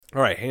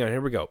All right, hang on.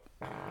 Here we go.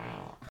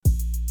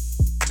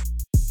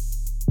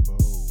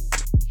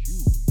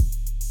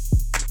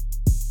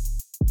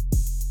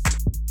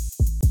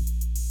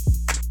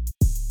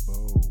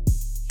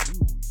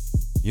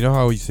 You know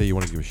how you say you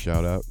want to give a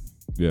shout out?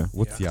 Yeah.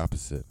 What's the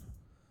opposite?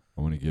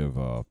 I want to give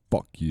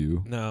fuck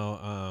you.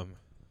 No,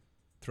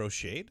 throw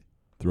shade?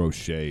 Throw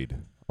shade.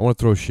 I want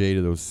to throw shade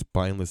at those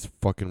spineless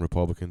fucking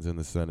Republicans in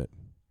the Senate.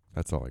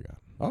 That's all I got.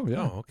 Oh,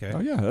 yeah. Oh, okay. Oh,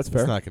 yeah, that's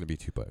fair. It's not going to be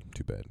too bad.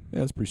 Yeah,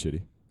 that's pretty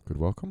shitty. Good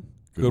welcome.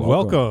 Good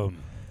welcome.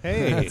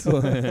 Hey,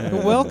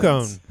 good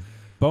welcome.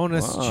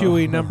 Bonus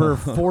Chewy number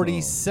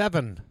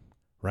 47,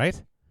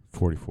 right?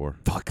 44.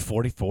 Fuck,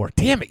 44.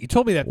 Damn it, you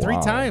told me that 3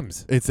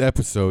 times. It's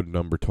episode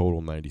number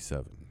total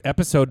 97.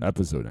 Episode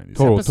 97.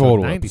 Total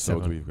episode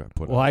episodes 97. we've got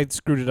put Well, out. I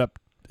screwed it up.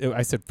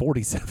 I said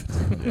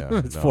 47. Yeah,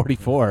 It's no.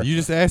 44. You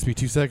just asked me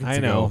 2 seconds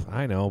ago.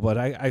 I know, but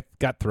I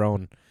got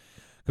thrown.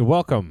 Good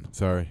welcome.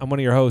 Sorry. I'm one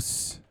of your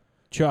hosts,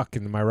 Chuck,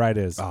 and my right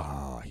is.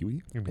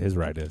 Huey? His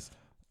right is.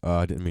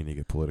 I didn't mean to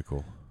get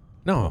political.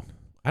 No,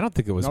 I don't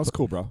think it was. That was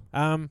cool, bro.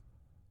 I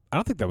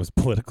don't think that was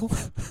political.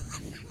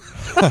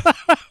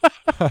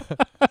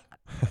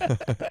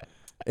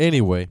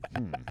 Anyway,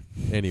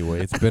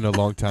 it's been a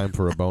long time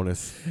for a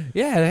bonus.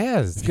 Yeah, it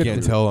has. It's If you good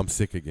can't to- tell, I'm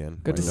sick again.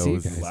 Good My to see you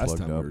nose guys. is Last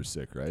plugged time up. we were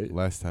sick, right?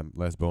 Last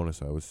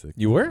bonus I was sick.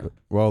 You were?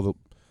 Well,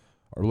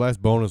 our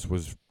last bonus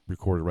was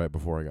recorded right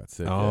before I got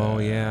sick. Oh,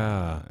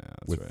 yeah.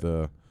 That's with right.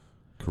 the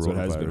coronavirus. So it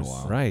has been a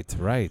while.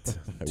 Right.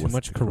 It Too was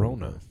much the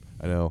corona.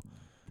 I know.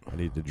 I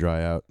need to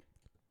dry out.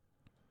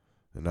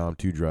 And now I'm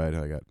too dried.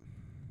 I got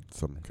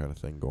some kind of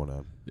thing going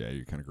on. Yeah,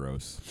 you're kind of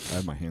gross. I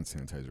have my hand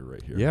sanitizer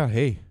right here. Yeah,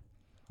 hey.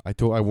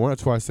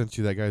 That's why I sent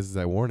you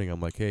that warning. I'm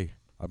like, hey,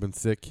 I've been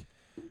sick.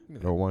 I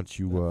don't want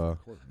you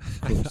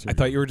I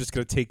thought you were just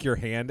going to take your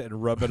hand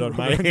and rub it on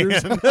my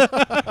hand.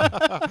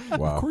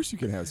 wow. Of course you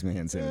can have some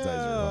hand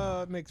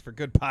sanitizer. It makes for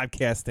good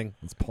podcasting.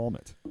 Let's palm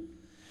it.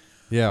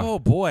 Yeah. Oh,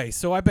 boy.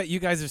 So I bet you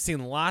guys have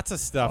seen lots of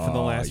stuff in the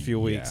last few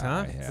weeks,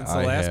 huh? I have. Since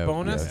the last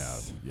bonus?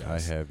 Yes. Yes.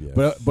 I have,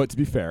 yes. But to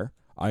be fair,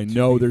 I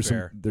know be there's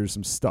fair.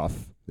 some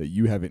stuff that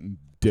you haven't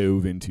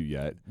dove into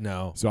yet.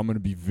 No. So I'm going to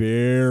be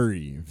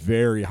very,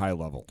 very high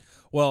level.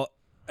 Well,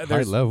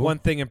 there's level? one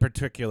thing in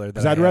particular that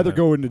Because I'd rather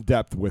go into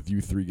depth with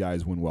you three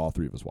guys when all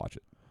three of us watch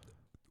it.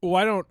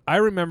 Well, I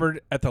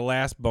remembered at the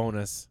last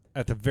bonus,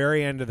 at the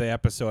very end of the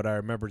episode, I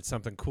remembered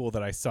something cool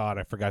that I saw and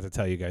I forgot to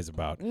tell you guys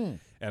about. And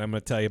I'm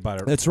going to tell you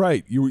about it. That's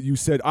right. You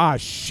said,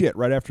 shit,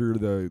 right after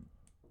the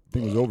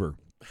thing was over.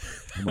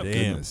 Oh, my Damn.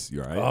 goodness.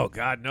 You all right? Oh,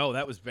 God, no,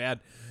 that was bad.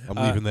 I'm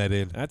leaving that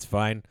in. That's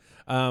fine.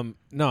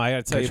 No, I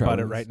got to tell Can I you try about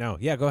it this? right now.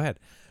 Yeah, go ahead.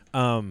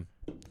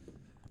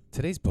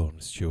 Today's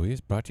bonus, Chewy,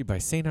 is brought to you by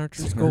St.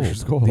 Archer's St. Gold,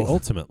 Archer's Gold. the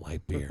ultimate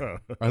light beer.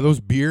 Are those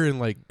beer in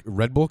like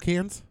Red Bull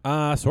cans?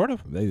 Sort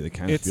of. They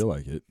kind of It's- feel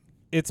like it.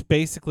 It's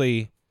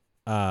basically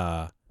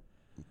the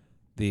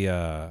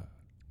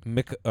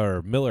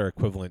Miller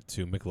equivalent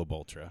to Michelob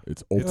Ultra.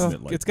 It's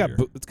ultimate light It's got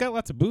beer. it's got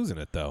lots of booze in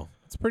it though.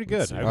 It's pretty good.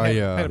 Let's see. I've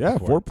had it Yeah,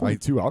 before.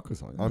 4.2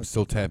 alcohol. I'm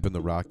still tapping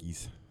the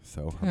Rockies,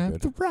 so I'm At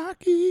good. the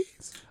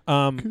Rockies.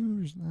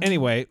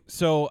 Anyway,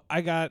 so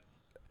I got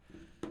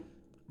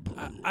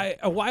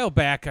a while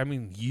back, I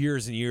mean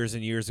years and years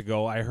and years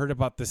ago, I heard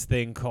about this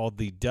thing called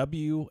the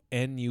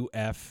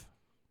WNUF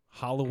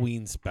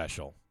Halloween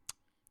special.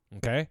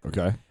 Okay?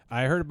 Okay.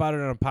 I heard about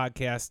it on a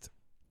podcast.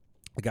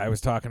 The guy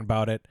was talking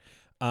about it.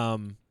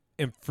 And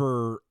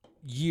for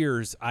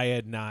years, I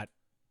had not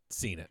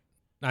seen it.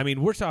 I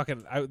mean, we're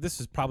talking, this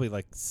was probably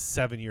like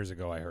 7 years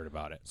ago I heard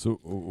about it. So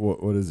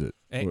what is it?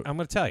 Hey, I'm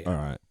going to tell you. All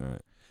right.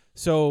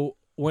 So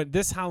when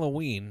this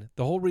Halloween,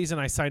 the whole reason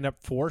I signed up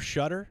for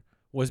Shudder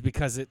was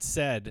because it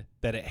said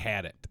that it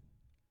had it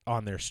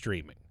on their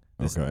streaming.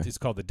 Okay. It's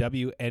called the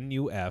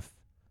WNUF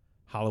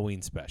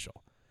Halloween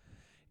special.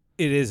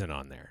 It isn't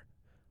on there,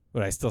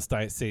 but I still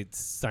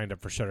signed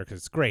up for Shudder because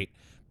it's great.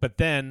 But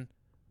then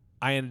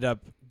I ended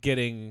up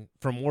getting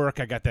from work.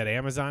 I got that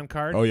Amazon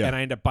card. Oh, yeah. And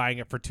I ended up buying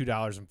it for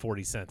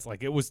 $2.40.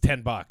 Like it was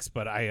 $10,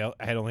 but I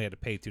had only had to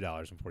pay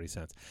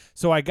 $2.40.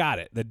 So I got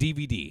it, the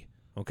DVD.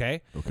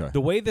 Okay. Okay.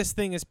 The way this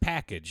thing is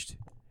packaged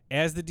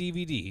as the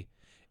DVD,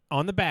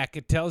 on the back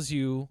it tells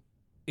you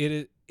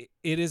it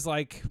is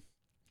like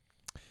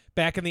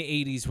back in the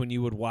 80s when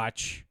you would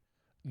watch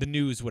the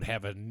news would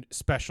have a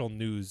special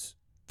news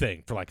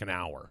thing for like an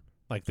hour.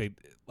 It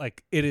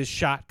is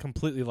shot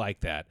completely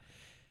like that.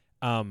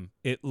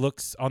 It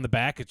looks on the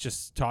back, it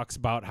just talks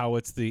about how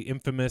it's the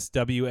infamous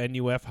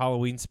WNUF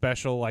Halloween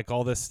special, like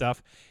all this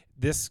stuff.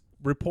 This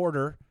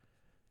reporter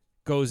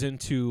goes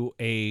into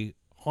a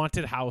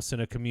haunted house in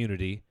a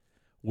community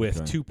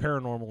with two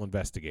paranormal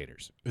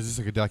investigators. Is this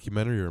like a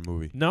documentary or a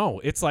movie? No,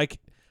 it's like,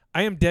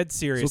 I am dead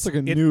serious. So it's like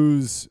a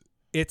news.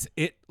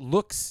 It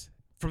looks,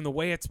 from the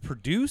way it's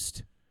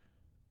produced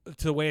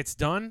to the way it's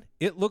done,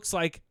 it looks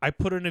like I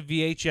put in a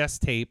VHS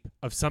tape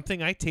of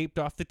something I taped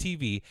off the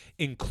TV,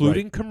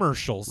 including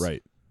commercials.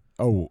 Right.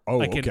 Oh,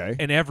 like okay.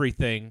 and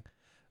everything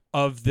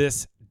of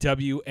this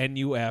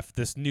WNUF,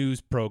 this news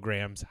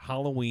program's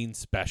Halloween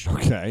special.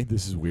 Okay,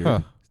 this is weird. Huh.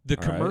 The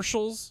All right.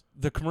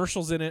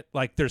 commercials in it,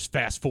 like there's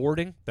fast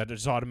forwarding that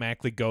just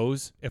automatically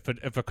goes if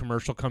a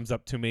commercial comes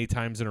up too many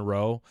times in a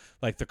row.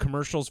 Like the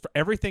commercials for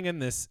everything in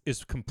this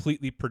is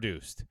completely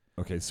produced.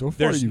 Okay, so far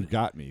There's- you've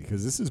got me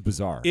because this is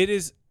bizarre. It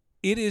is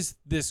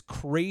this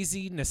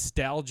crazy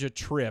nostalgia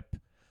trip,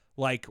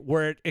 like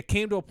where it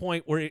came to a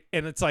point where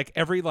and it's like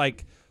every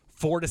like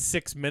 4 to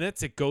 6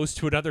 minutes it goes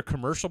to another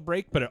commercial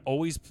break, but it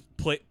always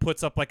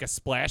puts up like a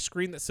splash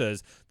screen that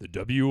says the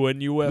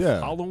WNUF Yeah.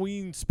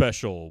 Halloween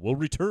special will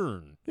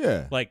return.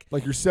 yeah, Like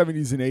your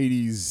 70s and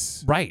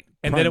 80s. right,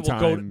 and then prime it will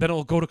go. time. Then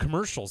it'll go to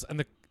commercials,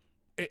 and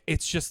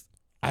it's just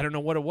I don't know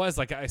what it was.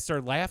 Like I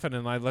started laughing,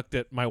 and I looked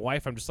at my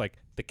wife. I'm just like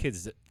the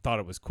kids thought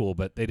it was cool,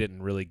 but they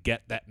didn't really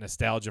get that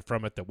nostalgia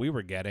from it that we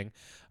were getting.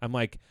 I'm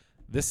like,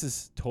 this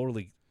is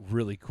totally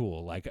really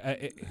cool. Like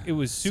it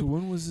was So super.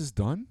 when was this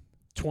done?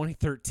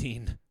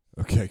 2013.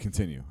 Okay,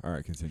 continue. All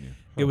right, continue.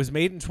 It was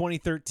made in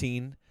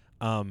 2013.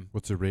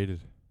 What's it rated?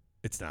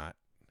 It's not.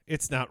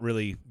 It's not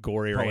really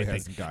gory or Probably anything.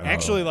 hasn't got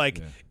Actually, all that, like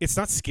yeah. it's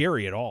not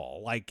scary at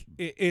all. Like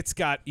it's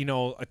got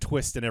a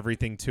twist and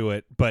everything to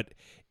it, but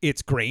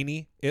it's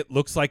grainy. It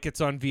looks like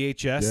it's on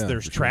VHS. Yeah,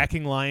 There's for sure.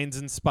 tracking lines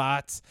and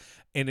spots,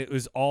 and it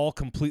was all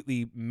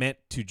completely meant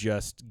to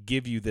just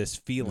give you this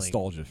feeling,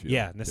 Nostalgia feel.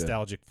 Yeah,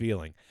 nostalgic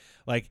feeling.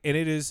 Like, and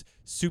it is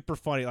super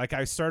funny. Like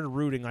I started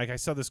rooting. Like I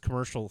saw this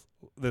commercial.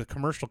 The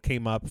commercial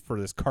came up for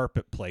this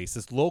carpet place,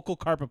 this local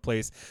carpet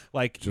place,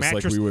 like Just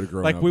mattress, like we would have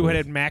grown like up we would with.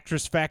 have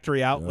Mattress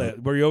Factory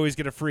outlet where you always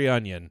get a free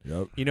onion.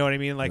 Yep. You know what I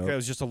mean? Like Yep. it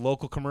was just a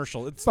local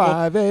commercial. It's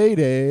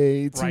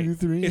 588 Right.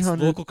 2300. It's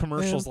local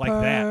commercials like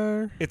that.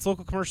 Empire. It's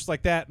local commercials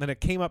like that, and then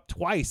it came up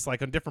twice,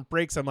 like on different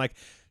breaks. I'm like,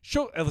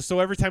 show. So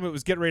every time it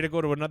was getting ready to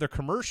go to another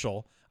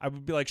commercial, I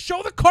would be like,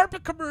 show the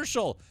carpet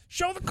commercial,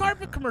 show the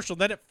carpet commercial.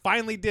 Then it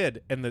finally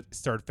did, and it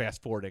started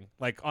fast forwarding,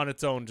 like on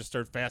its own, just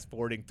started fast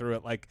forwarding through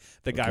it. Like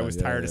the guy Okay, was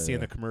yeah, tired of yeah, seeing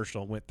yeah. the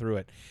commercial and went through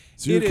it.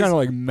 So you're It kind is- of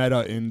like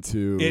meta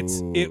into it-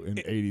 in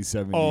 80s,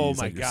 70s. Oh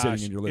my like you're gosh,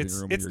 sitting in your living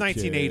room with it's your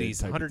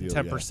 1980s, kid type of deal,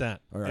 110%. yeah.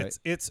 All right.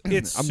 It's I'm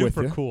with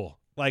super you. cool.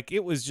 Like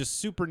it was just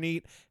super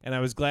neat, and I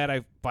was glad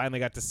I finally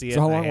got to see it.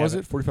 So how and I long was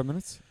have it? 45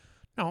 minutes?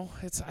 No,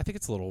 I think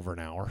it's a little over an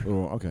hour,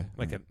 Oh, okay.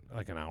 like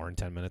an hour and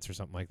 10 minutes or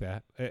something like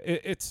that.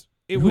 It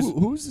Who, was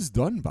who's this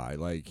done by?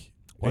 Like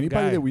One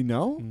anybody guy. that we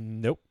know?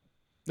 nope,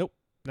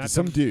 not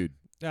Some dude.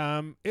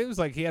 It was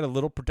like he had a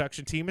little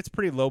production team. It's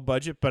pretty low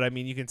budget, but I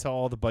mean, you can tell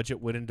all the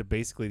budget went into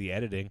basically the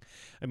editing.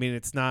 I mean,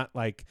 it's not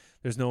like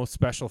there's no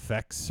special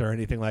effects or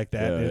anything like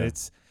that. Yeah, And yeah.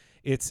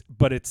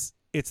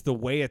 it's the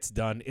way it's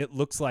done. It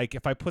looks like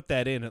if I put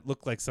that in, it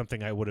looked like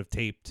something I would have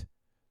taped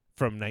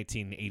from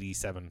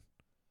 1987.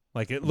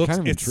 Like it looks,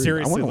 kind of it intrigued.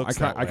 seriously looks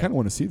that I way. kind of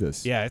want to see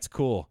this. Yeah, it's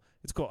cool.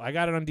 It's cool. I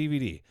got it on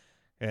DVD,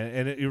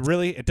 and it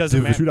really it Do doesn't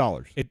it for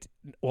matter. $2. It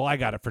well, I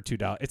got it for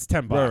 $2. It's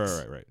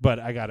 $10. Right. But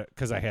I got it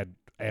because I had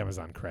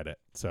Amazon credit,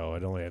 so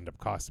it only ended up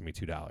costing me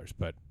 $2.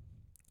 But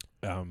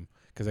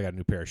because I got a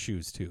new pair of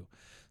shoes too,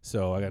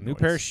 so I got a new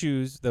pair of Nice.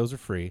 shoes. Those are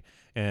free,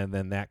 and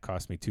then that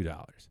cost me $2.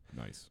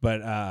 Nice.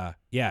 But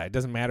yeah, it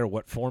doesn't matter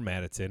what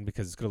format it's in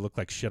because it's gonna look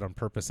like shit on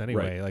purpose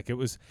anyway. Right. Like it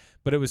was,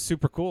 but it was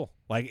super cool.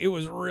 Like it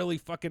was really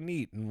fucking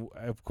neat, and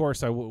of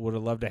course I would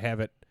have loved to have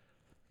it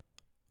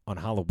on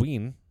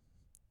Halloween,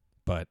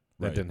 but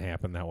that Right. didn't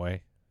happen that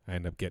way. I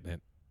ended up getting it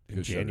in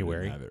Because Shudder didn't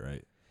January. have it,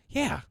 right?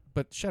 Yeah,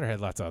 but Shudder had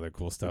lots of other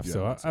cool stuff, Yeah,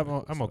 so lots of I'm other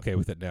cool I'm stuff. okay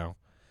with it now.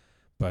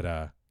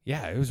 But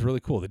yeah, it was really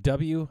cool. The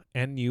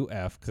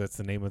WNUF, because that's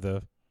the name of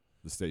the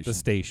The station.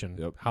 station.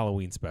 Yep.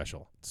 Halloween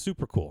special.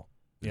 Super cool.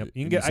 Yep, you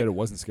can And get. You said it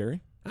wasn't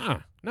scary.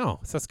 No,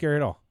 it's not scary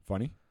at all.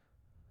 Funny.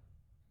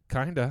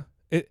 Kinda.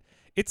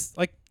 It's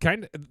like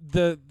kind of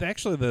the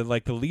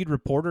lead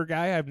reporter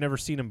guy. I've never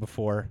seen him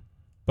before,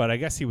 but I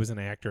guess he was an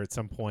actor at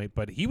some point.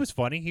 But he was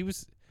funny. You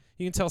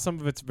can tell some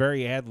of it's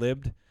very ad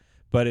libbed,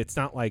 but it's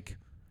not like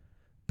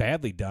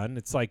badly done.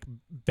 It's like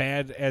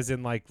bad as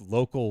in like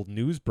local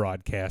news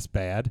broadcast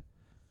bad.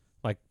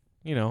 Like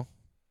it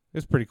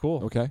was pretty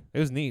cool. Okay. It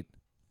was neat.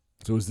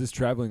 So is this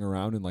traveling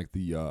around in like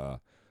the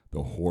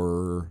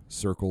horror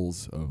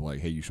circles of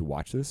like, hey, you should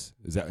watch this?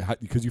 Is that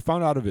because you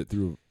found out of it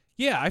through?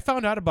 Yeah, I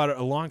found out about it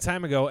a long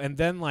time ago, and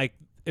then like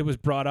it was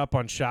brought up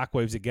on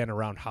Shockwaves again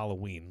around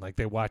Halloween. Like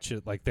they watch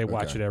it,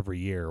 watch it every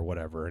year or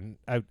whatever. And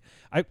I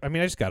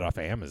mean, I just got it off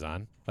of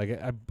Amazon. Like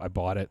I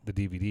bought it, the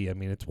DVD. I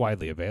mean, it's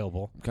widely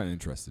available. I'm kind of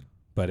interested.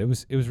 But it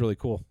was really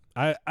cool.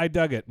 I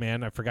dug it,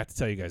 man. I forgot to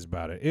tell you guys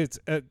about it. It's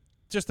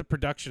just the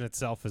production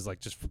itself is like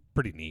just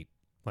pretty neat.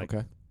 Like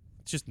Okay.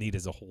 it's just neat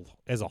as a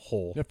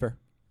whole. Yeah, fair.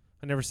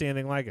 I never see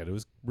anything like it. It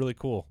was really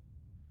cool.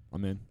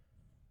 I'm in.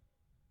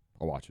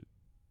 I'll watch it.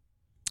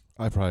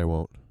 I probably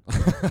won't.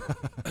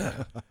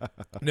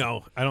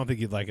 No, I don't think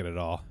you'd like it at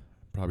all.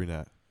 Probably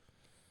not.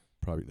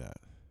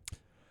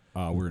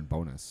 We're in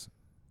bonus.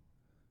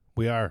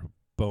 We are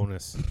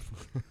bonus.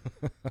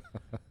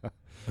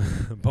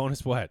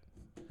 Bonus what?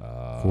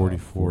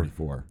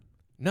 44.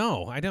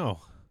 No, I know.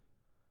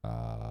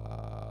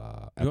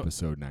 You-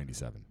 Episode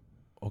 97.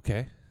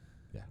 Okay.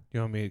 Yeah. You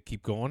want me to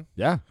keep going?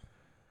 Yeah.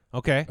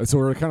 Okay. So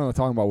we're kind of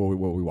talking about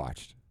what we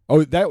watched.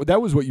 Oh,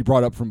 that was what you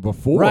brought up from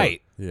before.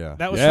 Right. Yeah.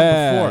 That was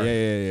Yeah, from before.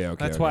 yeah.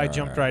 Okay, That's okay, why I all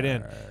jumped right, right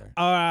in.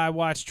 all right. I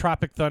watched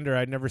Tropic Thunder.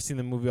 I'd never seen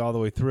the movie all the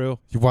way through.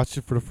 You watched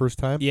it for the first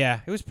time? Yeah,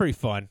 it was pretty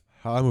fun.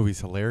 Oh, that movie's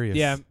hilarious.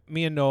 Yeah,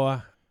 me and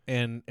Noah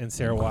and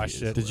Sarah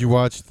watched it. Did you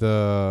watch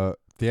the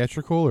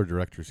theatrical or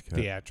director's cut?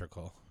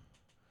 Theatrical.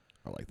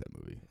 I like that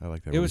movie. I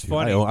like that It movie was too.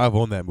 funny. I've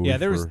owned that movie. Yeah,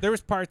 there for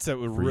was parts that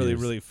were for really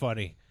years. really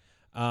funny.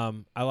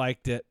 I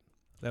liked it.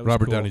 That was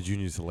Robert cool. Downey Jr.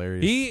 is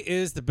hilarious. He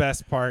is the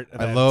best part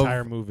of I that love-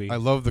 entire movie. I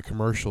love the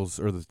commercials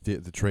or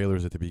the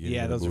trailers at the beginning.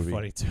 Yeah, of the those are movie.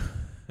 funny too.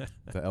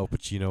 The Al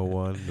Pacino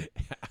one,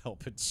 Al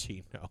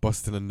Pacino.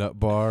 busting a nut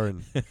bar,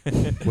 and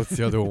what's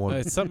the other one?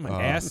 It's something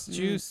ass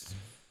juice.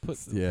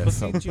 Yeah, Pussy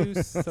something.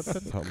 juice. Something.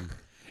 Something.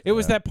 It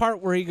was Yeah. that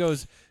part where he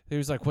goes. He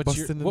was like,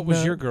 Bustin' a what was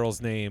nut. your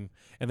girl's name?"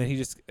 And then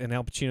and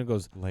Al Pacino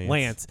goes,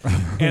 Lance.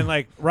 and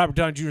like Robert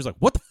Downey Jr. is like,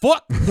 "What the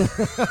fuck?"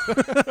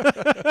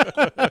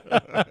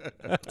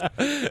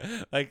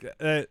 Like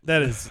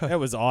that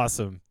was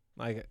awesome.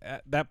 Like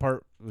that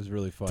part was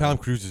really fun. Tom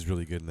Cruise is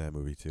really good in that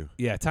movie too.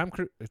 Yeah, Tom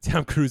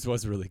Cruise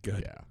was really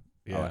good.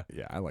 Yeah.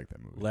 I like that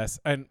movie.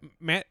 And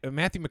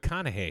Matthew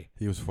McConaughey.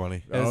 He was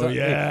funny. Oh,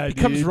 yeah, he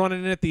comes dude.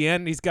 running in at the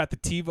end. He's got the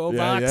TiVo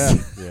Yeah,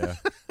 box. yeah.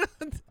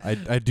 Yeah.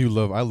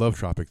 I love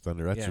Tropic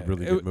Thunder. That's a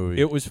really good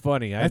movie. It was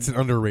funny. That's an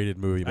underrated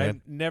movie, man.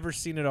 I've never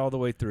seen it all the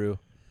way through.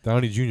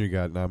 Downey Jr.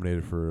 got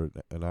nominated for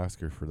an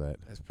Oscar for that.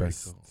 That's pretty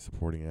Best cool.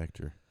 supporting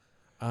actor.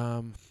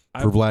 I-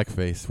 For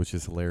blackface, which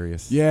is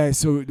hilarious. Yeah,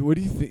 so what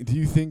do you think? Do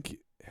you think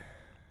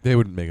They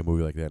wouldn't make a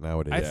movie like that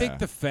nowadays. I Yeah. think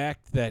the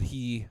fact that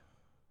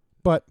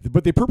but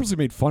they purposely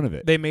made fun of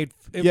it. they made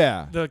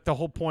Yeah. the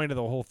whole point of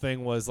the whole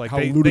thing was like How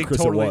they ludicrous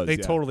it totally was, they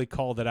yeah. totally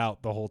called it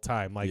out the whole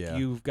time. Like Yeah.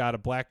 you've got a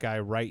black guy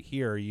right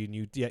here,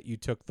 yet you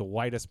took the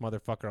whitest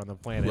motherfucker on the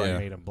planet Right. and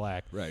made him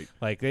black. Right.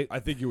 Like they, I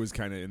think it was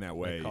kind of in that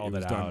way. called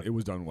was it done. out. It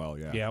was done well.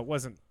 Yeah. yeah, it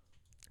wasn't.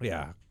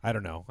 Yeah, I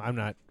don't know. I'm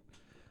not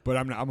But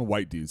I'm a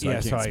white dude, so Yeah, I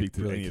so can't I speak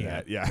to really any can't.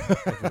 of that. Yeah.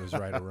 if it was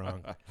right or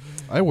wrong.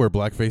 I wear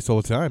blackface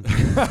all the time.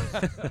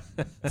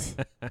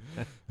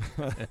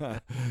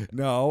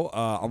 No,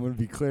 I'm gonna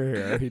be clear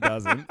here. He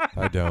doesn't.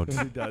 I don't.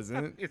 He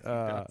doesn't.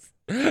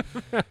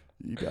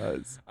 He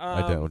does.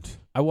 I don't.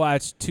 I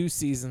watched 2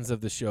 seasons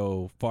of the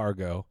show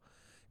Fargo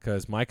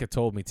because Micah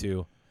told me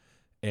to,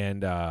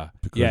 and Because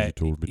yeah, you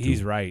told me to.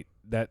 he's right.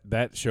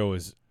 That show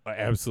is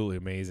absolutely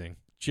amazing,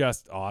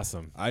 just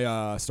awesome.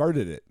 I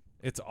started it.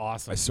 It's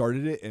awesome. I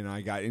started it and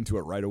I got into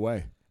it right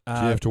away. Do you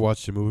have to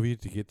watch the movie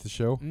to get the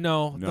show?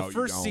 No, No, the you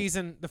first don't.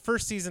 season. The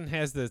first season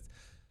has the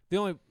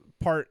only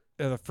part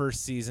of the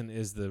first season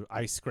is the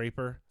ice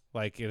scraper.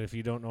 Like, and if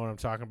you don't know what I'm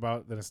talking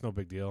about, then it's no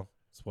big deal.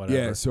 It's whatever.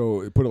 Yeah.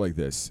 So put it like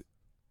this: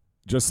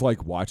 just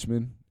like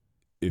Watchmen,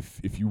 if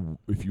you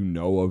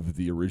know of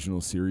the original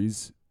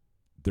series,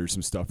 there's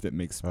some stuff that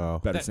makes Oh.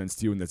 better sense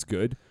to you and that's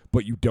good,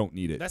 but you don't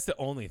need it. That's the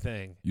only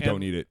thing. You And, don't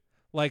need it.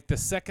 like the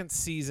second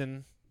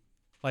season,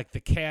 like the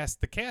cast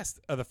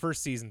of the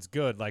first season's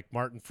good. Like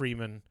Martin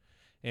Freeman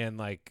and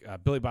like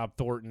Billy Bob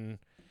Thornton.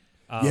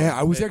 Yeah,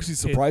 I was actually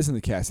surprised in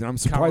the cast, and I'm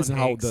surprised in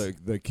Colin how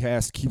Hanks. the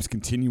cast keeps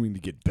continuing to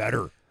get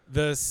better.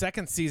 The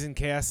second season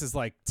cast is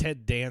like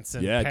Ted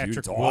Danson, Yeah, dude, Patrick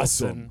it's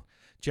Wilson, awesome.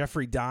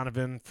 Jeffrey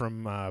Donovan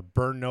from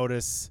Burn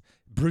Notice,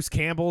 Bruce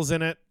Campbell's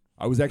in it.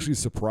 I was actually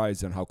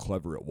surprised on how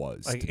clever it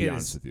was. Like to be it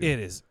honest is, with you, it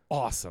is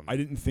awesome. I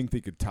didn't think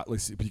they could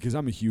because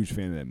I'm a huge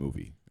fan of that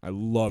movie. I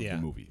love Yeah.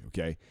 the movie.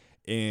 Okay,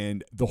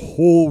 and the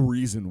whole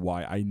reason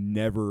why I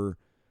never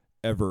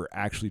ever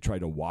actually tried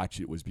to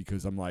watch it was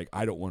because I'm like,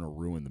 I don't want to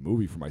ruin the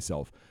movie for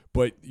myself.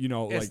 But it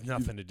has like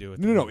nothing to do with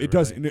No, the no, movie, it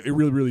doesn't. really. It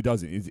really, really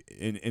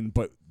doesn't.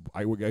 But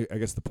I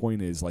guess the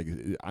point is like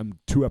I'm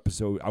 2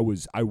 episodes.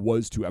 I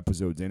was 2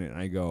 episodes in it, and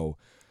I go,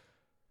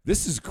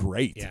 this is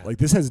great. Yeah. Like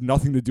this has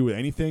nothing to do with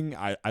anything.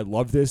 I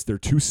love this. They're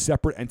 2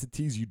 separate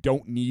entities. You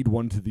don't need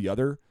one to the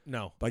other.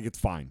 No, Like it's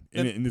fine,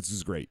 and this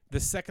is great.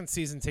 the second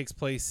season takes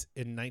place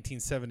in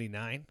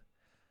 1979.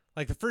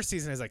 Like the first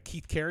season has like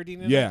Keith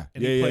Carradine in Yeah, it,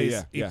 and yeah, he yeah, plays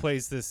yeah, he yeah.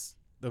 plays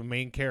one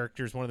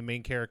of the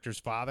main characters'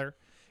 father,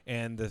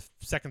 and the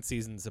second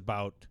season's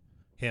about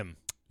him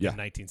Yeah. in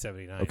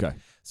 1979. Okay.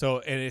 So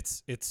and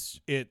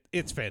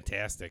it's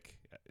fantastic.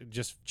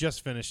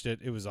 Just finished it.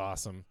 It was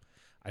awesome.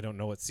 I don't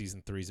know what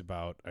season 3's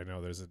about. I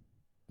know there's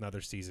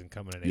another season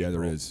coming in Yeah,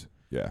 April. there is.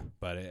 Yeah.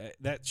 But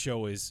that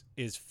show is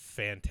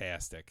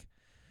fantastic.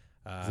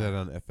 Is that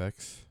on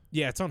FX?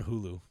 Yeah, it's on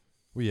Hulu.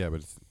 Well, yeah,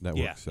 but it's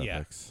networks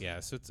FX. Yeah.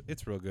 So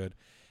it's real good.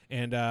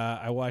 And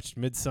I watched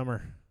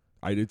Midsummer,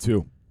 I did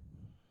too.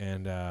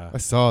 and I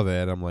saw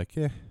that. I'm like,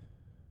 yeah.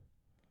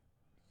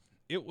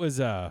 it was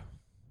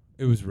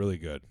really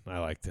good. I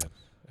liked it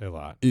a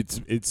lot. It's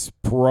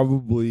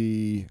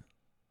probably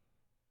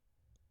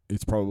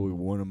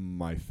one of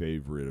my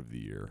favorite of the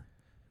year.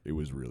 It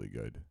was really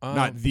good.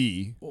 Not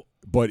well-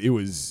 but it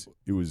was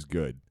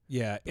good.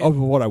 Yeah. Of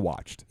what I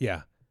watched.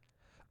 Yeah.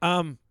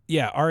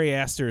 Yeah, Ari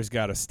Aster has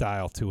got a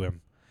style to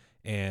him,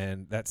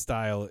 and that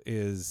style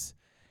is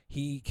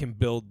he can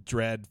build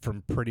dread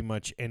from pretty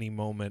much any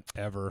moment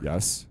ever.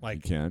 Yes,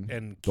 Like you can.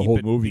 and The keep whole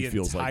it movie the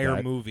feels like entire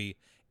that. movie,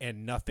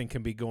 and nothing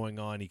can be going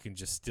on. You can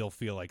just still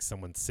feel like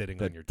someone's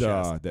sitting on your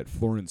chest. That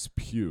Florence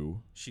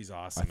Pugh. She's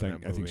awesome. in that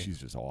I think movie. she's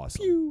just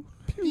awesome. Pew,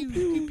 pew,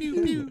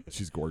 pew, pew.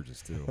 She's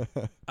gorgeous too.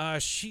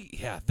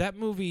 That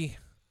movie.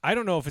 I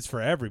don't know if it's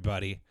for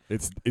everybody.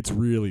 It's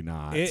really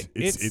not.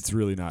 It's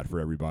really not for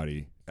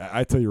everybody.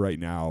 I tell you right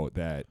now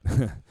that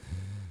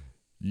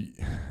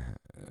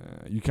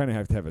you kind of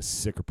have to have a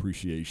sick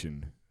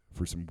appreciation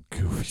for some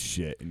goofy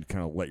shit and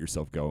kind of let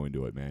yourself go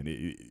into it, man.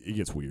 It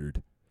gets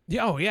weird.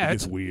 Yeah, oh yeah,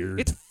 it's weird.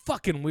 It's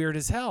fucking weird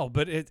as hell,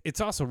 but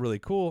it's also really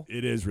cool.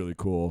 It is really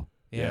cool.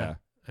 Yeah.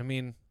 I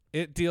mean,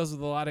 it deals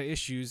with a lot of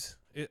issues.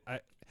 I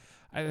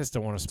just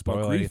don't want to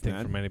spoil grief, anything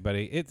man. from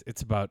anybody.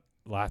 It's about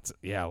lots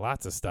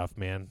of stuff,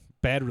 man.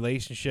 Bad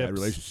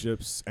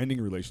relationships. Ending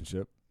a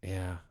relationship.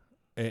 Yeah.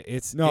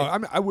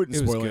 I wouldn't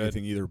it was spoil good.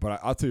 anything either, but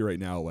I'll tell you right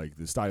now, like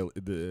the style,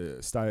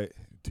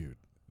 dude,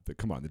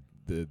 come on,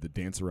 the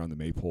dance around the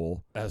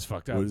maypole That was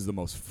fucked up. was the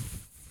most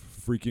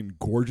freaking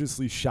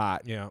gorgeously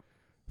shot Yeah.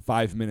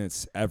 5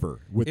 minutes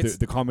ever with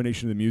the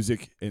combination of the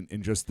music and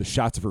just the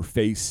shots of her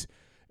face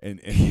and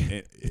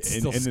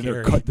still then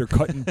scary. they're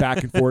cutting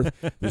back and forth.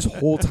 This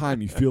whole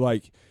time you feel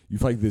like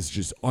this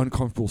just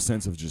uncomfortable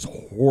sense of just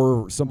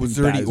horror. Something Was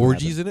there bad any is gonna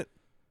orgies in it?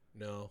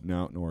 No.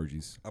 No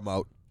orgies. I'm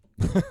out.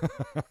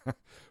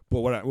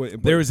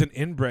 But There was an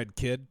inbred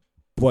kid.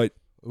 but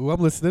Ooh,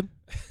 I'm listening.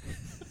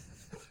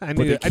 I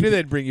But knew they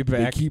they'd bring you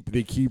back.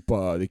 they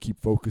keep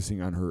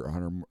focusing on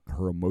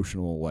her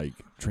emotional like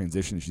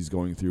transition she's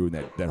going through,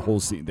 and that whole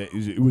scene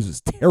it was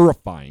just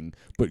terrifying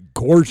but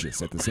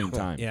gorgeous at the same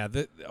time. Yeah.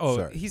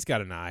 Sorry. He's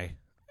got an eye.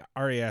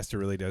 Ari Aster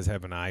really does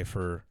have an eye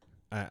for.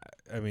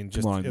 I mean,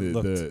 just Come on, it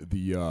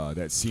looked.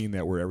 that scene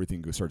where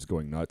everything starts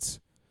going nuts,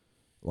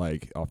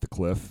 like off the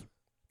cliff.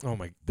 Oh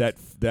my. That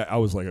I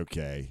was like,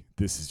 okay,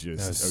 this is That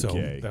was just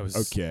okay. That was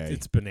okay.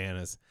 It's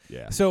bananas.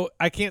 Yeah. So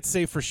I can't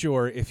say for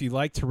sure if you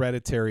liked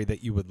Hereditary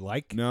that you would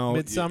like No,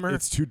 Midsummer.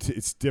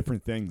 it's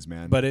different things,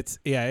 man. But it's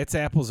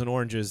apples and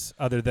oranges.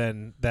 Other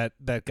than that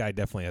guy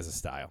definitely has a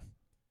style.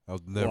 I'll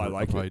never. I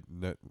like it.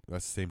 That's the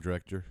same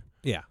director.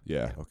 Yeah,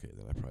 yeah, Okay,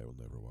 then I probably will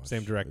never watch.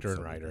 Same director and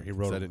Midsummer writer. then, He 'cause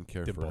wrote I it- didn't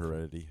care did for both.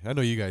 Heredity. I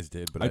know you guys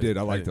did, but I did.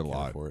 I liked didn't it a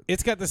care lot. for it.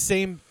 it's got the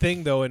same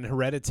thing though in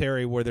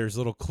Hereditary where there's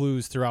little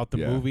clues throughout the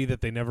Yeah. movie that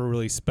they never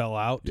really spell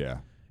out. yeah.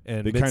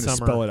 And They kind of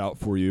spell it out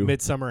for you.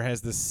 Midsummer has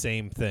the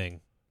same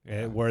thing,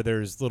 where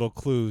there's little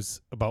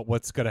clues about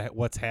what's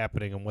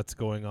happening and what's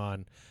going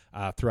on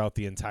throughout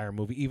the entire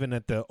movie. Even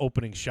at the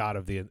opening shot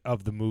of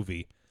the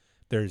movie,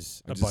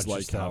 there's a bunch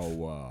of stuff.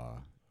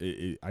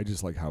 I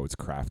just like how it's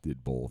crafted.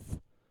 Both,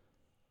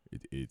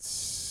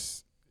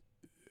 it's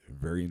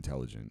very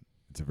intelligent.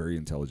 It's a very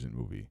intelligent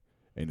movie,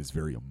 and it's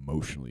very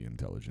emotionally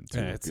intelligent too.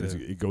 Yeah,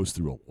 it goes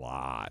through a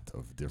lot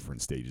of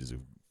different stages of.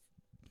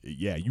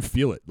 Yeah, you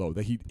feel it though.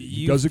 That he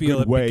You does a feel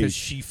good it way. because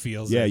she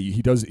feels Yeah, it.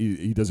 he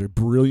does a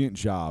brilliant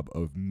job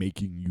of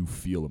making you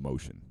feel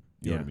emotion.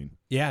 You know what I mean?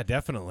 Yeah,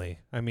 definitely.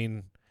 I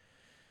mean,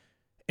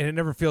 and it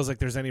never feels like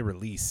there's any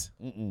release.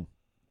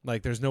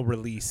 Like there's no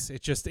release.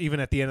 It's just even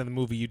at the end of the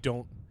movie, you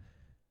don't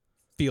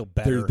feel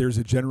better. There's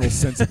a general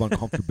sense of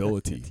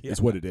uncomfortability Yeah.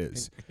 is what it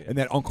is, and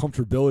that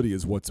uncomfortability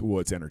is what's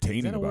entertaining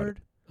Is that a about word?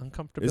 it.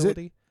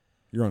 Uncomfortability.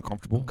 You're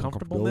uncomfortable.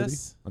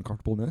 Uncomfortableness?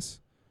 Uncomfortableness.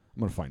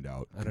 I'm gonna find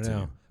out. I don't Continue.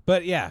 know.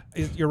 But yeah,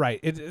 you're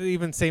right.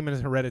 Even same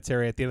as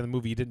Hereditary, at the end of the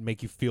movie, it didn't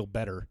make you feel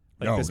better.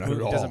 Like No, this not at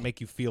movie doesn't all. make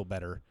you feel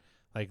better.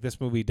 Like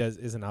this movie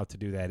isn't out to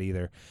do that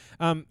either.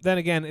 Then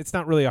again, it's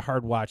not really a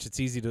hard watch. It's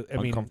easy to. I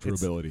mean,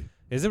 Uncomfortability.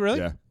 is it really?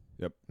 Yeah.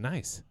 Yep.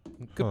 Nice.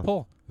 Good Huh.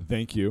 pull.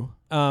 Thank you.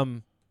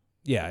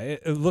 Yeah,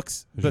 it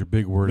looks There's your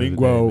big word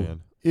Linguo of the day,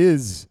 man.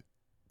 is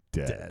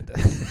dead.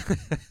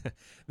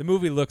 The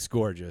movie looks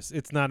gorgeous.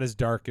 It's not as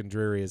dark and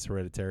dreary as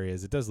Hereditary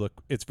is. It does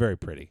look. It's very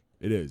pretty.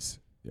 It is.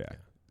 Yeah.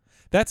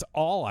 That's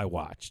all I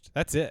watched.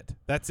 That's it.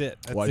 That's the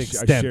Well,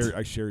 extent.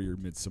 I share your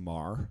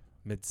Midsummer.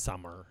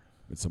 Midsummer.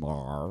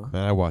 Midsummer.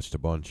 Man, I watched a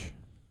bunch.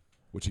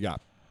 What you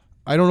got?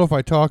 I don't know if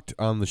I talked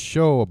on the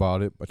show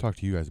about it. I talked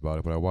to you guys about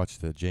it, but I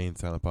watched the Jay and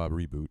Silent Bob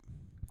reboot.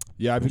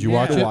 Yeah, I've been Did you meaning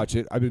watch to it? watch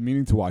it. I've been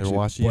meaning to watch Never it,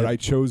 watched it but yet? I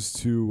chose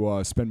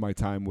to spend my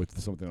time with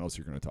something else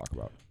you're going to talk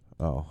about.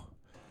 Oh.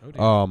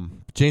 Oh, dear.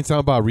 Jay and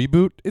Silent Bob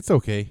reboot, it's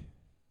okay.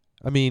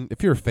 I mean,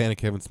 if you're a fan of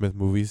Kevin Smith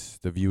movies,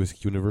 the View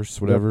universe,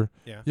 whatever,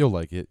 Yeah. you'll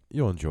like it.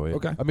 You'll enjoy it.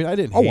 Okay. I mean, I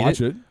didn't I'll hate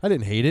watch it. it. I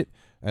didn't hate it,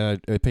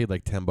 and I paid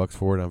like $10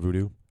 for it on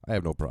Vudu. I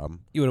have no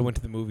problem. You would have went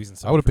to the movies and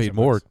saw. I would have it for paid $10.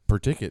 more per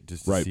ticket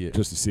just to Right, see it.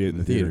 just to see it in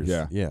the theater.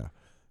 theaters. Yeah. Yeah.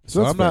 So So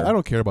that's I'm not. fair. I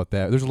don't care about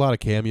that. There's a lot of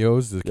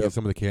cameos. Yep.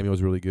 Some of the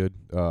cameos are really good.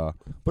 But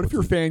if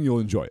you're a fan, you'll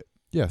enjoy it.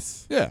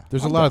 Yes. Yeah.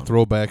 There's I'm a lot down.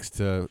 of throwbacks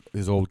to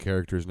his old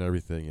characters and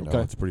everything. You know, Okay.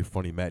 it's pretty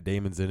funny. Matt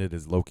Damon's in it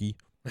as Loki,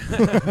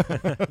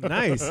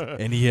 Nice.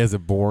 and he has a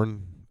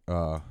Bourne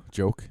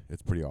joke.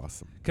 It's pretty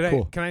awesome.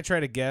 Cool. Can I try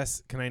to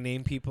guess? Can I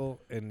name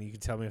people and you can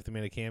tell me if they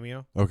made a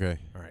cameo? Okay.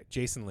 All right,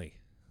 Jason Lee.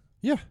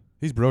 Yeah,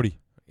 he's Brody.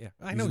 Yeah,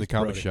 I He's know in the he's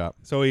comic Brody. shop.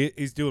 So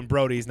he's doing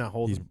Brody. He's not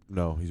holding.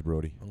 He's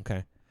Brody.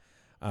 Okay.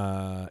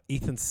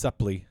 Ethan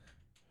Suplee.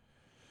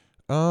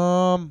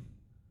 I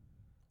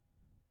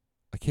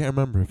can't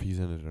remember if he's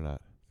in it or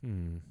not.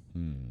 Hmm.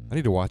 I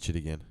need to watch it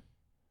again.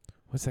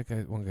 What's that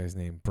guy? One guy's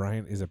name?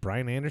 Brian. Is it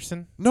Brian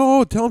Anderson?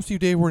 No, tell him Steve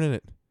Dave weren't in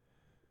it.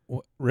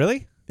 What,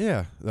 really?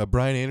 Yeah,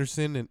 Brian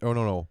Anderson and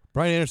no,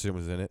 Brian Anderson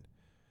was in it.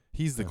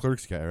 He's the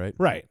Clerks guy, right?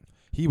 Right.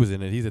 He was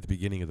in it. He's at the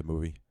beginning of the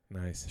movie.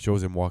 Nice.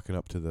 Shows him walking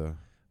up to the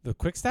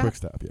Quick Stop? Quick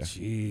Stop, yeah.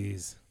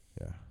 Jeez.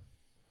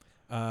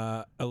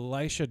 Yeah.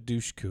 Elisha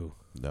Dushku.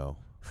 No.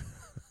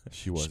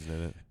 She wasn't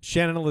in it.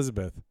 Shannon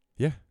Elizabeth.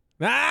 Yeah.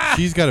 Ah!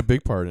 She's got a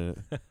big part in it.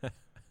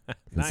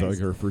 It's like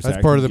her first.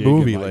 That's part of the acting gig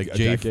movie. in, Like a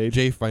Jay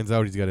decade. finds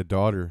out he's got a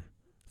daughter.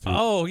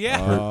 Oh,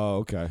 yeah. Oh,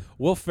 okay.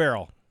 Will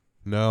Ferrell.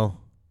 No,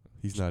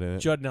 he's not in it.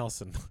 Judd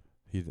Nelson.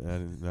 I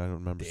don't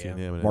remember seeing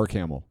him in it. Mark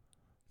Hamill.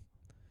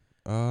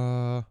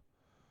 I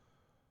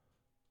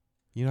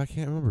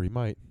can't remember. He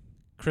might.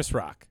 Chris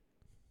Rock.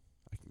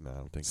 No, I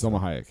don't think Selma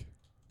so. Hayek.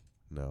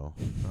 No.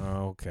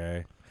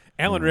 Okay.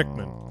 Alan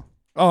Rickman.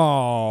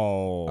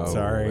 Oh,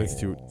 Sorry. That's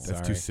too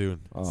Sorry. soon.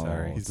 Oh,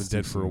 Sorry. He's been it's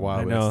dead too for a soon. while,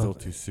 I but it's know. still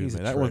too soon. He's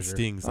Man. a That one treasure.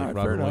 stings All like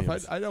right, fair Robin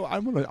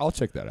enough. Williams. I'll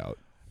check that out.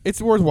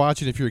 It's worth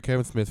watching if you're a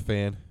Kevin Smith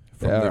fan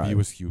from Yeah, the all right. View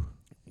Askew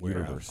Where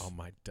universe. all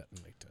my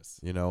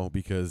detonators.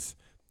 Because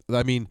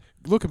I mean,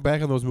 looking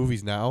back on those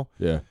movies now,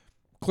 Yeah,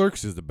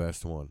 Clerks is the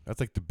best one. That's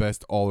like the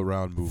best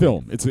all-around movie.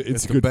 film. It's a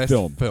the good best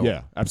film. film.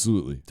 Yeah,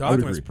 absolutely. I would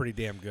Dogma's agree. pretty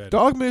damn good.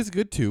 Dogma is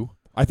good too.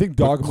 I think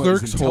But Dogma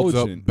Clerks is holds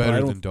up intelligent. but I better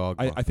don't- than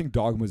Dogma. I think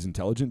Dogma is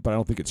intelligent, but I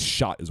don't think it's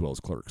shot as well as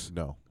Clerks.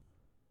 No.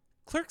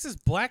 Clerks is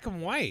black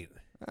and white.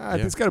 Yeah.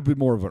 It's got a bit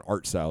more of an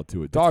art style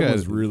to it. got-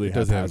 Dogma's really it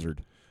does have-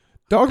 haphazard.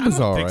 Dogma's I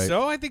don't all think right.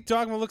 so. I think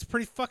Dogma looks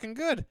pretty fucking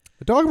good.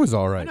 Dogma's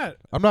all right. not?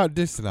 I'm not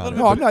dissing on Little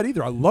it. No, I'm not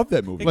either. I love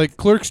that movie. Like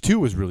Clerks 2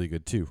 was really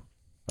good too.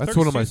 That's Clerks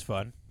one of my 2's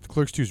fun.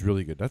 Clerks 2 is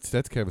really good. That's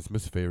Kevin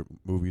Smith's favorite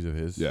movies of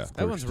his. Yeah. is That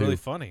Clerks one's 2. really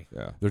funny.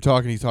 yeah.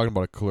 He's talking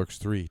about a Clerks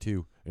 3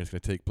 too, and it's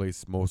going to take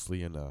place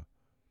mostly in the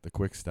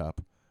Quick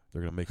Stop.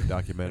 They're going to make a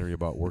documentary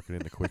about working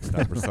in the Quick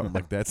Stop or something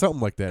like that.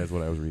 Something like that is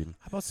what I was reading.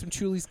 How about some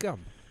Chuli's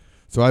gum?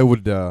 So I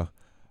would recommend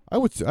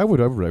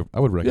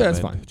Yeah, it's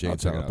fine. Jane I'll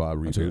check it Silent out. Bob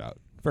I'll check it reboot. out.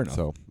 Fair enough.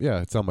 So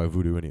yeah, it's on my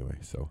Vudu anyway.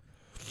 So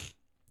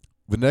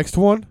the next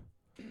one,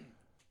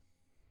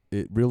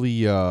 it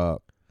really I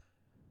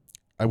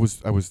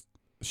was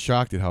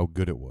shocked at how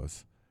good it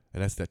was,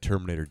 and that's that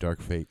Terminator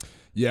Dark Fate.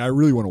 Yeah, I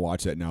really want to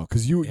watch that now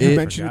because you It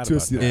mentioned it to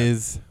us. forgot about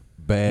Is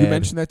bad. You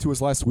mentioned that to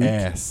us last week,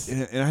 ass.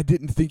 and I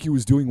didn't think he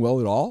was doing well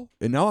at all.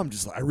 And now I'm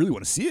just like, I really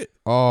want to see it.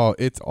 Oh,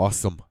 it's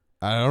awesome.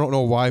 I don't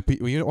know why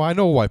people. I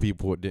know why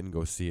people didn't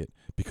go see it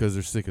because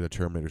they're sick of the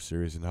Terminator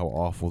series and how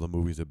awful the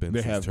movies have been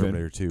They since have been.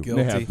 Terminator 2.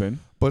 Guilty. They have been.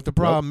 But the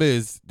problem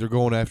is they're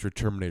going after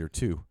Terminator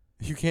 2.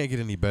 You can't get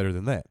any better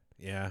than that.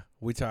 Yeah,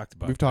 we talked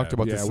about We've talked that.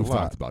 about Yeah, this a we've lot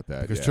talked about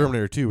that because yeah.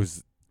 Terminator 2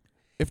 is,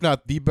 if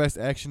not the best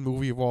action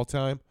movie of all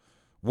time,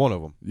 one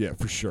of them. Yeah,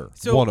 for sure.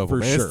 So One of for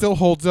them. And sure. it still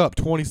holds up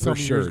 20-something For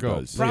sure years it ago.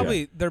 does.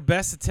 Probably their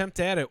best attempt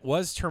at it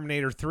was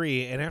Terminator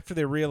 3, and after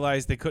they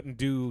realized they couldn't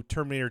do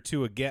Terminator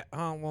 2 again,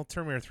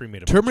 Terminator 3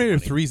 made a bunch of Terminator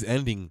money. 3's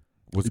ending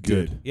was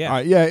good. Yeah.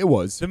 Yeah, it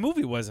was. The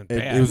movie wasn't It,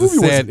 bad. it was The a movie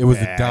sad. wasn't It was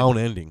a bad. down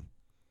ending.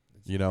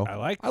 You know, I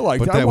liked I liked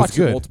But it. that I was watched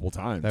good. it multiple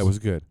times. that was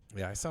good.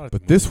 Yeah, I saw it. At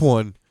But the this movies.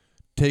 one,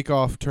 take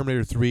off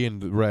Terminator 3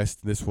 and the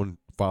rest. This one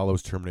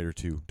follows Terminator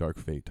 2. Dark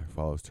Fate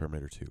follows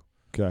Terminator 2.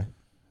 okay.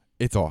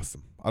 It's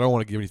awesome. I don't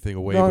want to give anything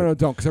away. No, but no,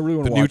 don't, because I really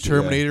want the to new watch it. Yeah.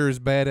 Terminator is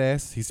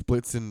badass. He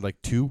splits in like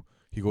two.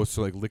 He goes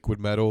to like liquid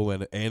metal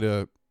and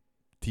a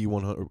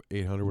T100,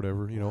 800,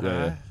 whatever. You know,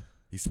 Yeah.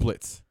 he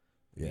splits.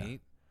 Yeah,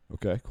 Neat.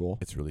 Okay, cool.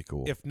 it's really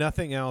cool. If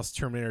nothing else,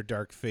 Terminator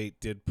Dark Fate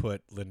did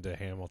put Linda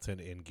Hamilton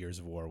in Gears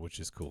of War, which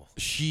is cool.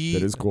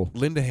 That is cool.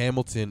 Linda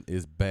Hamilton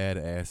is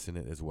badass in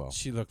it as well.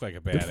 She looked like a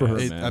Good for her,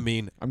 badass. man. I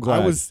mean, I'm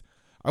glad.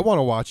 I want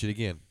to watch it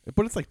again,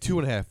 but it's like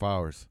 2.5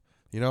 hours.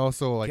 You know,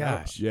 so like,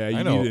 Gosh. Yeah, you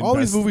I know need to all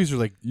these invest- movies are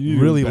like you need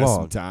to really invest long,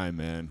 some time,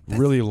 man.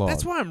 really long.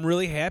 That's why I'm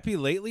really happy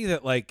lately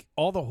that like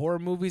all the horror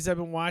movies I've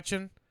been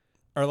watching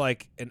are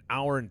like an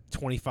hour and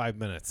 25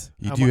 minutes.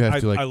 You I'm do like-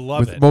 have to like I love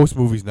with it. most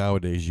movies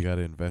nowadays. You got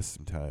to invest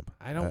some time.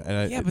 I don't.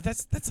 and yeah, but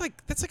that's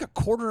like a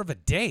quarter of a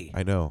day.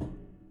 I know.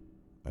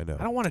 I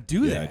don't want to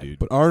do Yeah, that, dude.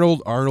 But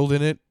Arnold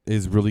in it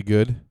is really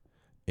good,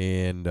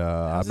 and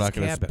How's I'm not his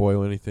going to cabin?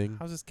 spoil anything.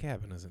 How's this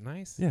cabin? Is it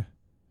nice? Yeah,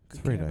 it's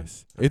Good very cabin.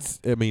 nice.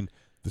 I mean,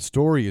 the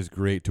story is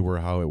great to where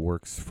how it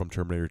works from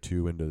Terminator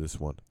 2 into this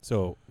one.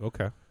 So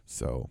okay.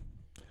 So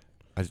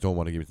I just don't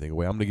want to give anything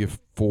away. I'm going to give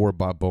 4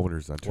 Bob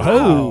Boners on Wow.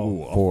 Terminator.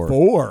 Oh, a Four.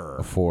 four.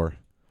 A 4.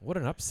 What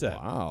an upset.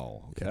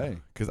 Wow. Okay.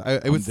 Because I'm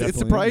it definitely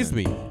surprised in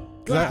me. there.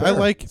 'Cause I Fair.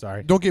 like.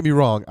 Sorry. Don't get me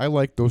wrong. I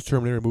like those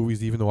Terminator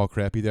movies, even though how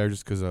crappy they are,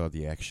 just because of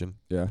the action,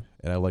 Yeah.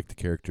 and I like the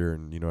character,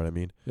 and you know what I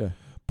mean. Yeah.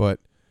 But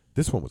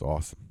this one was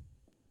awesome.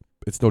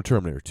 It's no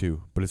Terminator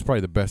 2, but it's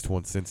probably the best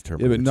one since Yeah,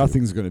 Terminator. but 2.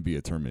 nothing's going to be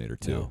a Terminator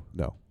 2. No.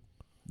 No.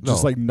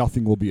 Just No. like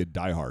nothing will be a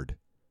Die Hard.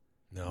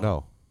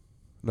 No.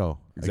 No.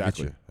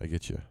 Exactly. I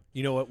get you.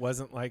 You know what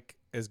wasn't like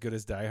as good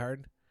as Die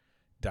Hard?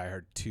 Die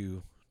Hard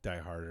 2, Die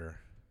Harder.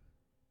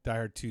 Die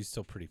Hard 2 is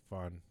still pretty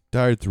fun. Die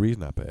Hard 3 is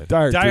not bad. Die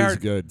Hard Die 3 is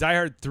Hard good. Die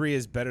Hard 3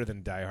 is better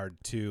than Die Hard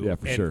 2. Yeah,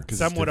 for and sure, 'cause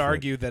Some it's would different.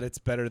 argue that it's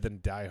better than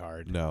Die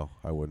Hard. No,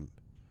 I wouldn't.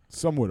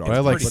 Some would But argue. I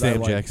like pretty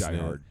Sam Die Jackson.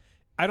 Hard.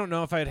 I don't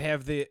know if I'd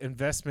have the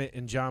investment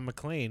in John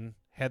McClane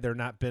had there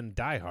not been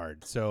Die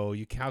Hard. So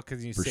how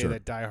can you For say sure.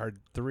 that Die Hard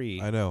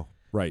 3? I know.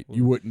 Right.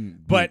 You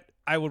wouldn't. But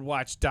I would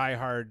watch Die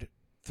Hard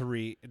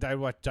 3. I'd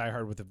watch Die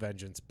Hard with a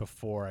Vengeance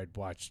before I'd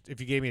watch. If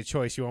you gave me a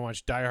choice, you want to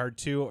watch Die Hard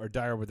 2 or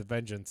Die Hard with a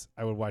Vengeance,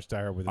 I would watch Die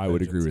Hard with a I Vengeance.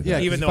 would agree with Yeah,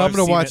 that. Even if though I'm I've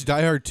gonna seen watch it-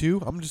 Die Hard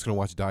 2, I'm just gonna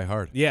watch Die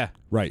Hard. Yeah.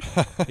 Right.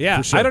 Yeah.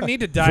 For sure. I don't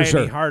need to die For sure.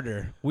 any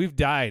harder. We've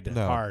died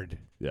No. hard.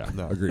 Yeah.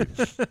 No. Agreed.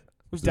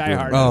 We've So died do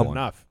hard another one.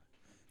 enough.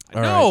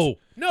 All No.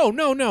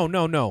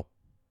 No.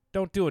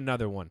 Don't do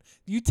another one.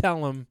 You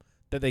tell them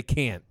that they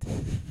can't.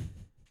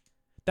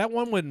 That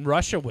one when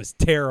Russia was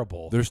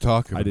terrible. There's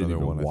talk of I didn't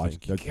another even one. I watch.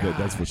 think.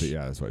 That's what. Gosh.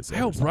 That's what I said. I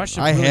hope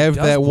Russia I really have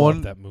does that blow up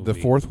one, that movie. the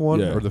fourth one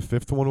Yeah. or the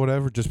fifth one,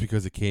 whatever, just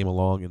because it came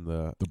along in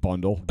the The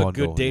bundle. A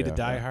bundle. Good Day to yeah.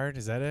 Die Hard.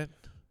 Is that it?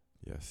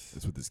 Yes.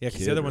 That's what this. Yeah,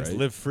 because kid, the other one's right?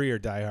 Live Free or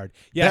Die Hard.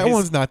 Yeah, that his-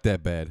 one's not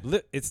that bad.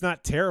 It's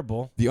not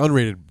terrible. The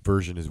unrated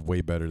version is way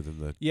better than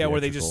the Yeah,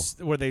 where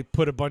theatrical. where they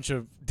put a bunch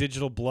of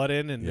digital blood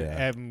in and Yeah.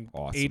 have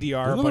Awesome.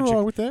 ADR There's a nothing bunch wrong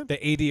of with that.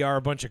 the ADR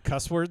a bunch of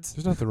cuss words.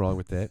 There's nothing wrong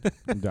with that.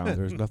 I'm down.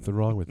 There's nothing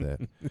wrong with that.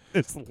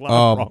 There's a lot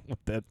Um, wrong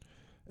with that.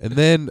 And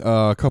then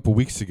a couple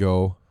weeks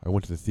ago, I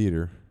went to the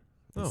theater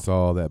and Oh.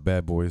 saw that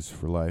Bad Boys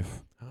for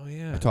Life. Oh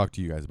yeah. I talked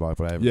to you guys about it,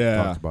 but I haven't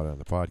Yeah. talked about it on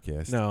the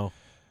podcast. No.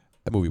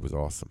 That movie was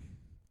awesome.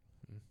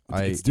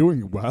 It's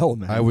doing well,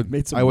 man. I would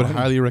Made some I would money.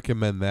 highly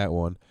recommend that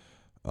one.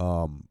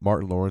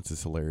 Martin Lawrence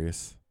is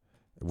hilarious.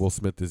 Will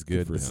Smith is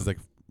good. for This him. is like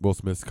Will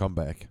Smith's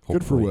comeback. Good for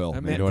hopefully. Will. I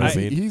man. mean, You know what I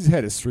mean? He's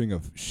had a string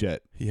of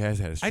shit. He has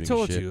had a I string of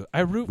told shit. you.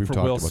 I root We've for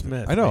talked Will about that.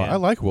 Smith. I know. man. I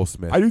like Will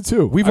Smith. I do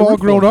too. We've I all root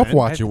for grown him, up man.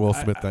 watching I- Will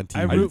I- Smith on I TV.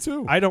 I do root-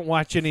 too. I don't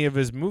watch any of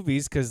his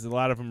movies because a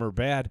lot of them are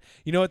bad.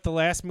 You know what? The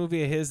last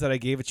movie of his that I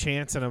gave a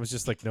chance and I was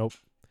just like, nope,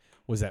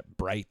 was that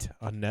Bright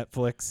on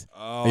Netflix.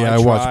 Oh, Yeah, I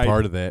watched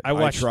part of that. I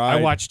watched.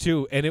 tried. watched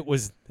two, and it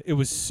was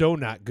so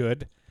not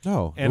good.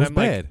 No, it And was I'm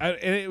bad. like,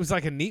 and it was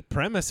like a neat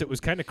premise. It was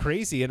kind of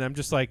crazy, and I'm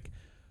just like,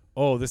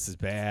 oh, this is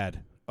bad.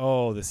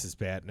 Oh, this is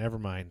bad. Never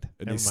mind.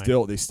 And Never they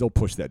mind. still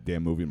push that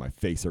damn movie in my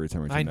face every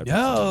time I I turn Netflix.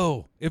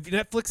 know. If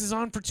Netflix is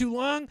on for too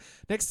long,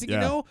 next thing you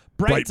Yeah. know,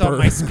 Bright's on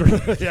my screen.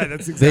 Yeah,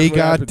 that's exactly They what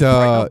got happened.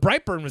 No,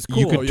 Brightburn was cool.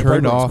 you could Oh, yeah,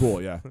 turn Brightburn was off-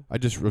 Cool, yeah. I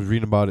just was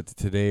reading about it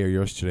today or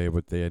yesterday,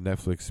 but they had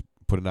Netflix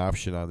put an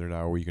option on there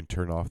now where you can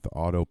turn off the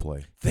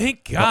autoplay.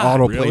 Thank The God.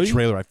 autoplay really?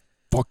 trailer. I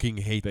fucking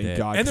hate Thank that.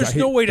 God. And 'cause there's I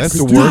no hate- way to That's the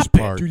stop worst it.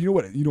 part. Dude, you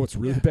know what's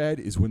really Yeah. bad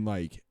is when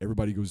like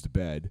everybody goes to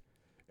bed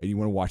and you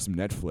want to watch some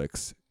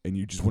Netflix and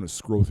you just want to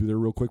scroll through there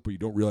real quick, but you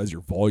don't realize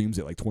your volume's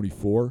at like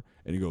 24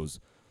 and it goes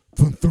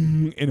thum,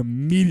 thum, and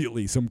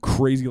immediately some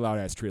crazy loud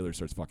ass trailer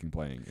starts fucking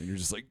playing and you're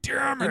just like,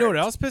 damn it. You know what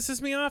else pisses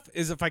me off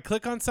is if I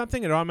click on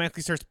something, it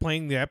automatically starts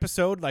playing the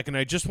episode. Like, and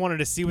I just wanted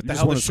to see what You the just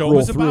hell wanna the show scroll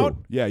was through. about.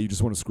 Yeah, you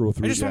just want to scroll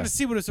through. I just yeah. wanted to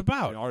see what it's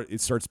about. And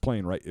it starts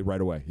playing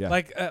right away. Yeah.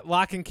 Like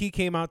Lock and Key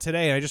came out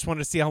today, and I just wanted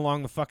to see how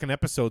long the fucking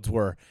episodes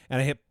were.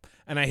 And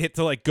I hit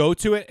to like go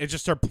to it, and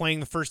just start playing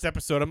the first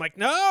episode. I'm like,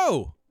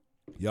 no,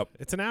 Yep.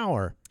 it's an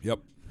hour. Yep.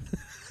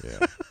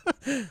 Yeah.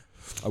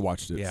 I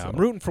watched it. Yeah, so. I'm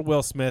rooting for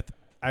Will Smith.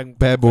 I'm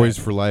Bad Boys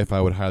glad. for Life. I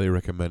would highly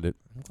recommend it.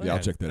 I'm Yeah, I'll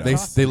glad. check that out. They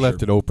Awesome. they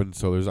left it open,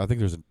 so I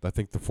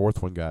think the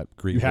fourth one got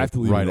green. You have to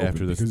leave right it open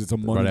after this because it's a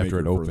right money after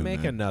it maker for opened. them. Make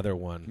man. another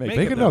one.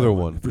 Make another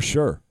one. For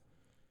sure.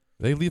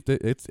 They leave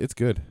it. It's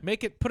good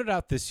Make it. Put it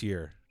out this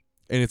year.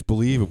 and it's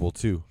believable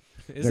too.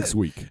 Is Next it?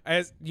 week.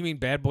 As you mean,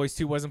 Bad Boys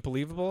 2 wasn't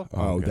believable?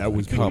 Oh, God. that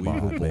was come on,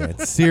 believable. man.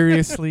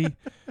 Seriously,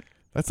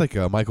 that's like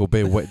a Michael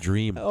Bay wet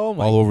dream Oh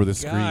my all over the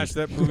screen. gosh,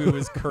 that movie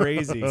was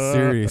crazy.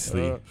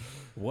 Seriously,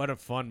 What a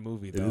fun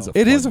movie, It though. is a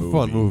it is a fun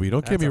fun movie. movie.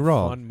 Don't get That's me a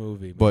wrong, Fun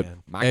movie, but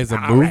man. Mike as a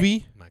Lowry.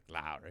 movie, Mike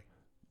Lowry.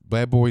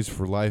 Bad Boys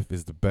for Life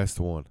is the best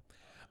one.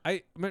 Do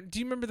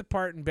you remember the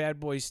part in Bad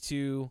Boys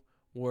 2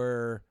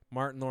 where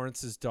Martin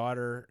Lawrence's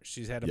daughter,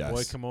 she's had a boy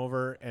Yes. come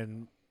over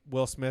and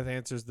Will Smith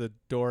answers the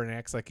door and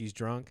acts like he's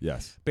drunk?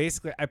 Yes.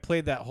 Basically, I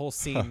played that whole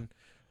scene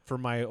for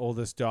my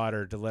oldest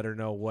daughter to let her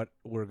know what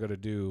we're going to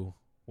do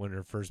when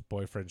her first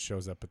boyfriend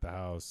shows up at the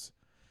house.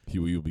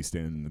 You'll be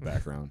standing in the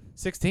background.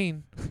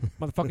 16.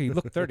 Motherfucker, you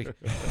look 30.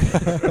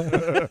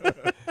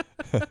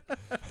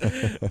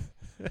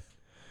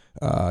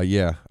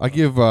 Yeah, I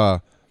give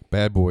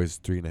Bad Boys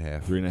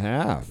 3.5.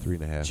 3.5.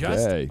 3.5.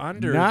 Just Okay.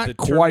 under Not the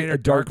quite Terminator a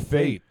dark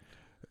fate.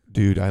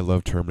 Dude, I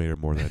love Terminator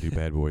more than I do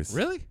Bad Boys.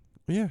 Really?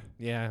 Yeah.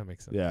 Yeah, that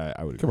makes sense. Yeah,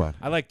 I would. Come on.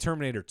 I like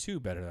Terminator 2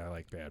 better than I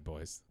like Bad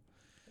Boys.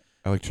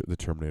 I like the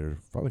Terminator.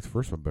 I like the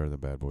first one better than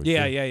Bad Boys.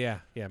 Yeah, too.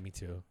 yeah, me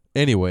too.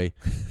 Anyway,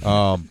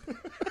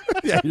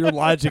 Yeah, your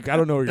logic. I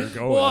don't know where you're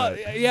going. Well,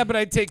 yeah, but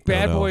I'd take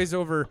Bad know. Boys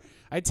over.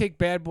 I'd take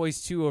Bad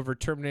Boys 2 over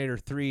Terminator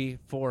 3,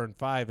 4, and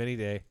 5 any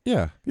day.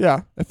 yeah.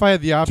 yeah. If I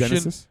had the option,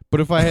 Genesis. but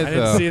if I I had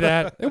didn't see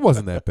that. it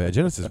wasn't that bad.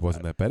 Genesis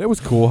wasn't that bad. It was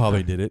cool how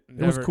they did it.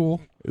 It was Never-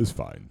 cool. It was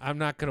fine. I'm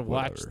not gonna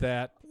watch Whatever.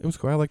 that. It was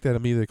cool. I like that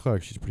Amelia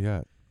Clark. She's pretty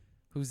hot.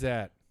 Who's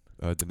that?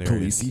 Daenerys.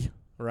 Khaleesi.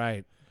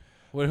 Right.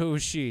 Who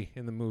was she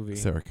in the movie?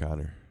 Sarah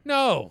Connor.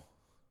 No.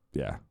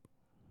 Yeah.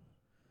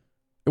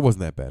 It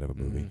wasn't that bad of a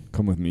movie. Mhm.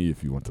 Come with me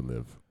if you want to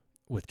live.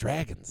 With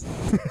dragons.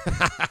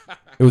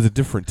 It was a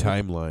different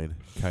timeline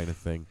kind of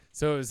thing.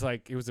 So it was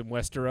in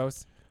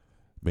Westeros.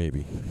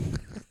 Maybe.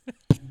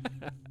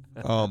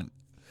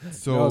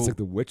 So No, it's like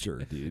The Witcher,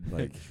 dude.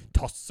 Like,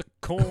 Toss a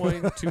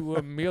coin to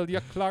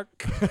Amelia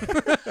Clark.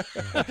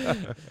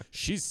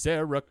 She's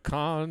Sarah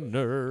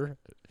Connor.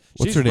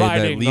 what's She's her name? That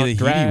riding Lena on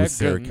Headey was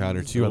Sarah dragons.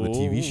 Connor too on the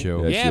TV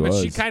show. Yeah, Yeah, she but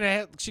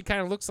was. she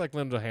kind of looks like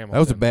Linda Hamilton. That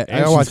was a bad. and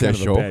I she's watched kind that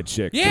of show. a bad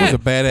chick. Yeah, It was a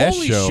badass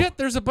holy show. shit!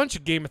 There's a bunch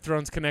of Game of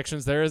Thrones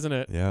connections there, isn't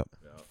it? Yeah,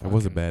 it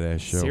was a badass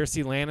show.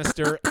 Cersei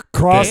Lannister.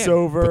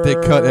 Crossover. But they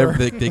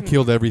cut they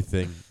killed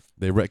everything.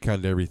 They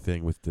retconned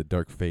everything with the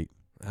Dark Fate.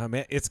 Oh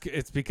man, it's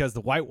because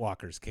the White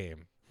Walkers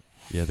came.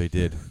 Yeah, they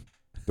did.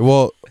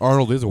 Well,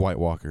 Arnold is a White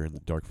Walker in the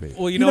Dark Fate.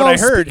 Well, you know what I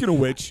heard? Speaking of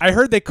which, I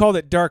heard they called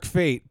it Dark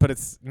Fate, but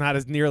it's not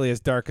as nearly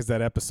as dark as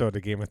that episode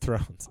of Game of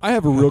Thrones. I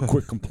have a real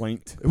quick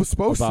complaint. It was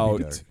supposed about to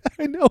be dark.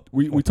 I know.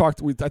 we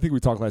talked. I think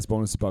we talked last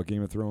bonus about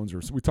Game of Thrones,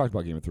 or we talked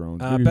about Game of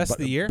Thrones. Maybe Best of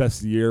about- the year? Best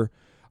of the year.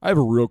 I have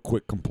a real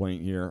quick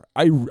complaint here.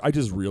 I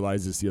just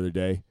realized this the other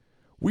day.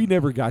 We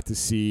never got to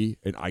see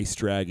an ice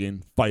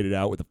dragon fight it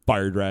out with a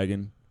fire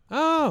dragon.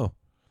 Oh,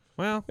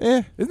 well,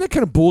 Isn't that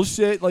kind of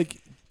bullshit? Like,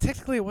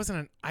 technically it wasn't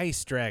an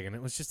ice dragon;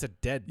 it was just a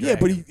dead yeah,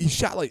 dragon. but he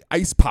shot like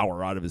ice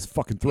power out of his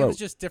fucking It was throat.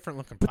 just different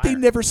looking. But fire. they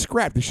never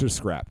scrapped. They should have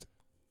scrapped.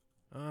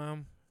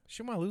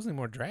 She might lose any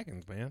more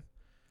dragons, man.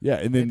 Yeah,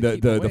 and then They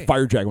had to keep the away.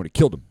 fire dragon would have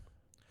killed him.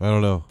 I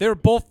don't know. They were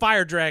both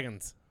fire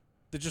dragons.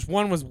 Just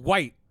one was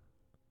white.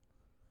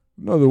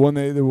 No, the one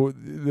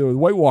the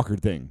White Walker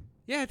thing.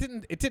 Yeah,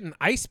 it didn't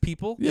ice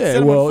people. It Yeah, set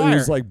 'em on well, it fire.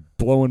 was like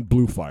blowing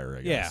blue fire. I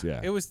yeah, guess.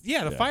 Yeah, it was.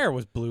 Yeah, the Yeah. fire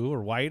was blue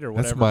or white or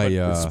That's whatever. my, but it's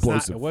not-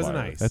 explosive it wasn't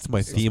fire. ice. That's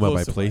my theme on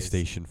my Explosive ice.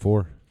 PlayStation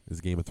 4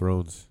 is Game of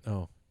Thrones.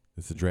 Oh,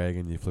 It's a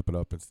dragon. You flip it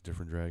up. It's a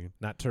different dragon.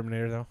 not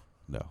Terminator though.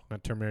 No.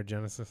 Not Terminator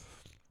Genesis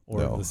or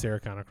No. the Sarah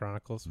Connor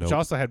Chronicles, which Nope.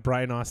 also had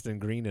Brian Austin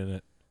Green in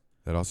it.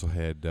 That also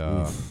had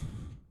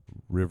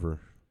River.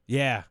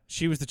 Yeah,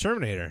 she was the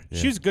Terminator. Yeah.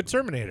 She was a good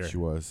Terminator. She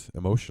was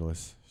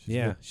emotionless. She's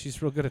Yeah,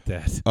 she's real good at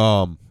that.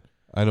 good.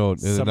 I know. And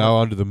then Summer- now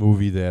onto the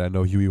movie that I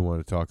know Huey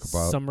wanted to talk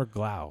about Summer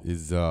Glau.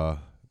 is that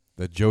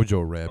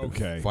JoJo Rabbit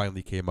Okay.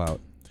 finally came out,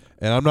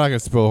 and I'm not gonna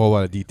spill a whole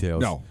lot of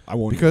details. No, I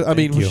won't. because I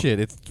mean, Thank you. shit,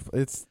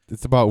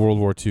 it's about World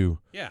War II,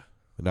 Yeah,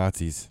 the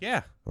Nazis.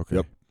 yeah, Okay.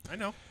 Yep. I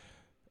know.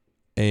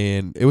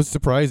 And it was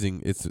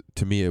surprising.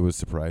 To me, it was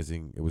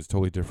surprising. It was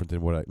totally different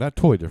than not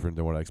totally different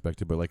than what I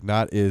expected, but like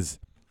not as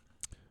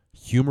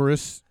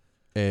humorous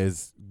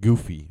as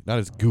goofy. Not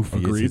as goofy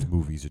as his Agreed.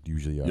 movies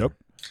usually are. Yep.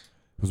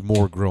 It was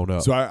more grown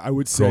up. So I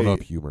would say grown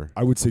up humor.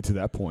 I would say to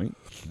that point,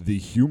 the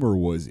humor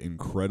was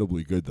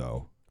incredibly good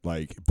though.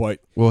 Like, but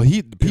Well,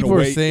 people in a are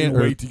way, saying in a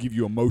way to give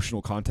you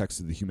emotional context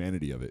to the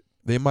humanity of it.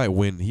 they might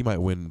win. He might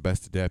win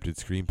Best Adapted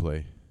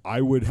Screenplay.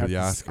 I would For have. the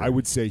To, Oscar. I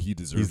would say he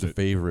deserves He's the it.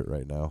 favorite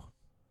right now.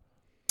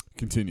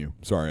 Continue.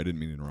 Sorry, I didn't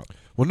mean to interrupt.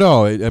 Well,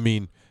 no, I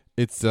mean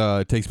it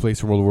takes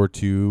place in World War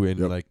II, and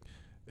Yep. like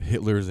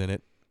Hitler's in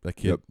it. That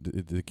kid, Yep.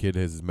 the kid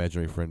has his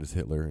imaginary friend is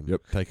Hitler, and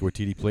Yep. Taika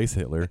Waititi plays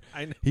Hitler.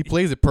 I know. He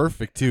plays it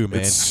perfect too,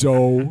 man. It's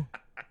so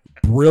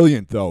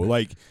brilliant though.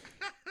 Like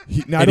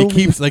he not And he only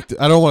keeps like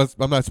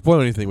I'm not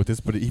spoiling anything with this,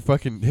 but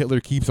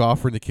Hitler keeps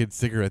offering the kid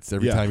cigarettes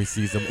every Yeah. time he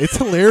sees them. It's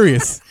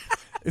hilarious.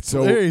 It's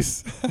So-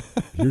 hilarious.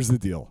 here's the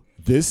deal.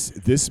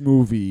 This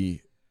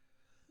movie,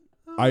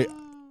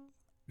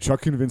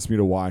 Chuck convinced me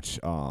to watch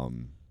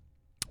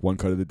One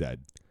Cut of the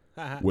Dead,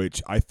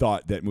 which I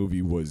thought that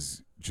movie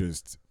was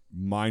just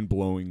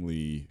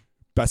mind-blowingly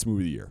best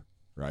movie of the year,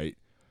 right?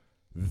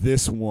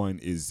 This one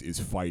is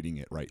fighting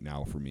it right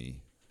now for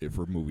me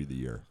for movie of the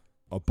year.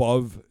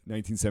 Above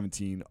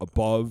 1917,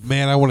 above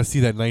Man, I want to see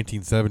that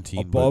 1917.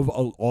 above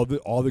all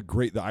the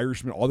great The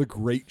Irishman, all the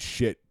great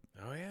shit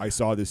Oh yeah. I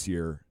saw this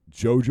year.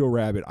 Jojo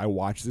Rabbit, I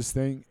watched this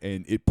thing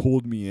and it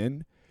pulled me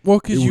in. well,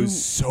 It because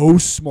was so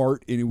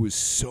smart and it was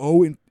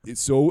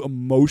it's so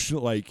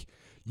emotional. Like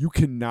you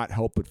cannot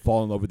help but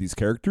fall in love with these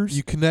characters.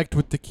 you connect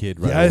with the kid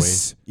right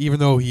Yes. away, even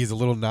though he's a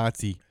little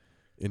Nazi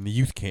in the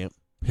youth camp,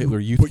 Hitler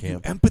youth but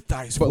camp. you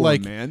empathize But, for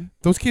like, him, man.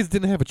 Those kids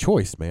didn't have a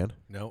choice, man.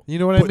 no. You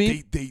know what I But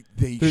mean? they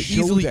They're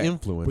show easily that,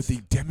 influenced. but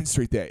they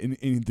demonstrate that.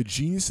 And the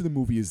genius of the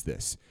movie is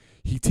this: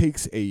 he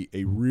takes a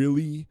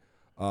really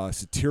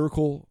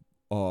satirical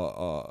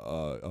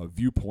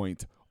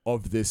viewpoint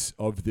of this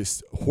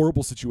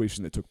horrible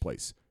situation that took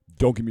place.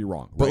 Don't get me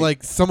wrong, But right?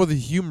 like some of the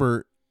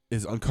humor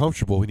is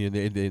uncomfortable when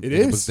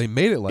is. they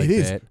made it like it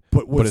is, that.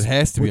 but it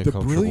has to be what the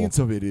uncomfortable. brilliance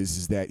of it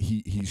is that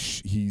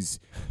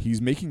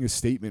he's making a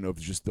statement of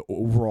just the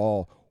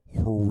overall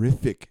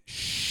horrific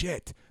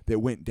shit that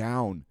went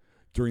down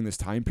during this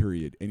time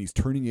period, and he's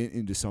turning it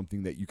into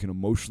something that you can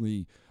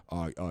emotionally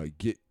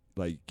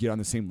get on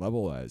the same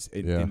level as,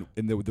 and, Yeah.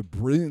 and the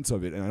brilliance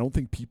of it. And I don't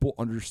think people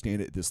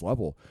understand it at this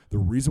level. The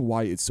reason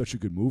why it's such a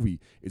good movie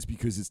is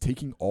because it's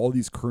taking all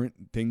these current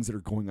things that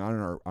are going on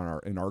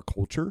in our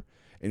culture,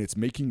 and it's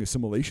making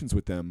assimilations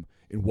with them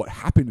in what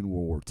happened in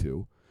World War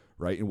II,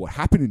 right, and what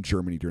happened in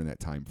Germany during that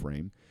time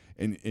frame.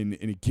 And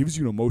it gives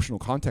you an emotional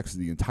context of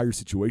the entire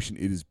situation.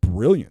 It is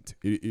brilliant.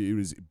 It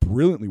was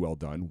brilliantly well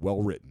done,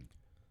 well written,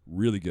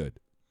 really good.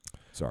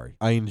 Sorry.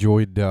 I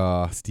enjoyed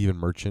Stephen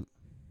Merchant.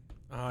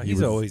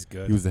 He's always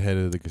good. He was the head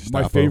of the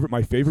Gestapo.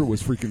 My favorite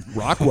was freaking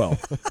Rockwell.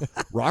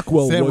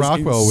 Sam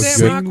Rockwell was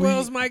Sam good.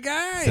 Rockwell's my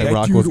guy. Sam That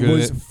Rockwell's dude good in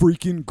was it.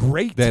 freaking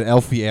great. That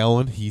Elfie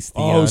Allen, he's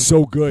Theon. Oh,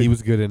 so good. He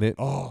was good in it.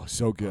 Oh,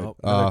 so good. Oh,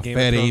 another Game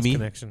Fat of Thrones Amy.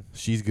 connection.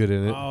 She's good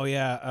in it. Oh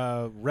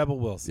yeah, Rebel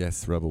Wilson.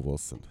 Yes, Rebel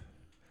Wilson.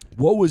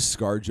 What was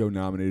ScarJo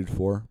nominated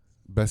for?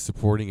 Best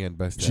supporting and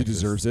best. She actress.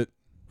 deserves it.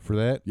 For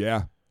that.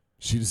 Yeah,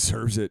 she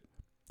deserves it.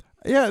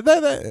 Yeah,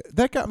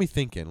 that got me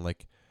thinking.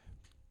 Like,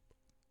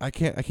 I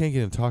can't get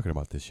into talking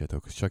about this yet though,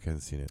 because Chuck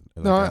hasn't seen it.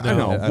 And No, like, I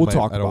know. We'll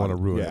talk I don't about want to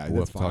it. ruin Yeah, it. But we'll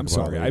that's have to fine. talk I'm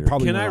about sorry. it I later.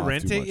 probably Can went I off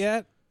rent too it much.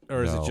 yet,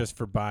 or is No. it just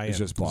for buy-in? It's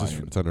just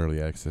buy-in. It's on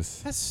early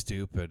access. That's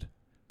stupid.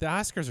 The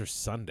Oscars are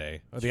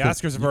Sunday. Oh, the You can-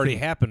 Oscars have you already can-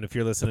 happened. If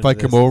you're listening, If I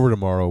to this. come over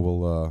tomorrow,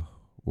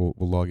 we'll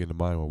log into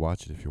mine. We'll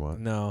watch it if you want.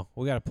 No,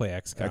 we got to play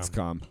XCOM.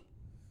 XCOM.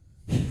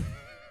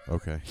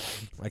 Okay.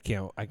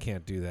 I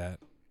can't do that.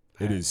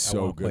 It I- is I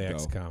so won't good, play though.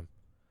 XCOM.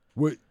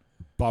 What?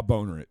 Bob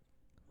Boner it.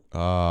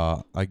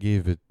 I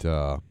gave it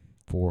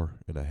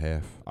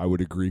 4.5. I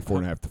would agree.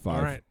 4.5 to 5.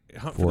 All right,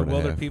 Hunt Four for and the a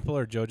Wilder half. People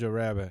or Jojo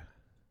Rabbit.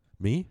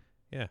 Me?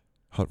 Yeah.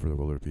 Hunt for the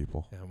Wilder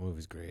People. Yeah, that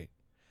movie's great.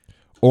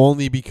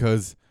 Only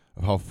because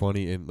of how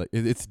funny and like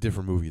it's a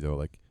different movie though,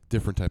 like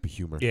different type of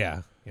humor.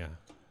 Yeah.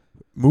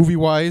 Movie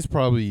wise,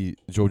 probably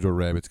Jojo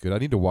Rabbit's good. I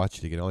need to watch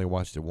it again. I only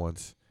watched it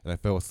once, and I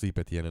fell asleep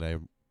at the end.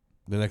 And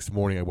the next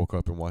morning I woke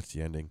up and watched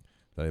the ending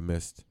that I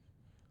missed.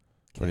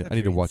 So I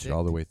need to watch it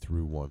all the way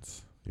through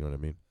once. You know what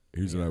I mean?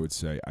 Here's what I would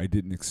say. I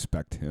didn't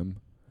expect him,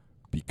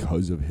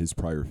 because of his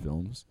prior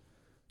films,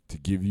 to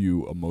give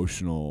you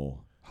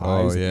emotional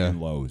highs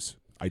and lows.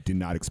 I did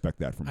not expect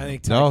that from him. I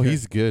think No, Taika,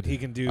 he's good. He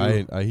can do.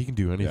 He can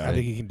do anything. I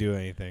think he can do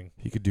anything.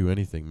 He could do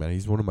anything, man.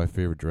 He's one of my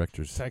favorite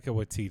directors. Taika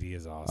Waititi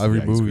is awesome. Every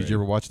Yeah, he's movie. great. Did you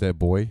ever watch That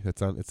Boy?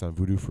 It's on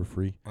Vudu for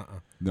free.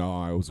 No,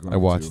 I was going I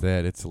watched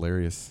that. It's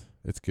hilarious.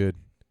 It's good.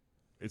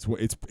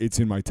 It's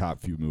in my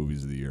top few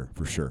movies of the year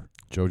for sure.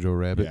 Jojo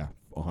Rabbit. Yeah,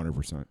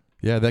 100%.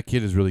 Yeah, that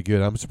kid is really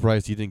good. I'm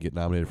surprised he didn't get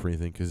nominated for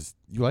anything because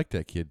you like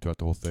that kid throughout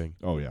the whole thing,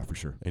 Oh yeah, for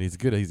sure. and he's a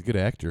good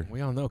actor.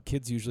 We all know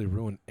kids usually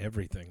ruin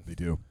everything. They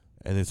do.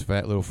 And his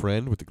fat little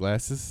friend with the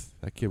glasses,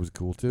 that kid was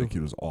cool too. That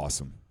kid was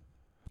awesome.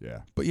 Yeah.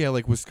 But yeah,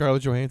 like with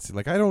Scarlett Johansson,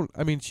 like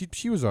I mean,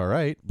 she was all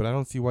right, but I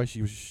don't see why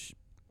she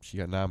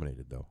got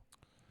nominated though.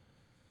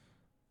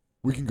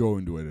 We can go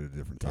into it at a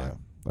different Yeah,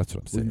 time. that's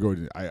what I'm We saying. can go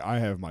into I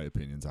have my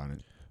opinions on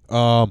it.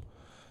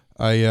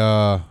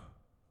 I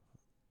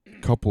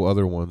couple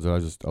other ones that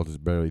I'll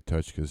just barely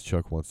touch because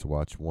Chuck wants to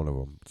watch one of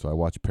them. So I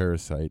watched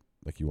Parasite,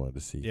 like you wanted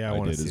to see. Yeah, I I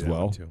want to did see as that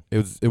well. one too.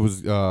 It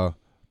was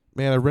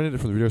man, I rented it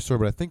from the video store,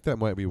 but I think that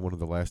might be one of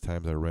the last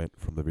times I rent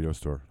from the video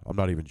store. I'm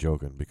not even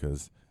joking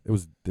because they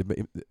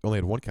only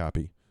had one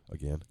copy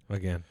again,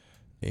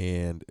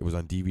 and it was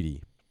on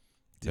DVD.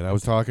 And I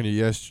was talking to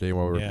you yesterday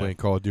while we were playing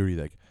Call of Duty,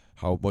 like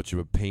how much of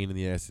a pain in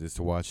the ass it is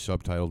to watch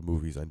subtitled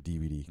movies on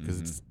DVD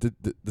because it's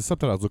the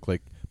subtitles look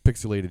like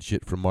pixelated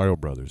shit from Mario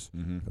Brothers.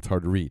 Mm-hmm. It's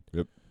hard to read.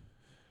 Yep.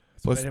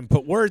 I didn't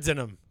put words in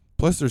them.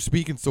 Plus, they're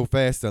speaking so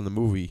fast on the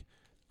movie,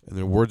 and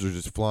their words are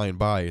just flying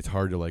by. It's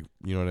hard to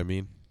you know what I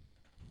mean.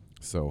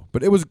 So,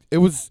 but it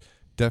was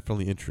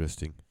definitely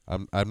interesting.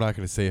 I'm not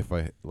going to say if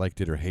I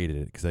liked it or hated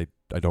it because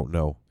I don't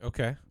know.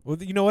 Okay.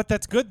 Well, you know what?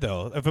 That's good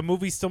though. If a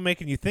movie's still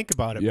making you think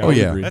about it. Yeah, Oh, I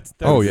yeah. agree. That's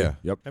Oh yeah,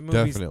 Yep. that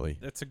movie's- definitely,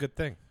 That's a good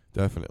thing.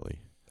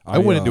 definitely. I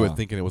went into it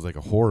thinking it was like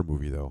a horror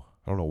movie though.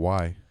 I don't know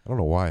why. I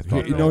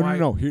thought. don't know why-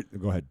 No. Here,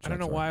 go ahead. I don't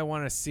know Chuck, why I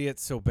want to see it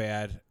so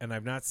bad, and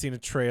I've not seen a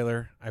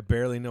trailer. I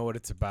barely know what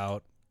it's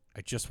about.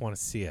 I just want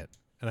to see it,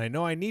 and I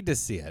know I need to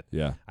see it.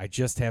 Yeah. I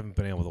just haven't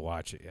been able to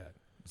watch it yet.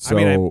 So I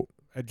mean,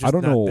 I'm just I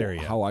don't not know there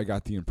yet. how I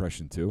got the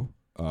impression too,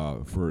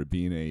 for it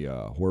being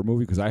a horror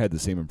movie because I had the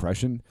same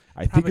impression.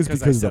 I think Probably it's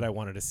because I because said of I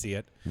wanted to see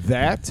it.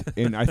 that,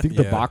 and I think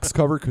the Yeah. box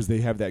cover because they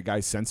have that guy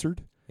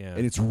censored, Yeah,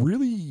 and it's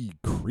really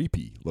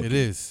creepy. Looking. It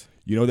is.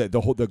 You know that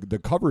the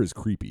cover is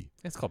creepy,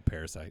 it's called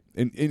Parasite.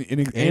 and it's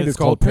it's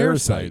called called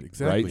Parasite, Parasite,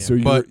 exactly. right? So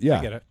Yeah. But- you're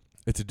I get it.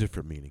 It's a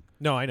different meaning,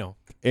 No, I know.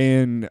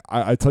 and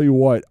I tell you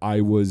what,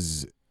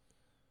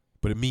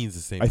 but it means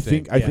the same I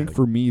thing. think I think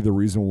for me the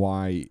reason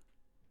why,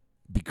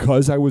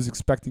 because I was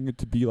expecting it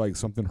to be like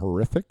something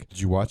horrific,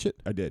 Did you watch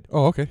it? I did.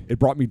 Oh, okay. It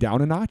brought me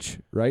down a notch,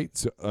 right?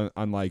 So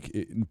on like,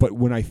 but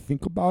when I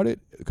think about it,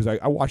 because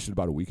I watched it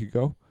about a week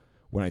ago,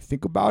 when I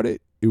think about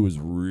it, it was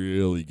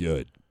really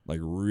good, like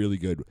really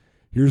good.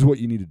 Here's what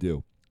you need to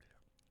do.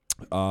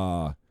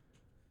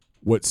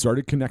 What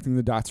started connecting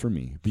the dots for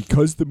me,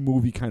 because the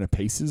movie kind of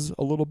paces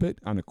a little bit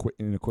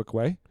in a quick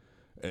way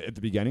at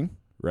the beginning,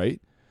 right?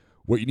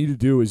 What you need to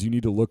do is you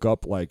need to look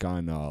up like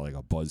on like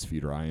a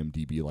BuzzFeed or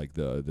IMDb, like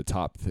the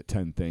top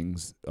 10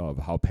 things of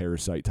how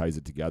Parasite ties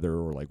it together,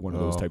 or like one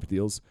of those type of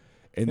deals.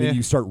 And then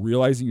you start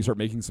realizing, you start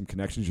making some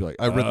connections. You're like,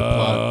 I read the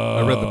plot.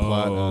 I read the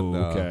plot on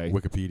okay.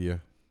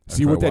 Wikipedia.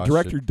 See after what I that watched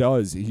director it.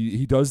 does.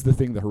 He does the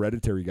thing the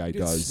Hereditary guy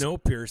does.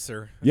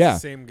 Snowpiercer. That's Yeah, the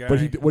same guy.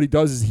 But what he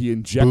does is he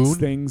injects Boone?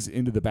 things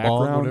into the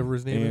background, whatever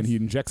his name and is? he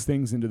injects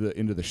things into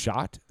the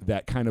shot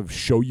that kind of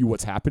show you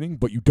what's happening,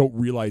 but you don't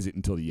realize it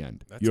until the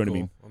end. That's you know cool. what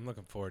I mean? I'm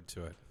looking forward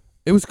to it.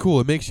 It was cool.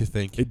 It makes you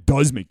think. It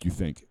does make you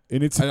think,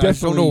 and it's I definitely.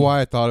 just don't know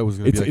why I thought it was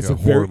going to be like a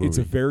horror movie. It's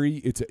a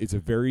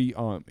very.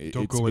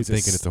 Don't go in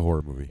thinking it's a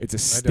horror movie. It's a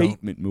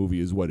statement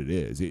movie, is what it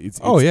is. It's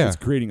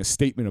creating a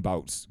statement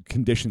about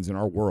conditions in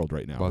our world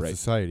right now, About right?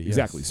 society.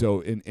 Exactly. Yes.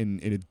 So, and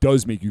it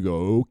does make you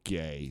go,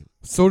 okay,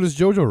 So does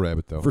Jojo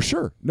Rabbit, though. for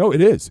sure. No,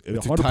 it is. It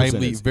It's a 100%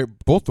 timely. is.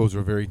 Both those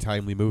are very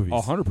timely movies.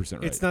 100%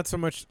 right. It's not so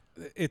much.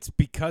 It's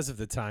because of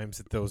the times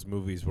that those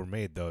movies were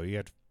made, though. You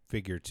have to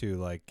figure too,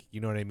 like, you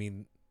know what I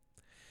mean.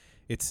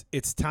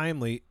 It's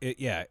timely.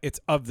 It's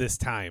of this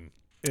time.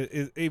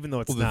 Even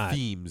though it's the not.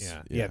 themes.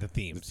 Yeah, the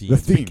themes. The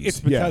themes. It's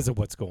because of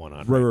what's going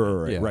on.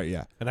 Right.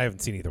 Yeah. And I haven't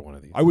seen either one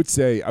of these. I would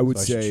say. So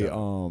I should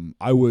shut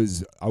I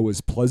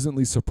was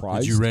pleasantly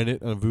surprised. Did you rent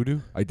it on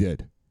Vudu? I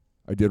did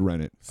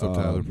rent it.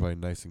 Subtitles are probably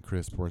nice and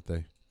crisp, weren't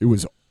they?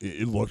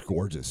 It looked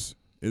gorgeous.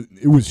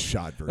 It was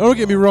shot very. Don't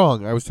get me well.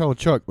 wrong. I was telling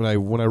Chuck when I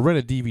rent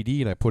a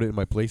DVD and I put it in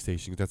my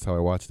PlayStation, 'cause that's how I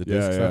watch the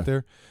discs out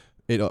there.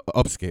 It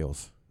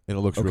upscales and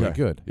it looks really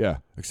good. Yeah,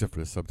 Except for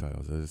the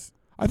subtitles.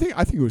 I think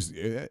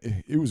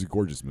it was a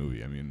gorgeous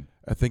movie. I mean,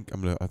 I think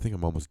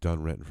I'm almost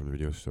done renting from the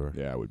video store.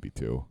 yeah, I would be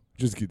too.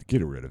 Just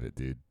get rid of it,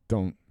 dude.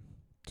 Don't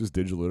just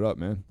digital it up,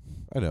 man.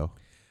 I know.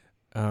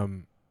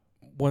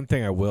 One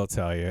thing I will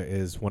tell you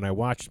is when I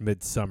watched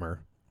Midsummer,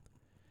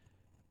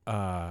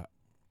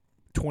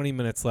 20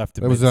 minutes left.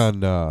 That was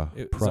on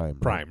it was Prime. on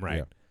Prime, right?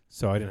 Yeah.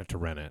 So I didn't have to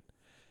rent it,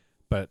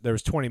 but there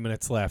was 20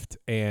 minutes left,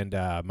 and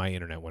my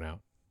internet went out,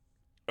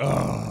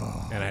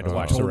 and I had to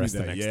watch the Told me rest the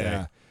that, next yeah.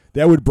 day.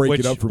 That would break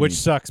Which it up for me. which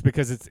sucks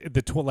because it's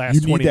the last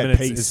You need 20 that minutes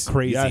pace. is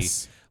crazy.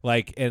 Yes.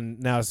 Like,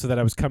 and now so that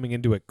I was coming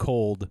into it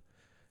cold,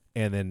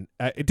 and then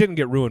it didn't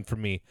get ruined for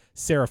me.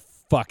 Sarah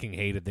fucking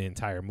hated the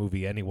entire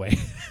movie anyway.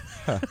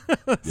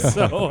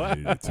 So I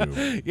hated it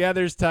too. yeah,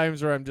 there's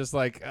times where I'm just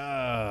like,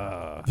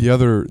 The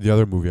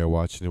other movie I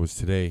watched, and it was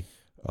today.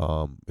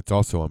 It's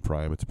also on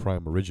Prime. It's a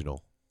Prime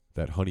original.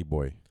 That Honey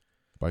Boy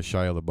by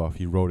Shia LaBeouf.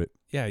 He wrote it.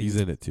 yeah, He's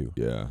in it too.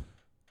 Yeah.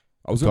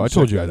 So I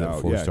told you that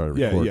before we started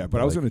recording. Yeah,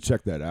 but I was going to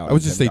check that out. I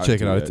would just say haven't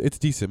check it gotten out. to It's a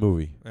decent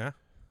movie. yeah.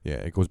 Yeah,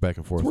 it goes back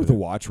and forth. It's worth a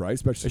watch, right?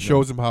 Especially It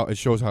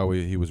shows how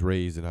he was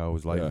raised and how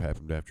his life Yeah.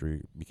 happened after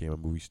he became a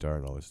movie star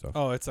and all this stuff.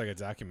 Oh, it's like a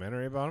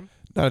documentary about him.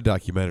 Not a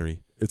documentary.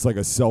 It's like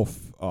a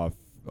self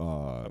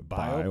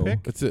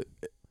Biopic?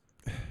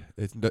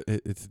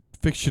 It's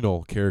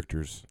fictional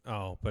characters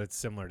Oh, but it's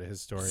similar to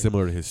his story.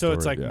 similar to his So story.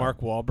 it's like yeah.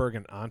 Mark Wahlberg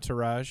and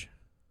Entourage.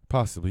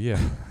 Possibly, yeah.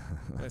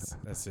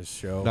 That's his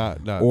show. not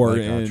Or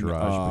like in,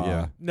 Entourage, but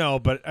yeah. No,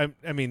 but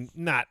I mean,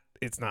 not.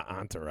 It's not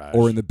Entourage.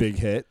 Or in The Big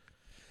Hit.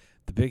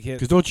 The Big Hit.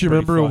 Because don't you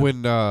pretty remember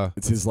fun. when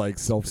It's his like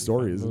self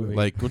story, fun isn't movie. it?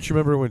 like don't you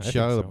remember when I think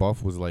Shia so.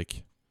 LaBeouf was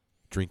like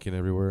drinking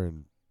everywhere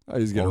and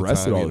He's getting all the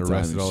arrested time, all getting the time.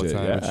 arrested and all the shit.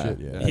 time and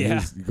shit, yeah. Yeah.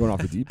 He's going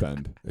off the deep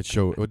end.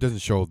 it doesn't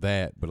show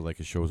that, but like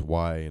it shows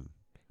why. And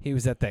He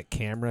was at that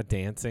camera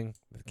dancing.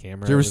 The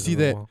camera. Did you ever was see in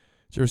the that? wall.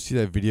 Did you ever see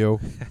that video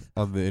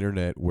on the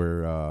internet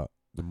where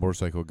the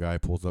motorcycle guy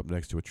pulls up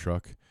next to a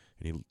truck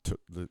and he took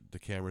the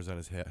camera's on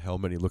his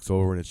helmet and he looks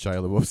over and it's Shia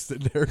LaBeouf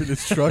sitting there in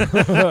his truck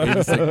and he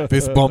just like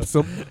fist bumps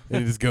him and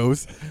he just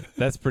goes.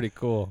 That's pretty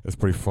cool. That's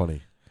pretty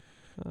funny.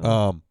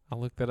 I'll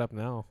look that up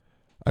now.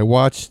 I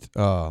watched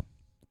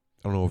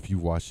I don't know if you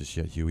watched this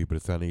yet, Huey, but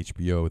it's on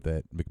HBO,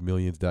 that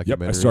McMillions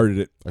documentary. Yep, I started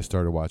it. I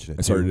started watching it.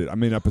 I started it.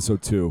 I'm in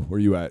episode 2. Where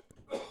you at?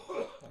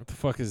 What the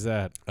fuck is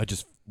that? I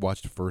just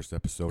watched the first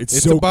episode.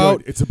 It's so about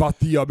good. It's about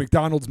the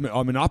McDonald's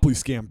Monopoly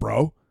scam,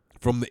 bro.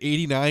 from the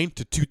 89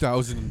 to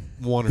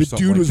 2001 or The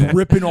something dude like was that.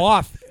 ripping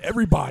off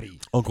everybody.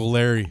 Uncle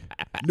Larry.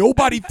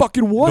 Nobody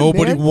fucking won.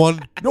 Nobody man.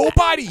 won.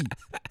 Nobody.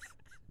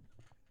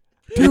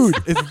 Dude,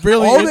 It's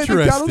really all that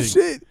McDonald's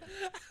interesting. shit.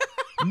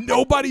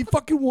 Nobody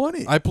fucking won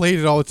it. I played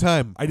it all the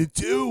time. I did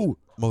too.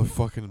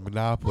 Motherfucking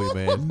Monopoly,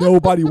 man.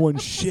 Nobody won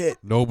shit.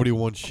 Nobody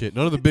won shit.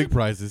 None of the big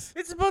prizes.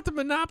 It's about the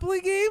Monopoly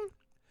game.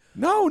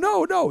 No.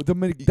 The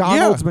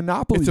McDonald's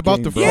Monopoly. It's about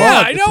game, the bro. fraud.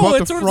 Yeah, I It's know, about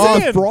that's the what I'm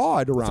fraud. saying.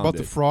 Fraud around It's about it.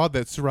 the fraud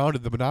that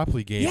surrounded the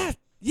Monopoly game.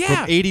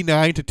 Yeah. From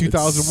 89 to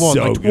 2001,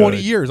 so like 20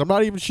 good. years. I'm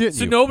not even shitting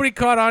So you. nobody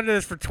caught on to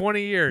this for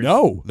 20 years.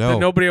 No. No. Then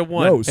nobody had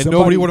won. No. And Somebody-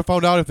 nobody would have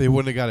found out if they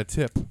wouldn't have got a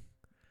tip.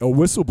 A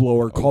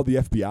whistleblower called the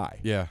FBI.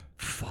 Yeah.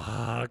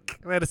 Fuck.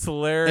 That is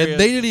hilarious. And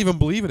they didn't even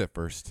believe it at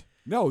first.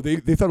 No, they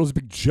thought it was a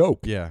big joke.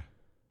 Yeah.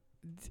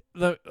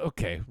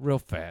 Okay, real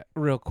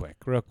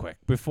quick.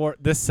 Before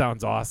this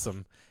sounds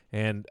awesome,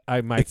 and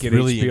I might It's get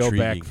really HBO intriguing.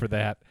 back for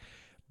that.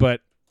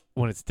 But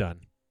when it's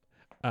done,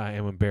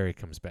 and when Barry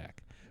comes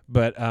back,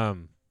 but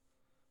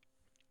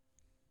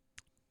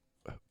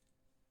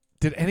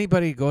did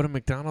anybody go to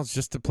McDonald's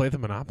just to play the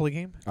Monopoly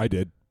game? I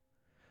did.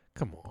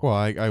 Come on. Well,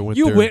 I went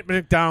You there. went to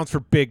McDonald's for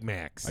Big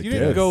Macs. I You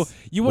didn't did. go.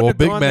 You Well, wouldn't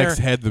Big have gone Macs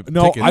there. had the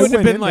No, tickets. I wouldn't have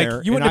went been in like-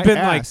 there you wouldn't and have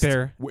been I like asked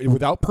there.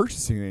 without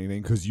purchasing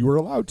anything, because you were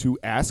allowed to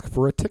ask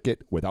for a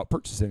ticket without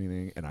purchasing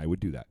anything, and I would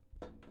do that.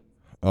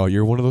 Oh,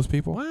 you're one of those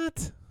people?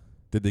 What?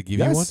 Did they give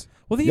you one? Yes.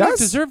 Well, then you don't Yes.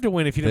 deserve to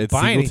win if you They didn't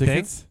had buy single anything.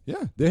 tickets?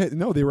 Yeah,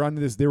 they were on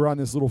this. They were on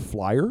this little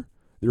flyer.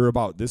 They're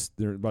about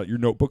your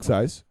notebook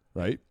size,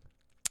 right?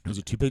 It was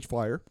a 2-page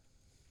flyer,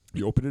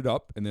 You open it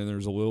up, and then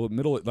there's a little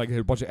middle, like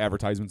a bunch of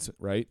advertisements,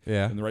 right?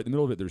 Yeah. And right in the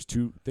middle of it, there's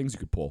 2 things you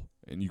could pull,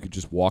 and you could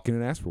just walk in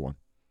and ask for one.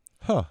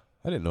 Huh.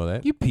 I didn't know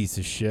that. You piece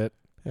of shit.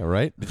 Yeah,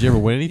 right? Did you ever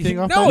win anything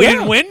off No, that? he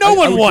didn't win. No I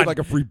one would won. Get like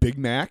a free Big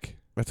Mac.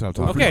 That's what I'm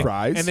talking Free Okay,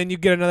 fries. and then you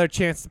get another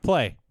chance to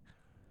play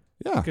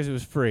Yeah. because it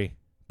was free.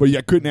 But yeah,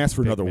 I couldn't ask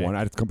for Big another Mac. one. I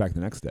had to come back the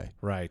next day.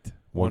 Right.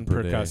 One One per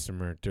per day.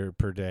 customer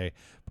per day.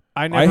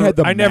 I had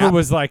the never map.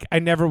 was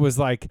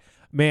like,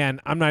 man,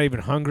 I'm not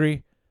even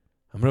hungry.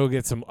 I'm gonna go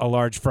get a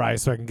large fry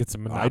so I can get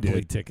some I did.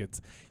 Monopoly tickets.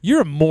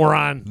 You're a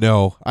moron.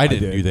 No, I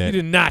didn't did. do You that.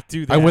 did not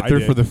do that. I went I there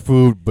did. for the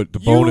food, but the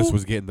bonus You-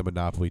 was getting the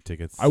Monopoly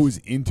tickets. I was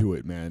into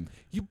it, man.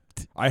 You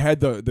I had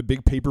the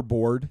big paper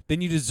board. then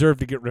you deserve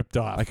to get ripped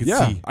off. I could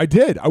Yeah, see. I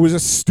did. I was a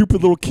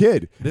stupid little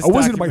kid. This I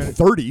wasn't in my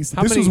documentary- 30s.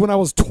 How This was many- when I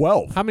was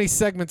 12. How many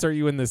segments are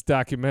you in this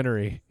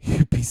documentary?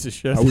 You piece of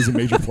shit. I was a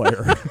major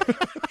player.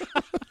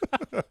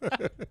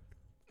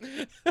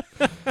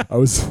 I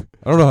was.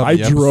 I don't know how I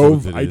many episodes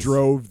drove. it I is.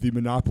 drove the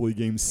Monopoly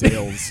game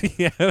sales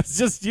yeah, it's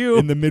just you.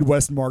 in the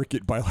Midwest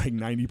market by like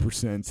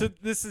 90%.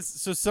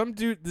 So some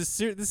dude. This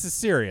is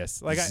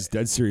serious. Like This is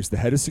dead serious. The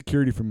head of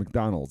security from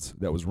McDonald's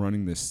that was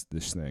running this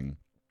thing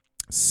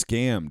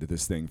scammed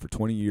this thing for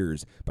 20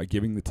 years by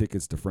giving the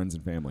tickets to friends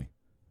and family.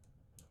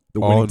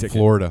 The All winning in ticket.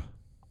 Florida.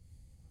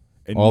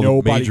 And all the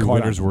nobody major caught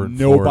winners on. were in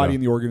Nobody Florida.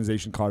 in the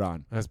organization caught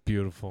on. that's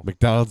beautiful.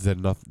 McDonald's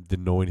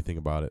didn't know anything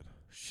about it.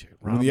 Shit,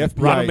 When the Ronald,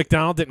 FBI Ronald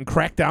McDonald didn't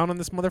crack down on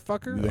this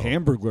motherfucker. The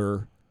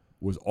Hamburglar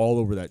was all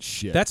over that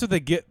shit. That's what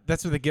they get.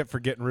 That's what they get for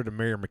getting rid of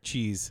Mayor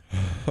McCheese.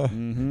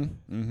 mm-hmm.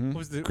 Mm-hmm. What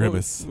was the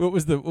Grimace. What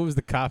was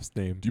the cop's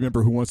name? Do you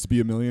remember Who Wants to Be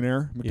a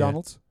Millionaire?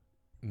 McDonald's.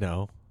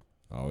 No.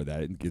 Oh,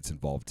 that gets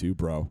involved too,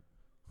 bro.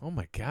 Oh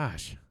my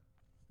gosh,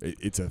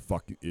 It's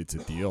a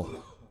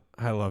deal.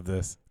 I love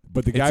this.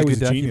 But the It's guy a was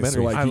good a genius.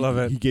 So documentary. like I love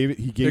it. He gave it.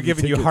 He gave They're the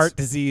giving you tickets- heart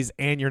disease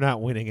and you're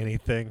not winning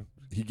anything.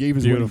 He gave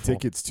his winning Beautiful.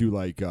 tickets to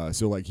like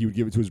he would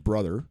give it to his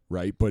brother,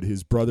 right? But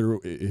his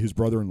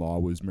brother-in-law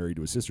was married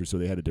to his sister, so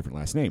they had a different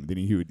last name. Then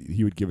he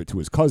would give it to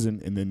his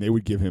cousin, and then they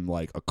would give him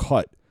like a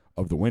cut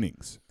of the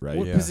winnings, right?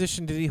 What Yeah.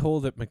 position did he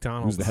hold at He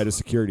McDonald's? was the head of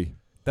security,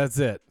 That's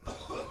it.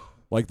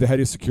 like the head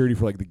of security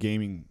for like the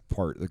gaming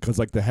part, because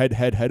like the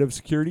head of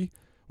security,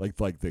 like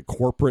the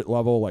corporate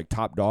level, like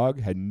top dog,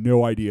 had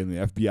no idea, and the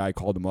FBI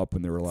called him up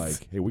and they were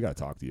like, "Hey, we got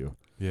to talk to you."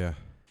 Yeah.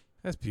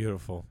 That's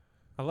beautiful.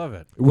 I love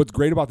it. What's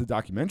great about the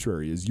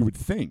documentary is you would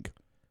think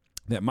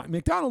that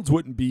McDonald's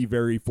wouldn't be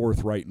very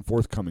forthright and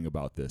forthcoming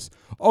about this.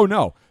 Oh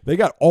no, they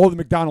got all the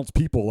McDonald's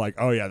people like,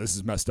 "Oh yeah, this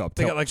is messed up."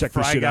 They got like check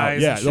this fry shit out.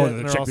 guys Yeah, and shit, no, and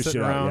they're check all this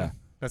sitting shit around. out. Yeah.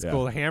 That's Yeah.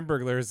 cool. The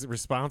Hamburglar is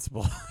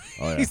responsible.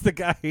 Oh, yeah. He's the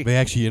guy. They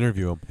actually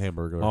interview him,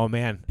 Hamburger. Oh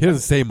man, He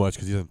doesn't say much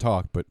because he doesn't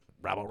talk, but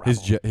rabble, his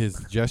rabble. his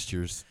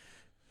gestures,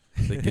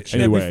 they get That'd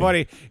Anyway. be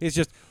funny. It's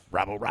just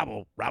rabble,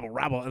 rabble, rabble,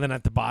 rabble, and then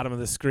at the bottom of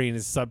the screen,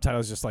 his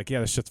subtitles just like, "Yeah,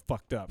 this shit's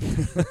fucked up."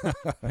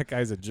 That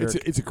guy's a jerk.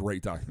 It's a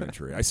great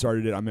documentary. I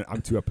started it.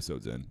 I'm 2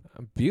 episodes in.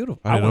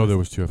 Beautiful. I didn't know wanna- there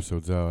was 2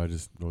 episodes out. I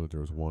just know that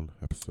there was 1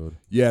 episode.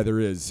 Yeah, there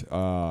is.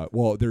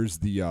 Well, there's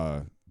the.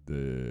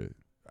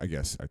 I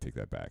guess I take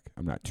that back.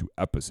 I'm not 2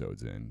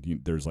 episodes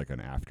in. There's like an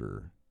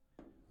after.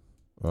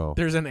 Oh.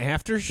 There's an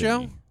after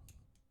show. thingy.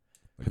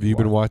 Like Have you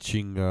been wa-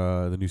 watching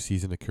the new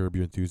season of Curb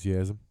Your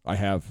Enthusiasm? I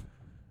have.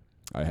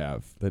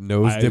 That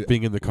nose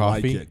dipping in the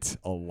coffee? Like it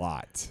a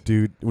lot.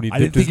 Dude, when he I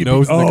dipped didn't his think it'd be-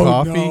 nose in the oh,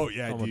 coffee. No,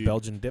 yeah, Oh, a dude.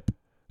 Belgian dip.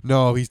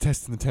 No, he's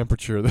testing the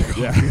temperature of the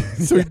coffee. Yeah.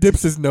 So he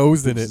dips his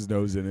nose in Dips it, his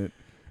nose in it.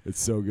 It's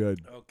so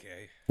good.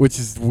 Okay, which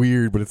is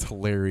weird, but it's that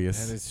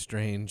hilarious. is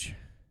strange.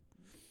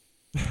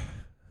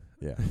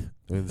 Yeah.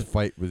 And his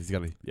fight with, he's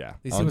got an Yeah. At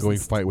least he ongoing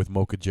wasn't- fight with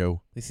Mocha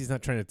Joe. At least he's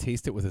not trying to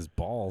taste it with his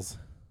balls.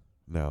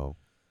 No.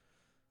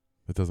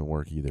 That doesn't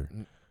work either.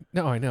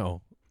 No, I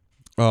know.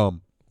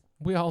 Um,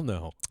 We all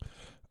know.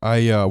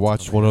 I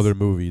watched one hilarious. other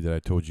movie that I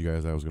told you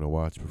guys I was going to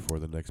watch before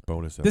the next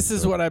bonus episode. This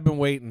is what I've been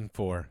waiting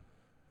for.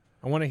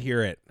 I want to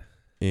hear it.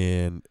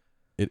 And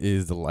it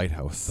is The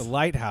Lighthouse, The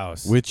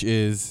Lighthouse. which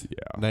is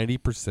Yeah.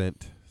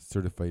 90%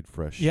 certified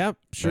fresh. Yep,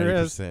 sure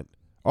is. 90%.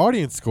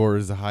 Audience score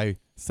is a high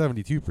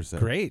 72%.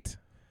 Great.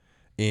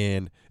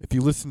 And if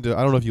you listen to,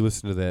 I don't know if you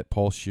listened to that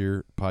Paul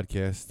Scheer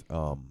podcast,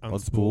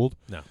 Unspooled.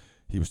 No.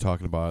 He was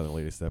talking about in the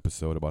latest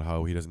episode about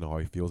how he doesn't know how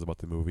he feels about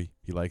the movie.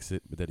 He likes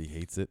it, but that he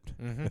hates it.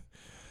 Mm-hmm.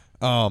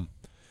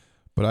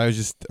 But I was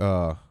just,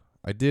 I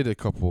did a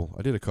couple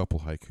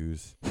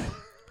haikus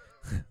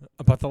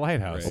About the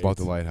Lighthouse. Great. about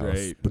the Lighthouse.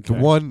 Great. But Okay.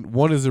 the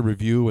one is a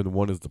review and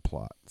one is the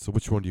plot. So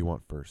which one do you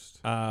want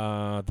first?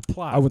 The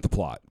plot. I went the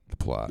plot. The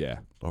plot. Yeah.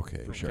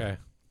 Okay. For sure. Okay.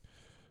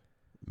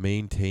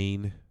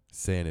 Maintain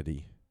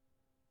sanity.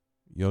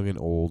 Young and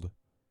old,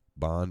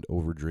 bond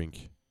over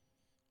drink.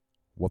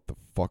 What the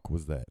fuck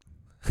was that?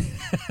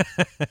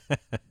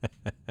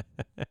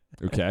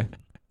 Okay.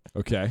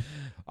 Okay.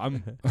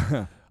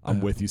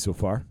 I'm with you so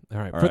far. All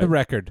right. All For the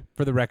right.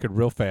 record,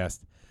 real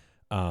fast.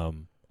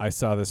 I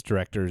saw this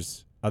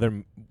director's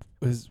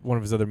one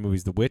of his other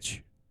movies, The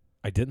Witch.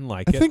 I didn't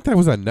like I it. think that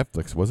was on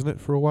Netflix, wasn't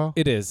it, for a while?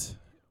 It is.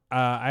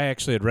 I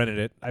actually had rented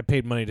it. I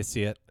paid money to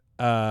see it.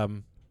 I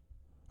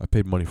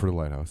paid money for the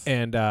Lighthouse.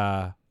 And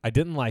I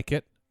didn't like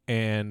it.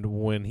 And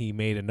when he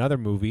made another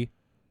movie,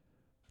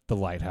 The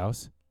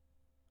Lighthouse,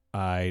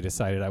 I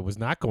decided I was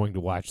not going to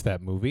watch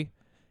that movie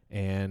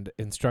and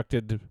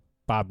instructed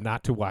Bob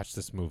not to watch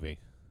this movie.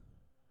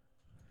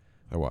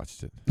 I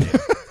watched it.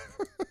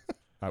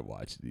 I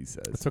watched it, he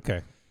says. That's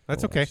okay.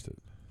 That's I okay. watched it.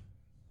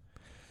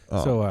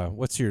 So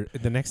what's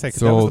the next haiku?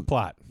 So that was the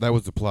plot. that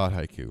was the plot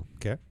haiku.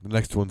 Okay. The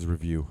next one's a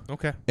review.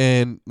 Okay.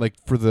 And like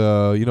for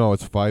the,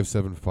 it's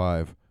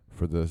 575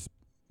 for the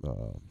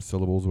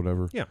syllables,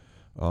 whatever. Yeah.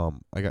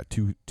 I got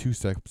two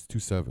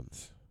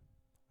sevens.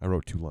 I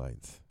wrote 2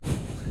 lines.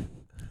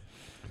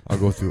 I'll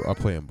go through. I'll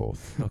play them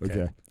both.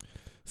 Okay.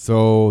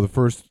 So the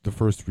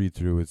first read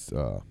through is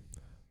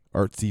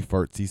artsy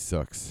fartsy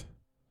sucks.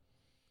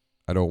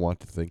 I don't want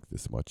to think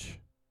this much.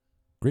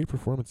 Great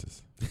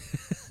performances.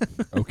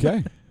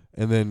 Okay.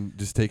 And then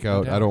just take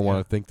out. doubt, I don't yeah.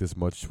 want to think this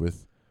much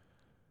with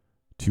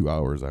 2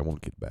 hours. I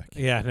won't get back.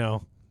 Yeah.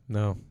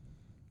 No.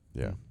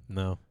 Yeah.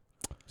 No.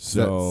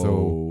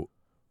 So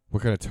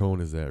What kind of tone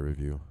is that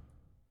review?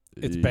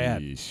 It's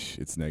bad. Eesh,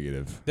 it's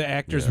negative. The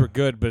actors Yeah. were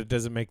good, but it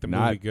doesn't make the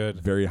Not movie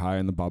good. very high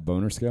on the Bob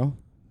Boner scale?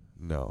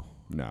 No.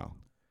 No.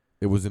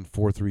 It was in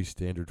 4:3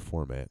 standard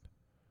format,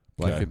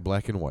 Okay.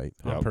 black and white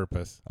On Yep.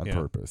 purpose. on Yeah.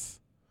 purpose.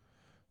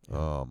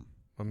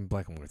 I mean,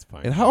 black and white's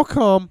fine. And how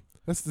come?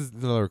 That's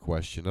another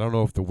question. I don't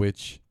know if The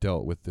Witch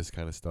dealt with this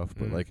kind of stuff,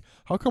 but like,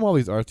 how come all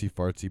these artsy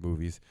fartsy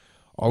movies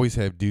always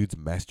have dudes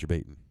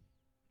masturbating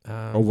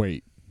Oh,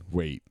 wait.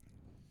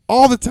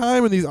 all the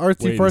time in these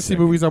artsy Wait a fartsy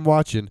second. movies I'm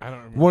watching? I don't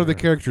remember. One of the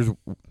characters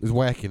is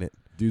whacking it.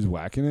 Dude's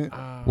whacking it?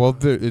 Well,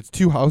 it's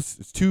two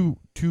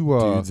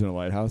Dudes in a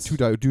lighthouse?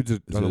 dudes Is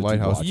on it a a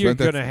lighthouse. watch? You're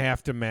That's- gonna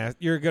have to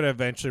You're gonna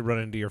eventually run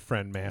into your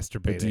friend But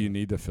masturbating. do you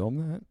need to film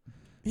that?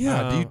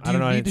 Yeah. Do you I don't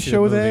know. I need to didn't see the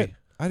show that? movie.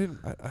 I didn't.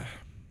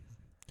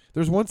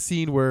 There's one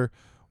scene where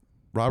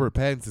Robert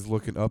Pattinson's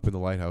looking up in the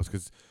lighthouse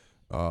because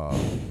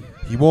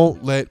he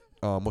won't let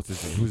what's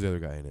his name? Who's the other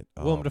guy in it?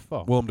 Willem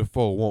Dafoe. Willem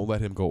Dafoe won't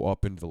let him go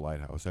up into the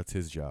lighthouse. That's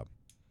his job.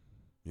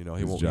 He His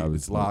won't. job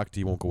It's is locked.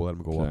 He won't let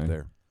him go Okay. up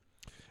there.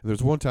 And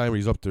there's one time where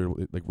he's up there,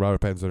 like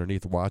Robert Pattinson's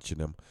underneath watching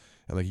him,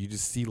 and like you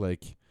just see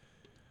like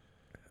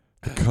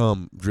the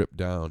cum drip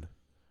down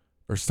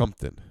or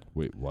something.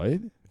 Wait, what?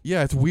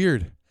 Yeah, it's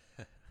weird.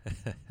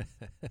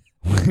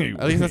 Wait,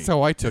 At least that's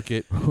how I took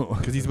it,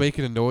 because he's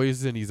making a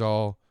noise and he's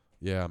all,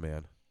 yeah,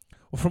 man.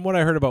 Well, from what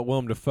I heard about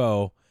Willem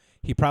Dafoe,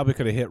 he probably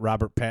could have hit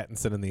Robert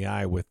Pattinson in the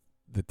eye with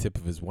the tip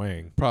of his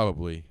wang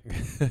Probably.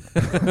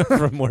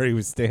 from where he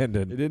was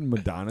standing. It didn't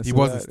Madonna He say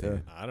wasn't that?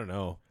 standing. I don't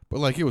know. But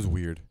like it was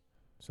weird.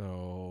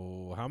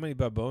 So, how many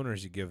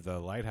baboners you give the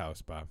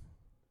lighthouse, Bob?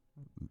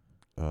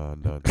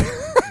 None.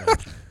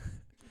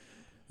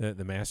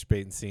 The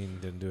masturbating scene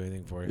didn't do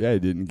anything for you. Yeah, it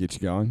didn't get you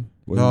going.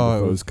 No, Wasn't it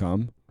Dafoe's was-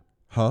 cum?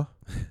 Huh?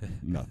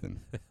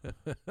 Nothing.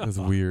 It was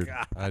weird.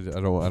 God. I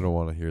don't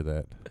want to hear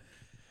that.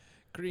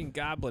 Green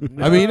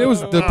Goblin. I mean, it was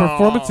the no.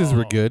 performances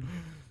were good,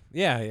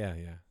 Yeah.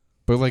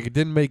 but like it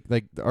didn't make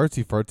like the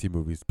artsy fartsy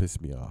movies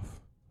piss me off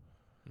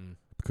Mm.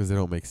 because they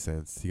don't make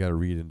sense. You got to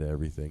read into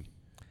everything.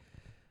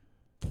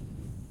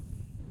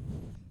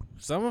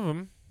 Some of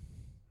them.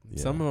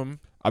 Yeah. Some of them.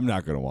 I'm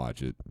not going to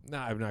watch it. No,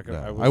 I'm not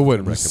gonna. No, I, I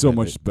wouldn't There's recommend so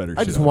much it. better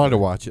I shit just out wanted to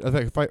there. watch it. I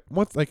think if I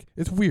once like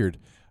it's weird.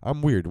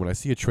 I'm weird when I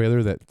see a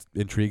trailer that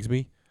intrigues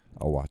me.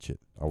 I'll watch it.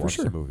 I'll For watch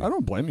sure. the movie. I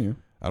don't blame you.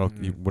 I don't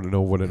Mm. you want to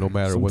know what. No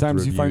matter what.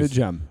 Sometimes the you find a reviews-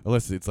 gem.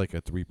 Unless it's like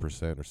a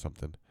 3% or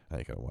something. I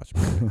ain't gonna watch a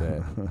movie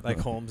like that. like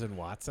Holmes and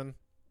Watson.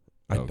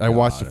 Oh, I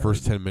watched God, the I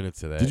first heard 10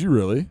 minutes of that. Did you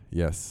really?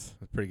 Yes.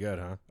 That's pretty good,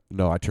 huh?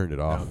 No, I turned it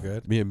off. No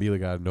good? Me and Mila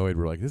got annoyed.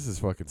 We're like, this is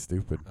fucking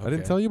stupid. I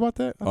didn't Okay. tell you about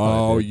that? I thought I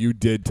Oh, did. you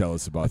did tell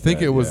us about that. I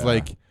think it was yeah.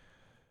 like,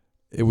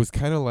 it was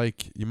kind of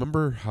like, you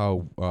remember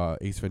how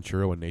Ace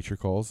Ventura, when nature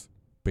calls,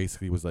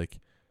 basically was like,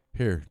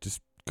 here,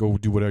 just go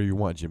do whatever you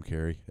want, Jim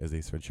Carrey, as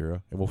Ace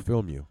Ventura, and we'll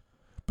film you.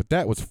 But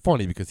that was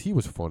funny because he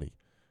was funny.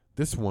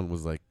 This one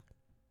was like,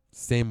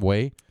 same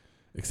way,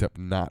 except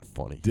not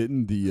funny.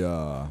 Didn't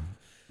the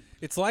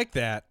It's like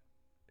that,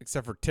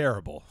 except for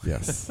terrible.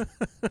 Yes.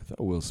 I thought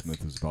Will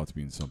Smith was about to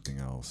be in something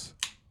else.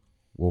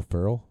 Will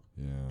Ferrell?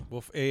 Yeah.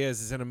 Wolf Ayers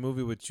is in a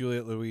movie with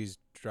Juliette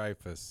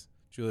Louis-Dreyfus.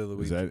 Julia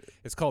Louis. Is that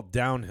It's called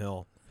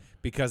Downhill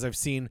because I've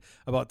seen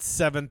about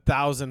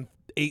 7,000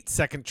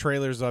 8-second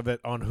trailers of it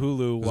on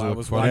Hulu Does it while I look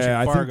was funny? watching Yeah,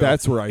 I Fargo. think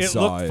that's where I it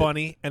saw looked it.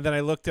 funny, and then I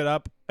looked it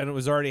up, and it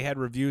was already had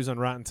reviews on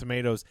Rotten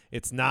Tomatoes.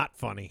 It's not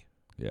funny.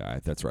 Yeah,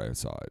 that's where I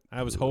saw it.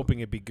 I was hoping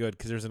it'd be good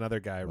because there's another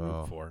guy I root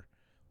Oh. for,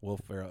 Will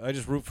Ferrell. I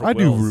just root for. I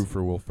do Wills. root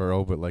for Will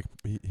Ferrell, but like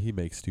he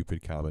makes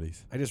stupid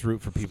comedies. I just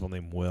root for people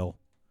named Will.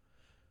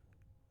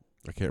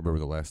 I can't remember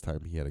the last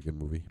time he had a good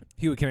movie.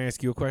 Hugh, can I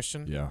ask you a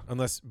question? Yeah.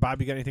 Unless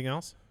Bob, you got anything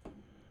else?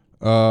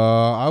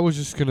 I was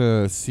just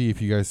gonna see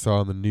if you guys saw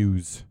on the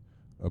news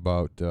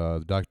about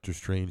the Doctor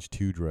Strange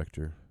 2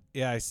 director.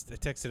 Yeah, I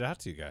texted it out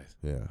to you guys.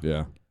 Yeah.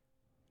 Yeah.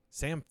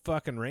 Sam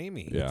fucking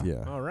Raimi. Yeah.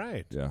 Yeah. All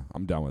right. Yeah.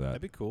 I'm down with that.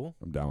 That'd be cool.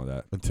 I'm down with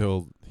that.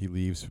 Until he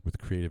leaves with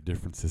creative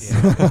differences.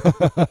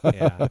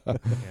 Yeah.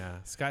 Yeah.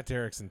 Scott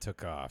Derrickson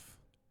took off.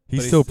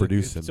 He's But still he's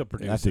producing. Still I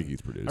producing. think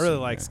he's producing. I really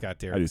like yeah. Scott I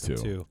do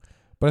Derrickson too.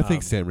 But I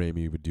think Sam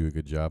Raimi would do a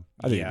good job.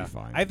 I think it'd be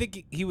fine. I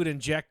think he would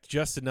inject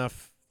just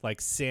enough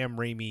like Sam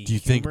Raimi. Do you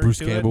think humor Bruce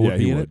to Campbell it. would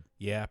be in it?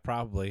 Yeah,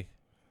 probably.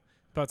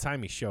 About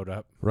time he showed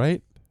up.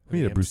 Right? We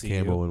in need the a Bruce MCU.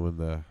 Campbell in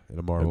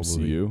a Marvel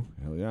movie. MCU?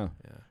 Hell yeah.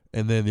 Yeah.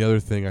 And then the other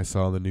thing I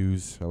saw in the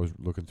news I was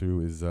looking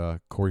through is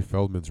Corey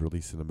Feldman's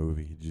releasing a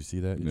movie. Did you see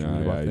that? Did you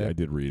read about that? I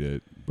did read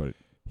it, but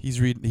He's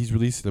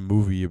releasing a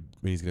movie and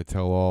he's going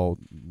to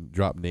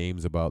drop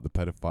names about the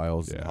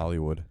pedophiles in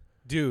Hollywood.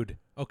 Dude,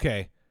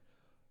 okay.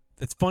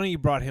 It's funny you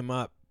brought him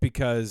up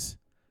because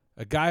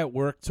a guy at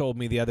work told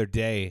me the other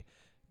day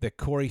that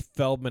Corey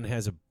Feldman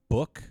has a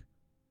book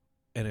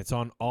and it's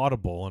on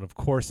Audible, and of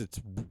course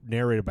it's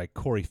narrated by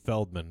Corey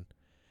Feldman.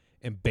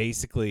 And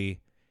basically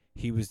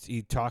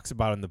he talks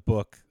about in the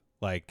book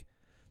like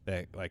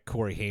that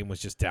Corey Haim was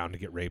just down to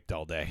get raped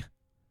all day.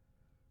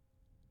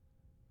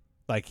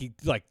 Like he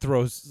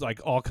throws like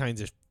all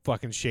kinds of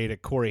fucking shade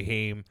at Corey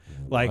Haim,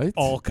 like What?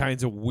 all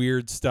kinds of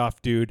weird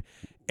stuff, dude.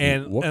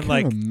 And what and kind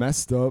like of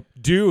messed up?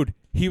 dude,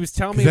 he was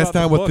telling me Because that's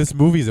about not the what book. this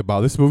movie's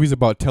about. This movie's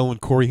about telling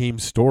Corey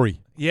Haim's story.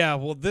 Yeah,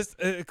 well, this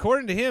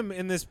according to him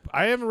in this,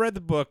 I haven't read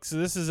the book, so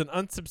this is an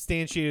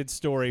unsubstantiated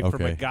story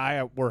from a Okay. guy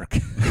at work.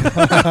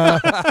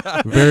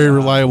 Very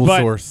reliable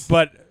source.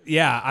 But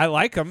yeah, I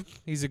like him.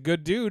 He's a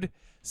good dude.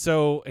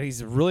 So and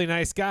he's a really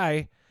nice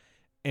guy,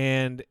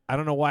 and I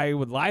don't know why he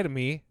would lie to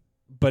me.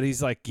 But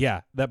he's like,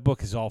 yeah, that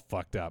book is all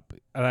fucked up.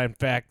 And in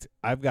fact,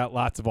 I've got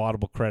lots of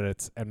Audible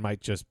credits and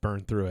might just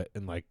burn through it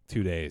in like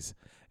 2 days.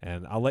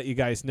 And I'll let you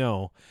guys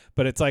know.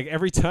 But it's like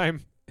every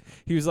time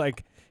he's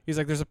like,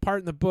 there's a part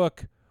in the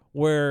book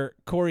where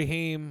Corey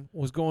Haim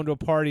was going to a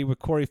party with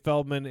Corey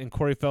Feldman and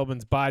Corey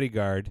Feldman's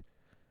bodyguard.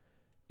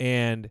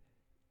 And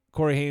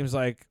Corey Haim's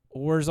like,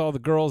 where's all the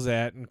girls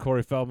at? And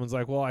Corey Feldman's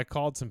like, well, I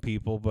called some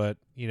people, but,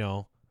 you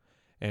know.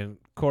 And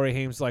Corey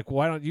Haim's like,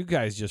 why don't you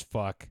guys just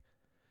fuck?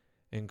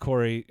 And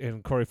Corey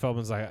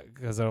Feldman's like,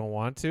 because I don't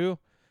want to.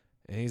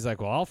 And he's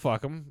like, well, I'll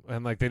fuck him.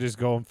 And like they just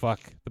go and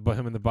fuck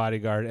him and the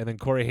bodyguard. And then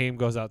Corey Haim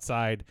goes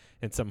outside,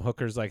 and some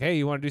hooker's like, hey,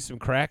 you want to do some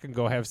crack and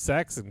go have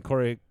sex? And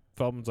Corey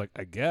Feldman's like,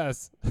 I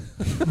guess.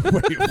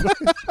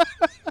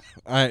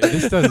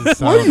 This doesn't What are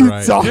sound you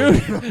right.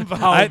 talking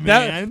about,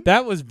 man?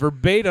 That was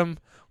verbatim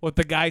what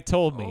the guy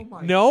told me. Oh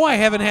my No, I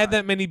haven't had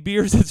that many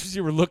beers. That's what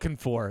you were looking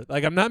for.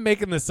 Like, I'm not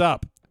making this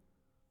up.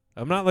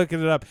 I'm not looking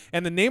it up.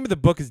 And the name of the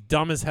book is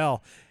dumb as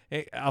hell.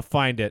 Hey, I'll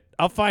find it.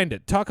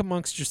 Talk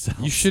amongst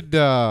yourselves. You should,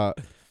 The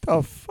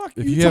fuck?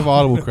 if you have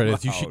Audible talking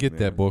credits, you about, should get man?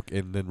 that book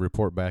and then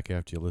report back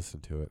after you listen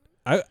to it.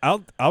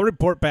 I'll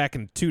report back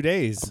in 2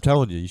 days. I'm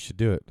telling you, you should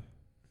do it.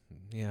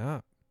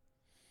 Yeah,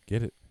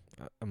 Get it.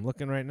 I'm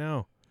looking right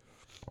now.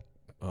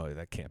 Oh,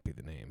 that can't be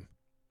the name.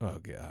 Oh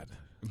God.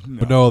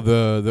 But no,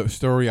 the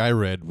story I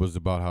read was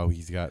about how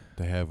he's got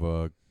to have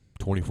a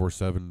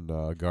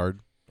 24/7 guard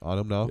on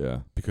him now. Yeah,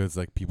 Because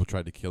like people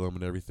tried to kill him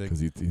and everything. because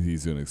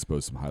he's going to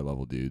expose some high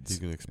level dudes. He's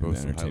going to in the expose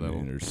some high entertainment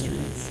level.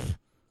 industry.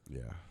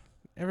 Yeah.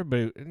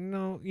 Everybody,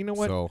 no, you know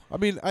what? So I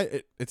mean,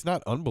 it's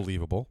not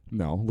unbelievable.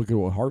 No, look at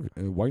what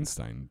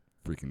Weinstein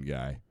freaking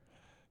guy.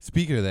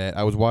 Speaking of that,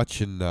 I was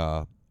watching.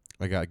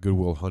 I got Good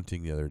Will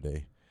Hunting the other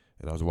day,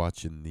 and I was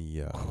watching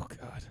the. Oh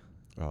God.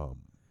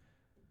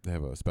 They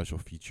have a special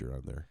feature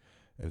on there,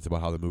 and it's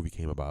about how the movie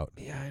came about.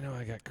 Yeah, I know.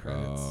 I got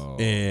credits. Oh.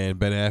 And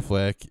Ben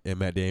Affleck and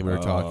Matt Damon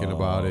are talking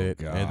about it,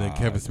 and then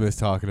Kevin God. Smith's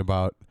talking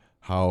about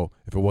how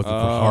if it wasn't for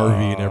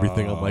Harvey and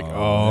everything, I'm like,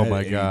 oh that my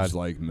aged God.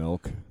 like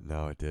milk.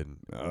 No, it didn't.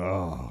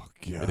 Oh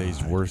God, It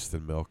aged worse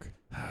than milk.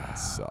 That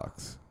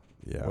sucks.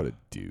 Yeah. What a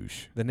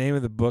douche. The name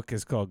of the book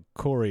is called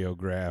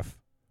Choreograph.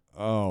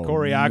 Oh,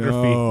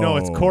 Choreography. No,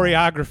 it's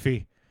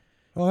choreography.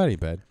 Oh, that ain't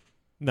bad.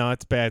 No,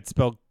 it's bad.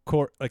 Spelled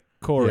like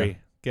Corey. Yeah.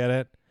 Get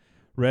it?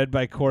 Read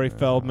by Corey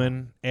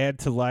Feldman. Add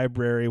to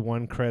library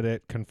 1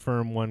 credit.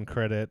 Confirm 1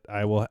 credit. I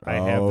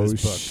have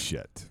this book.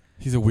 Shit.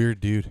 He's a weird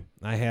dude.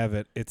 I have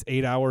it. It's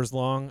 8 hours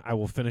long. I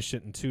will finish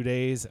it in 2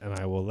 days, and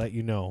I will let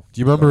you know.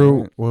 Do you remember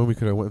Alright. when we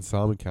could have went and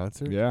saw him in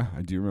concert? Yeah,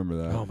 I do remember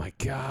that. Oh my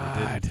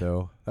God.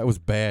 So that was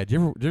bad. Did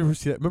you ever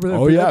see that? Remember that?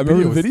 Oh yeah, I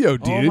remember the was- video,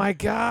 dude. Oh my That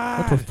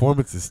God.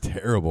 performance is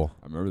terrible.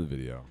 I remember the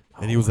video.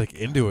 And he was like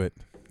into it.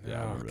 Yeah,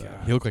 I Oh, remember that.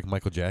 God. He looked like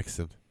Michael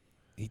Jackson.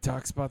 He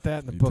talks about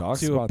that in the He book talks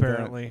too, about that.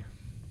 apparently.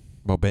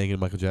 About banging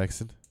Michael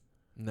Jackson.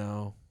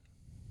 No,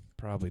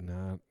 probably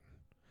not.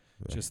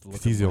 Yeah. Just 'Cause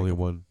look he's at the only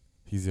Michael. one.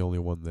 He's the only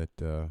one that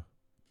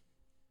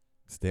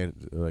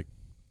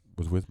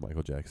was with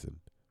Michael Jackson,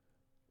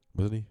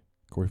 wasn't he?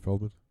 Corey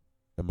Feldman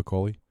and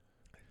Macaulay.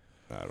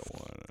 I don't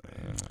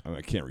want to.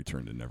 I can't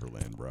return to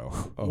Neverland, bro.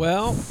 Oh.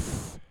 Well,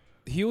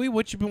 Huey,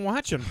 what you been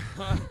watching?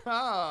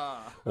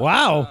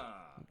 Wow.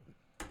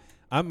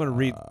 I'm gonna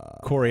read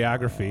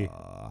choreography.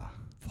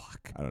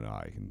 Fuck. I don't know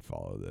how I can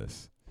follow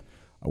this.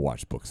 I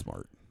watched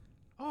Booksmart.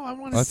 Oh, I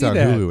want to That's see on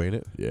that. Hulu, ain't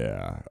it?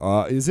 Yeah.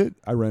 Is it?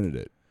 I rented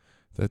it.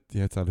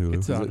 It's on Hulu.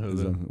 It's Is on it-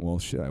 is Hulu. it- well,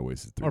 shit. I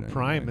wasted Or $3.99.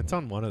 Prime. It's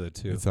on one of the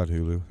two. It's on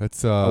Hulu.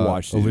 That's I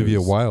watched it. It Olivia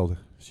was- Wilde.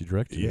 She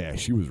directed it. Yeah,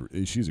 she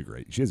has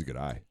a good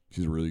eye.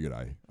 She's a really good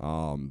eye.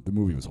 The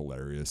movie was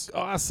hilarious.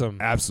 Awesome.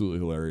 Absolutely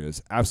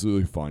hilarious.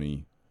 Absolutely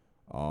funny.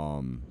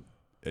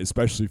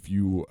 especially if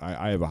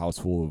I have a house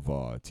full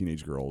of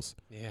teenage girls.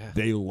 Yeah.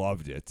 They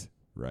loved it,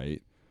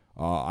 right?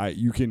 I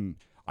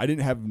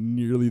didn't have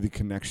nearly the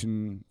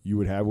connection you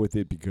would have with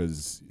it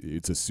because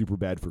it's a super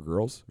bad for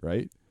girls,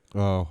 right?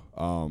 Oh,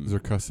 is there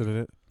cussing in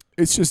it?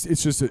 It's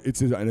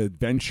an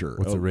adventure.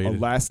 What's it a rated?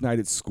 last night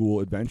at school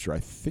adventure. I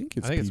think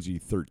it's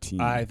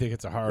PG-13. I think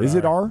it's a hard Is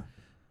it R?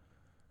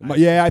 R?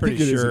 Yeah, I think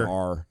pretty it is sure. an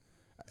R.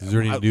 Is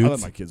there any I let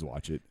nudes? my kids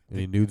watch it.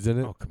 Any nudes in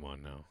it? Oh, come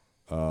on now.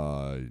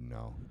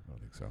 No, I don't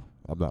think so.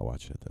 I'm not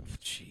watching it then.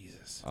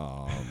 Jesus.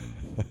 I'm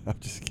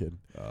just kidding.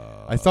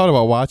 I thought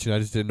about watching. I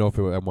just didn't know if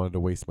I wanted to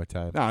waste my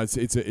time. No, it's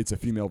a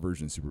female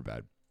version of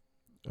Superbad,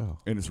 Oh,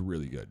 and it's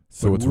really good.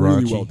 So But it's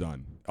really raunchy? well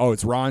done. Oh,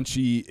 it's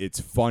raunchy. It's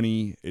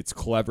funny. It's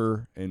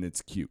clever, and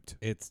it's cute.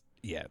 It's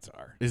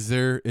R. is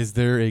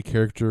there a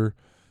character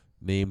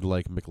named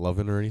like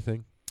McLovin or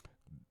anything?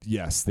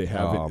 Yes, they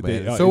have Oh it.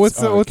 man! So what's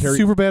the Carrie,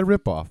 super bad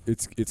ripoff?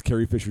 It's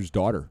Carrie Fisher's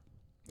daughter,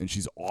 and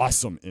she's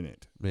awesome in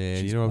it.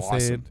 Man, She's you know what I'm awesome.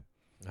 saying?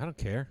 I don't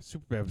care.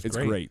 Superbad was It's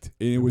great. great.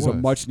 And it was a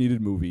was. much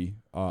needed movie,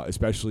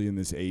 especially in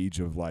this age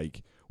of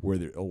like where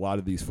a lot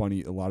of the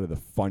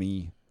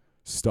funny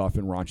stuff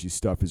and raunchy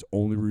stuff is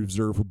only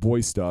reserved for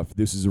boy stuff.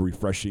 This is a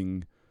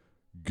refreshing,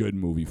 good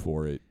movie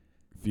for it.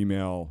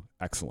 Female,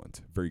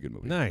 excellent, very good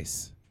movie.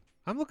 Nice.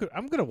 I'm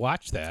gonna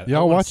watch that. Yeah, I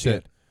I'll wanna watch see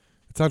it.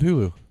 It's on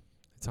Hulu,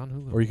 It's on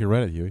Hulu. or you can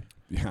rent it, Huey.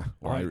 Yeah,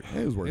 well, Right.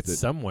 it was worth It's it.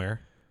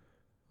 somewhere.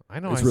 I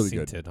know It's I've really seen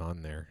good. it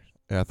on there.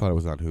 Yeah, I thought it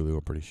was on Hulu.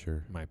 I'm pretty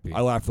sure. Might be.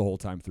 I laughed the whole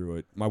time through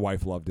it. My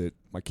wife loved it.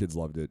 My kids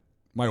loved it.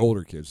 My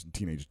older kids,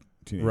 teenage.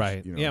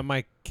 Right. You know. Yeah,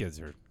 my kids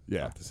are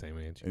Yeah. about the same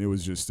age. And it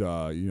was just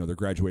they're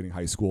graduating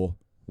high school,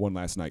 one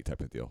last night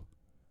type of deal.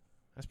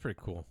 That's pretty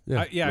cool. Yeah,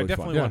 I really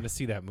definitely fun. wanted to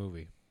see that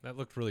movie. That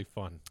looked really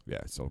fun.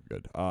 Yeah, so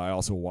good. I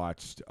also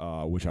watched,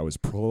 which I was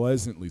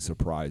pleasantly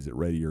surprised at,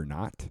 Ready or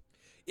Not.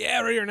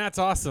 Yeah, Ready or Not's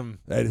awesome.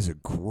 That is a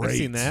great,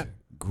 seen that.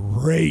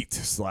 great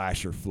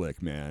slasher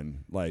flick,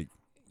 man. Like,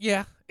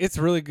 Yeah, it's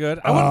really good.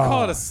 I wouldn't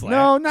call it a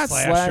no, not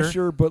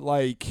slasher.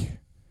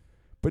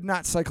 but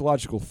not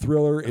psychological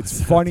thriller. It's It's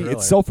not funny. thriller.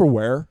 It's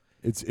self-aware.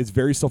 It's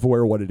very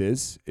self-aware of what it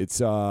is.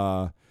 It's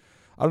I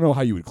don't know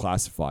how you would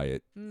classify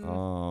it. It's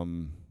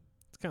kind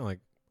of like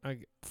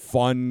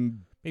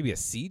Fun maybe a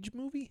siege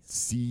movie.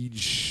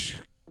 siege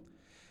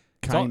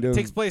It's all- kind of.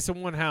 takes place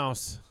in one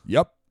house,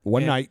 Yep,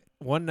 one And-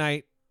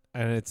 night.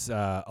 and it's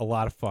a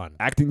lot of fun.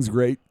 Acting's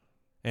great,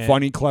 And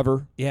funny,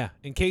 clever. Yeah.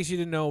 In case you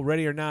didn't know,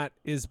 Ready or Not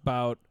is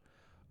about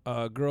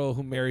a girl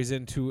who marries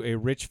into a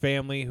rich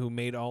family who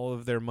made all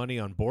of their money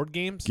on board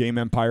games. Game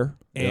Empire.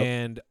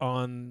 Yep.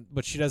 And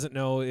what she doesn't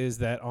know is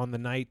that on the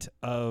night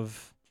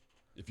of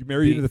If you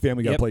marry into the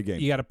family, you got to Yep, play a game.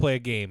 You got to play a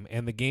game,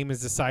 and the game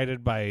is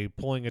decided by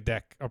pulling a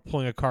deck or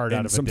pulling a card out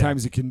And of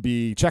sometimes it can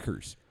be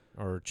checkers, a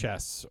deck or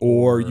chess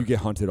or you get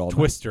hunted all night.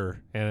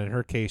 Twister. And in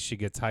her case, she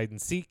gets hide and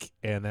seek,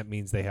 and that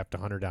means they have to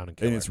hunt her down and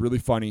kill And her. it's really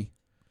funny.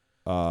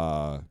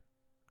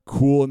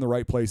 Cool in the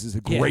right places.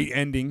 A Yeah. great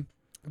ending.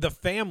 The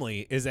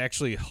family is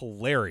actually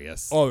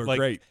hilarious. Oh, they're Like,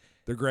 great.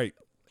 They're great.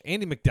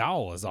 Andy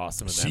McDowell is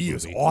awesome in that She movie.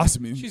 is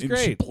awesome. And, She's and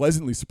She great.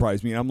 pleasantly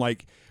surprised me. And I'm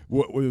like,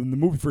 when the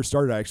movie first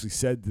started, I actually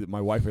said that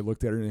my wife, I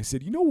looked at her and I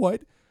said, you know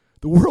what?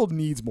 The world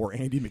needs more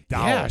Andy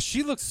McDowell. Yeah,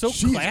 she looks so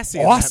She's classy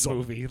awesome. in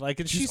that movie. Like,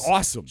 and She's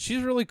awesome.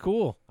 She's really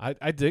cool.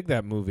 I dig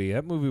that movie.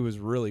 That movie was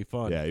really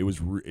fun. Yeah, it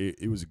was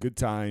it was a good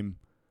time.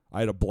 I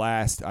had a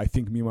blast. I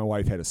think me and my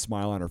wife had a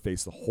smile on our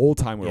face the whole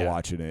time we were Yeah.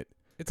 watching it.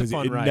 It's a Because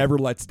fun it ride. never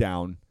lets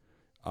down.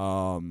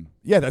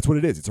 Yeah, that's what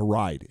it is. It's a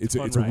ride. It's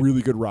Fun a ride.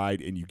 really good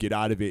ride, and you get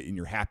out of it, and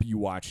you're happy you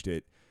watched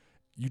it.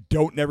 You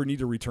don't never need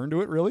to return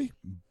to it, really,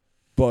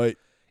 but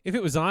If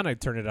it was on, I'd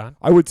turn it on.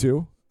 I would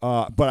too.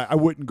 But I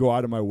wouldn't go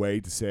out of my way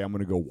to say I'm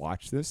going to go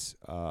watch this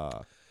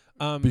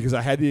because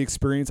I had the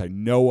experience. I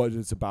know what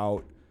it's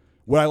about.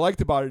 What I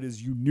liked about it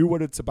is you knew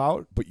what it's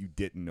about, but you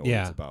didn't know what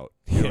Yeah. it's about.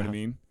 You know what I Yeah.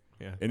 mean?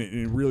 Yeah. And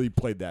it really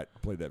played that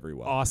very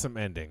well. Awesome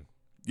ending.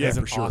 Yeah, Has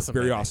for an sure. awesome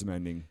Very ending. awesome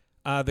ending.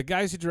 The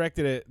guys who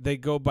directed it, they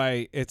go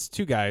by, it's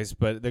two guys,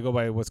 but they go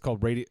by what's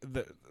called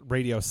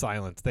radio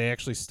silence. They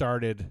actually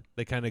started,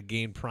 they kind of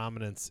gained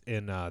prominence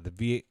in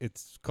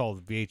it's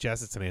called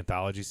VHS. It's an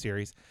anthology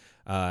series.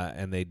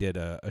 And they did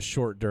a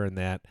short during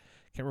that.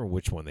 Can't remember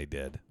which one they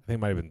did. I think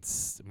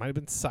it might have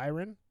been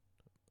Siren,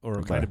 or it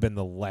Okay. might have been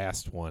the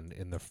last one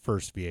in the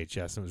first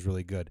VHS. And it was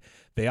really good.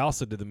 They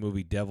also did the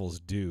movie Devil's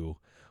Due,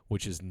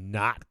 which is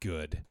not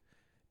good.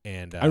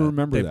 And I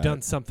remember they've that.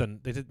 done something.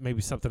 They did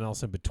maybe something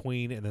else in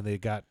between, and then they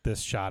got this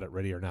shot at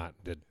Ready or Not.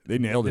 They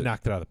nailed They it.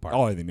 knocked it out of the park.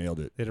 Oh, they nailed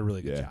it. They did a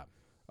really good Yeah.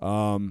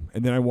 job.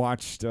 And then I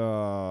watched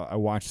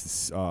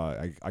this.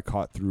 I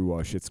caught through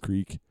Schitt's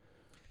Creek,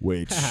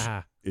 which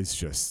is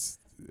just.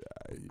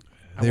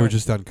 They were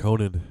just on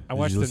Conan. I Did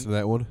watched you listen to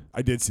that one?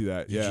 I did see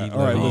that. Yeah. Eugene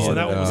All right. Levy. Listen,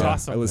 that one was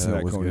awesome. I listened Yeah, to it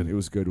that was Conan. good. It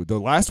was good. The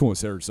last one with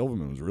Sarah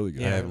Silverman was really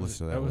good. Yeah, I haven't it was-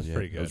 listened to that that one was yet.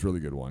 pretty It good. was a really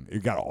good one.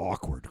 It got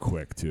awkward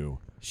quick too.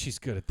 She's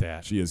good at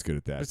that. She is good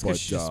at that. It's But because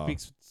she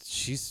speaks.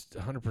 She's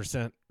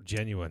 100%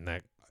 genuine.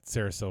 That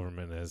Sarah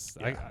Silverman is.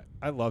 Yeah.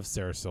 I love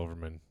Sarah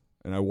Silverman.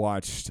 and I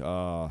watched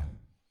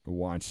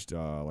watched,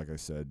 like I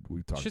said,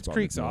 we talked Schitt's about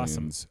Creek's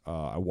awesome.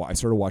 McMillions. I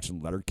started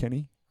watching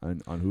Letterkenny on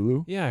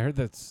Hulu. Yeah, I heard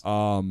that's.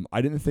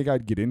 I didn't think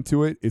I'd get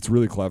into it. It's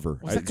really clever.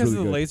 Was that It's because really of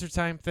the good. laser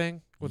time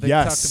thing? Where they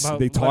Yes, talked about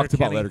they talked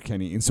about Letterkenny?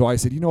 Letterkenny, and so I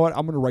said, you know what,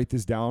 I'm going to write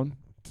this down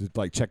to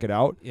like check it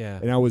out. Yeah.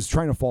 And I was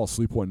trying to fall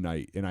asleep one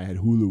night, and I had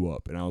Hulu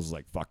up, and I was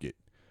like, fuck it.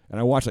 And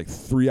I watched like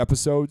 3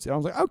 episodes, and I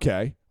was like,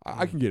 okay,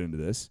 I can get into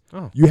this.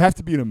 Oh. You have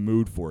to be in a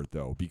mood for it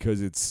though,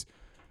 because it's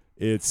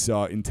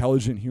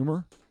intelligent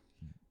humor,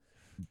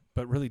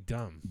 But really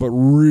dumb. but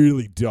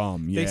really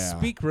dumb. Yeah. They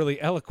speak really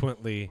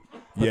eloquently,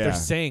 but Yeah. they're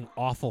saying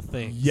awful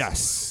things.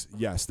 Yes,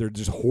 they're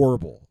just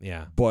horrible.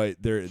 Yeah. But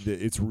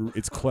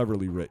it's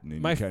cleverly written,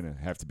 and My you kind of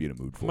have to be in a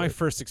mood for My it.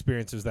 first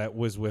experience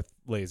was with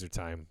Laser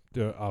Time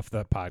off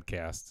that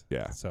podcast.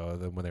 Yeah. So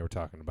then when they were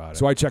talking about it.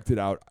 So I checked it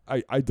out.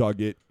 I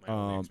dug it. My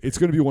only It's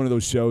going to be one of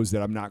those shows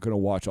that I'm not going to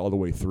watch all the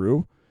way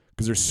through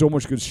because there's so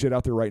much good shit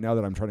out there right now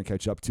that I'm trying to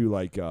catch up to.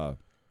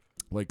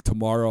 Like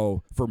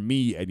tomorrow, for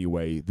me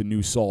anyway, the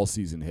new Saul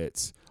season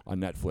hits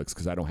on Netflix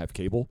because I don't have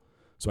cable,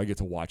 so I get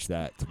to watch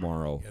that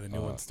tomorrow. yeah, the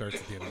new one starts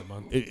at the end of the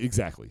month.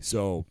 Exactly.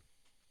 So,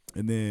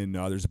 and then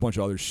there's a bunch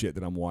of other shit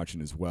that I'm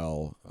watching as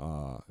well.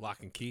 Lock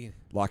and Key.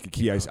 Lock and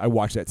Key. I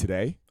watched that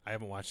today. I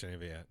haven't watched any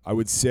of it yet. I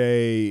would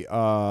say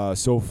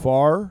so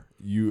far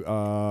you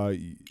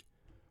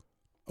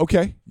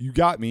okay, you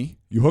got me,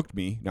 you hooked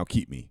me. Now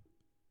keep me.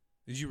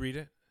 Did you read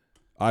it?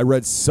 I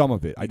read some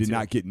of it. I did too.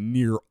 not get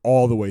near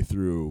all the way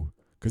through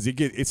because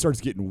it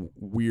starts getting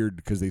weird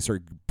because they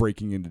start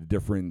breaking into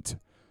different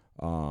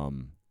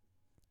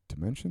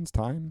dimensions,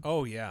 time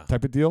Oh yeah.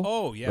 type of deal.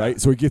 Oh yeah. Right,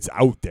 so it gets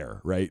out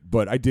there, right?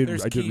 But I did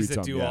There's read keys that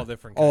some. do Yeah. all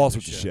different all kinds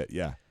sorts of shit.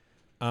 Yeah.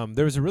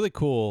 There was a really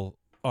cool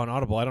on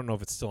Audible. I don't know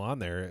if it's still on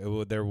there.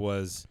 There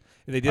was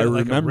they did I it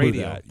like remember a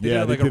radio. that. They Yeah,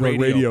 did it like they did a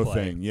radio play.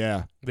 thing.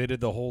 Yeah. They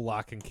did the whole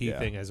Lock and Key Yeah.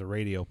 thing as a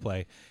radio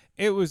play.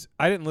 I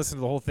didn't listen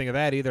to the whole thing of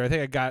that either. I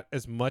think I got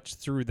as much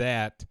through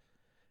that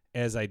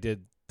as I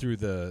did through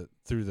the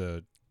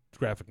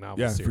graphic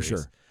novel Yeah, series. for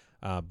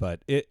sure.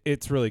 But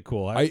it's really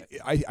cool.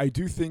 I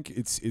do think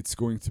it's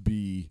going to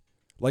be,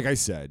 like I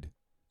said,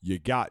 you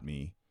got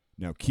me,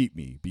 now keep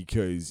me,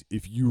 because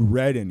if you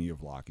read any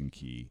of Lock and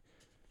Key,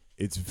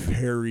 it's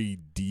very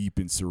deep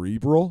and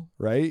cerebral,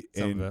 right?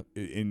 Some of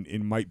And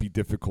it might be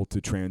difficult to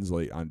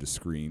translate onto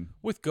screen.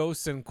 with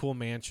Ghosts and Cool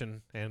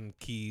Mansion and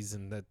keys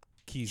and the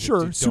keys. that Sure,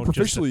 don't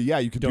superficially, yeah,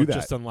 you can don't do that.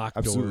 just unlock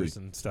Absolutely. doors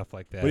and stuff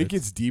like that. But it It's-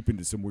 gets deep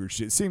into some weird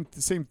shit.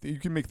 The same. You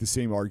can make the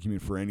same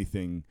argument for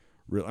anything.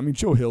 Real. I mean,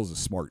 Joe Hill's a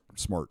smart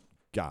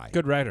guy,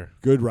 good writer.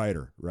 good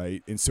writer,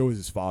 right? And so is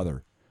his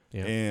father.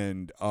 Yeah.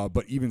 And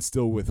but even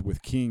still,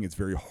 with King, it's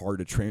very hard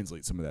to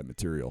translate some of that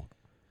material.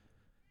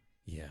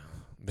 Yeah.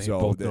 They So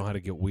both that- know how to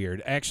get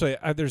weird. Actually,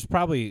 there's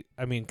probably,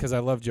 because I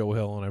love Joe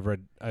Hill and I've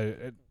read,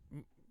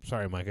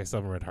 sorry, Mike, I still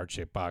haven't read Heart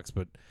Shaped Box,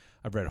 but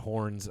I've read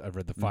Horns, I've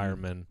read The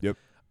Fireman. Yep.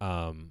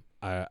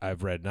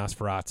 I've read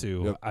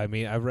Nosferatu. Yep. I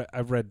mean,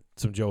 I've read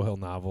some Joe Hill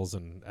novels,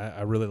 and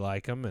I really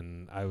like them,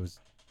 and I was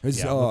Has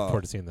looking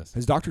forward to seeing this.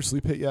 has Doctor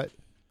Sleep hit yet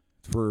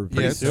for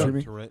Yeah, it's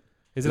streaming? to rent.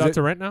 Is it is out it?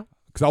 to rent now?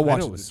 Because I'll I watch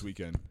know it it was- this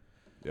weekend.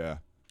 Yeah,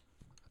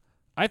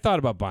 I thought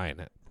about buying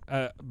it,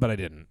 but I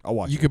didn't. I'll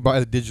watch You it. could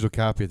buy the digital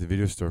copy at the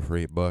video store for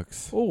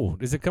 $8. Oh,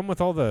 does it come with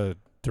all the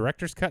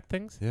director's cut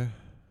things? Yeah,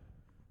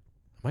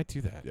 I might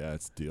do that. Yeah,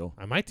 it's a deal.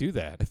 I might do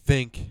that. I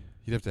think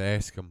you'd have to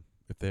ask them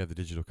if they have the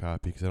digital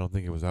copy because I don't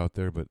think it was out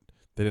there, but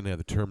they didn't have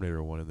the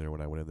Terminator one in there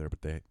when I went in there.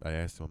 But I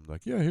asked them, I'm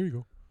like, yeah, here you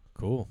go,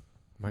 Cool.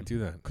 Might do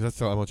that. because that's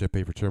how much I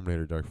pay for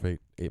Terminator Dark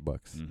Fate, $8.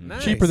 Mhm.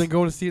 Nice. Cheaper than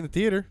going to see it in the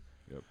theater.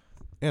 Yep.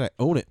 And I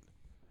own it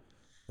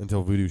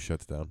until Voodoo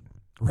shuts down.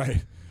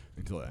 Right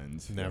until it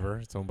ends. Never.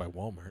 It's owned by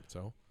Walmart,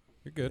 so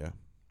you're good. Yeah.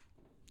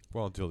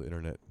 Well, until the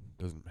internet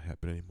doesn't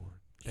happen anymore.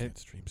 You And- can't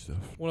stream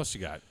stuff. What else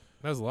you got?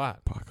 That was a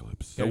lot.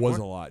 Apocalypse. That Any was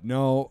more? a lot.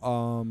 No,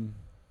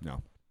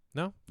 no,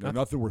 No?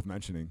 nothing worth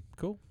mentioning.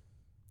 Cool.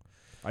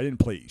 I didn't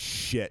play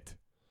shit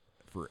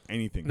for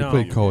anything. No.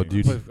 played Call of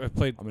Video Duty. games. I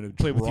played I'm gonna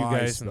play with you dry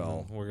guys,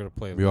 spell. and we're gonna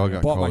play. We all I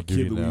got bought Call my of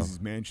Duty kid now.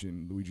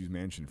 Luigi's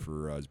Mansion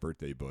for his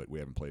birthday, but we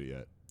haven't played it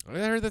yet. I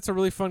heard that's a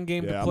really fun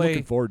game Yeah, to I'm play.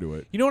 looking forward to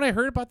it. You know what I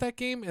heard about that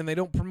game, and they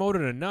don't promote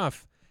it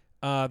enough.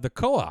 The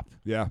co-op.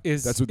 Yeah,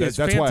 Is- that's is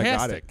why I got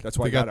fantastic. it. That's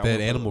why We I got got that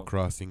it. Animal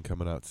Crossing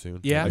coming out soon.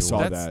 Yeah, I saw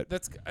that's, that.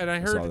 That's and I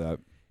I saw heard that.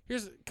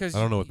 here's because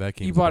I don't know what that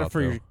game's you bought it about,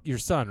 for though. your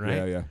son, right?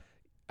 Yeah, yeah.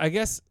 I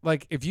guess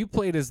like if you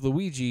played as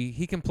Luigi,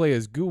 he can play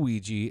as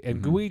Gooigi,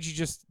 and Mhm. Gooigi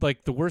just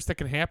like the worst that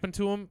can happen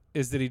to him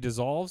is that he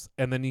dissolves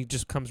and then he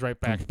just comes right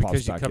back Pops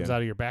because he back comes in.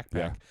 out of your backpack.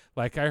 Yeah.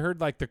 Like I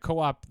heard like the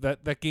co-op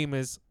that game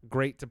is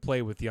great to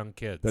play with young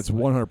kids. That's Like,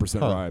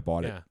 100% Huh. why I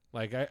bought it. yeah.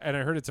 Like I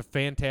heard it's a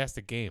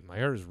fantastic game. I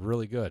heard it's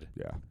really good.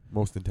 Yeah.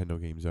 Most Nintendo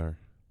games are.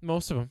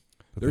 Most of them.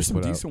 that There's they some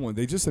put out. decent ones.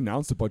 They just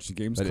announced a bunch of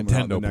games That coming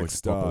out in Nintendo the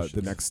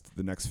push- next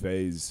the next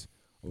phase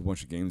of a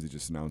bunch of games they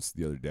just announced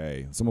the other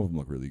day. Some of them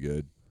look really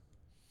good.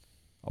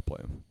 I'll play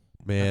them.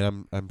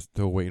 Man, I'm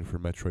still waiting for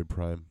Metroid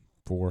Prime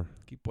 4.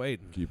 Keep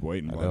waiting. Keep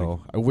waiting, I buddy.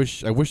 know. I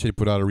wish they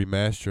put out a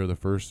remaster of the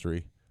first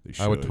 3. They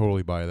should. I would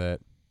totally buy that.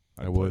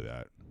 I'd I play would.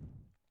 that.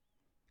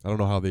 I don't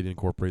know how they'd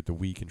incorporate the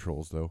Wii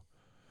controls though.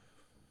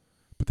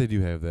 But they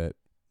do have that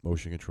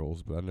motion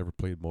controls, but I never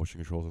played motion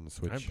controls on the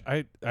Switch.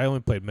 I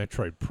only played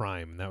Metroid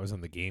Prime, and that was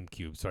on the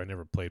GameCube, so I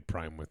never played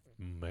Prime with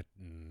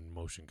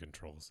motion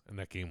controls, and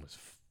that game was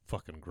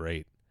fucking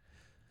great.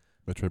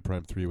 Metroid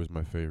Prime 3 was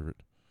my favorite.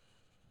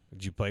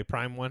 Did you play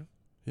Prime 1?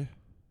 Yeah.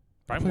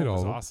 Prime played 1 was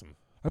all of 'em. awesome.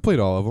 I played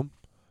all of them,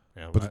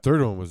 Yeah, but the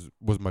third one was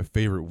my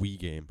favorite Wii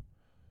game.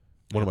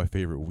 One of Yeah. my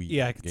favorite Wii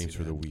Yeah, I could games see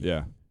for the that. Wii.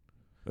 Yeah,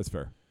 that's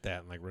fair.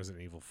 that and like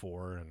Resident Evil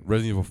 4 and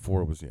Resident Evil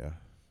 4 was, Yeah.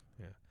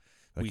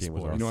 That Wii game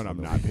was Sports. awesome. You know what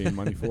I'm not paying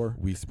money for?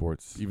 Wii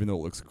Sports. Even though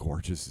it looks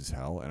gorgeous as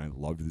hell, and I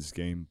loved this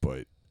game,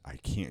 but I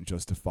can't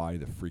justify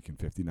the freaking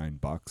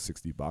 $59,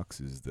 $60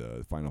 is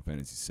the Final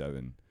Fantasy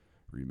VII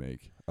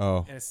remake. Oh.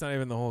 and it's not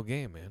even the whole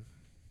game, man.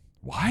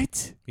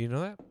 What? You know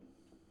that?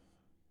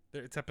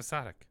 It's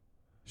episodic.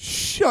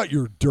 Shut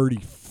your dirty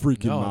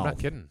freaking No, mouth. I'm not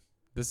kidding.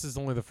 This is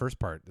only the first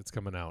part that's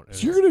coming out. and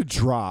So you're it's-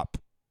 gonna drop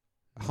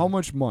how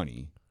much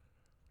money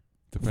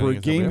Depending for a on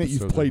how many game that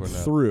you've episodes played they're putting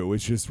out. through?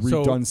 It's just So,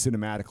 redone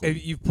cinematically.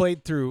 If you've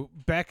played through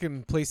back in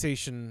the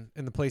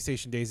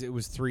PlayStation days, it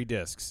was 3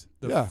 discs.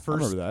 The Yeah, I first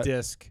remember that.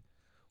 disc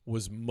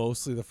was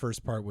mostly the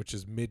first part, which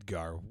is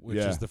Midgar, which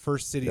Yeah. is the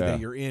first city Yeah. that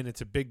you're in.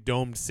 It's a big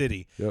domed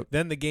city. Yep.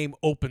 Then the game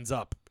opens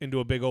up into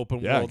a big open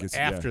Yeah, it world gets-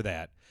 after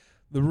that.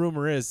 The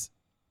rumor is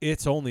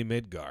it's only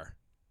Midgar.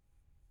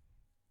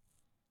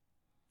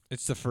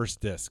 It's the first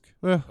disc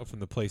Yeah, from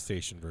the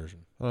PlayStation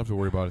version. I don't have to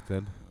worry about it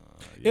then.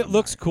 It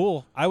looks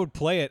cool. I would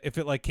play it if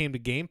it like came to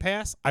Game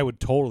Pass. I would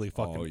totally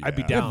fucking. Oh, I'd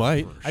be yeah. down. It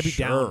might. I'd be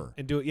down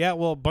and do it. Yeah,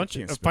 well, a bunch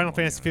can't of spend Final money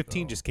Fantasy on it,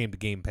 15 though. just came to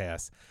Game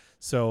Pass,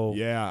 so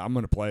Yeah, I'm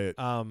gonna play it.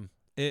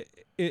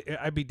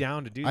 I'd be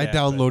down to do I that. but-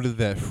 downloaded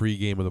that free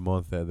game of the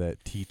month,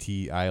 that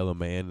TT Isle of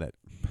Man, that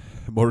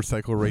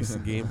motorcycle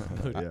racing game.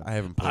 Yeah. I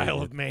haven't played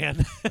Isle it. of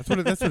Man. That's what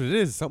it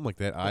is. Something like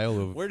that. Isle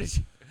of Where did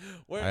you?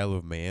 Where? Isle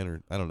of Man,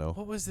 or I don't know.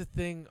 What was the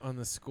thing on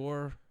the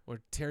score where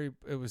Terry?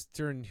 It was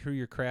during Who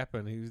You're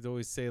Crapping. He would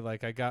always say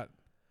like, "I got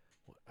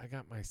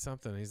my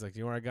something." He's like,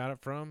 "You know where I got it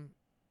from?"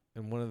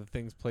 And one of the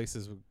things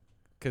places would,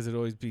 because it'd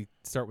always be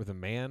start with a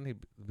man. He'd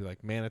be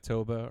like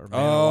Manitoba or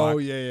Oh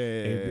Manawak. yeah, yeah, And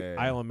yeah, it'd be- yeah.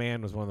 Isle of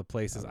Man was one of the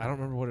places. I don't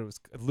remember what it was.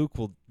 Luke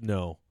will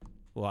know.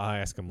 Well,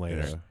 I'll ask him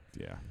later.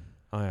 Yeah. Yeah.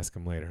 I'll ask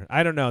him later.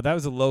 I don't know. That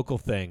was a local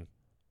thing.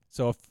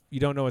 So if you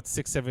don't know what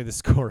 670 the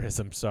score is,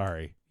 I'm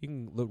sorry. You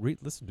can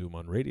listen to him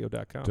on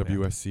radio.com. man.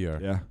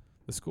 WSCR. Yeah.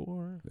 The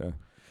score. Yeah.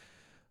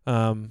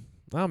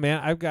 Oh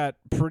man, I've got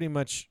pretty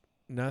much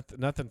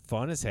nothing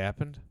fun has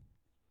happened.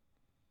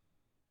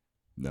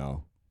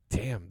 No.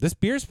 Damn, this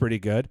beer's pretty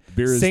good.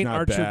 Beer is Saint not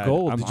Archer bad.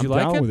 Gold. I'm, Did I'm you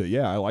like down it? with it.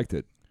 Yeah, I liked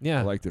it. Yeah.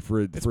 I liked it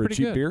for a pretty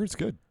cheap good. beer. It's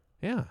good.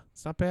 Yeah,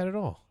 it's not bad at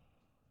all.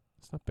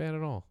 It's not bad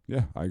at all.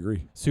 Yeah, I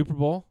agree. Super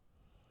Bowl.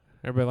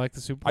 Everybody like the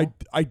Super Bowl?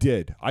 I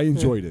did. I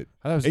enjoyed it.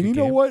 I thought it was a And you good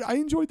know game. what? I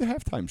enjoyed the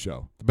halftime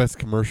show. The best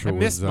commercial I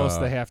missed was most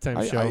of the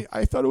halftime show.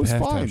 I thought it was the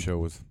halftime fine. show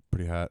was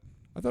pretty hot.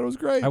 I thought it was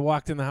great. I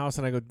walked in the house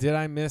and I go, "Did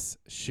I miss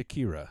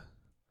Shakira?"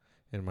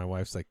 And my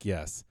wife's like,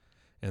 "Yes."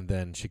 And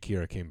then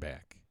Shakira came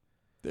back.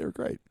 They were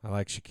great. I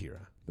like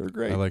Shakira. They were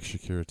great. I like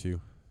Shakira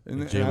too. And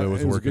and J-Lo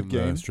was it was a working good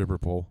game. the stripper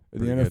pole.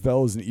 And the Pretty good.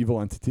 NFL is an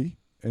evil entity,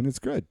 and it's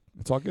good.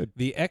 It's all good.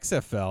 The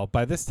XFL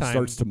by this time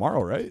Starts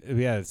tomorrow, right?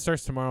 Yeah, it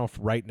starts tomorrow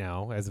right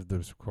now as of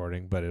this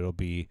recording, but it'll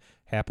be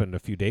happened a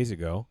few days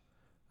ago.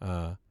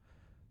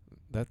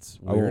 That's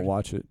I weird. won't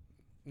watch it.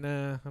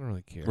 Nah, I don't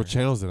really care. What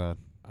channel is it on?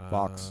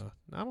 Fox.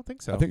 I don't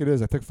think so. I think it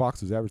is. I think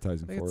Fox is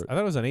advertising I think for it's- it. I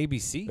thought it was on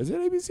ABC. Is it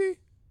ABC?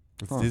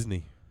 It's Huh.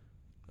 Disney.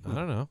 I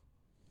don't know.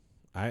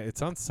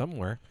 It's on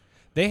somewhere.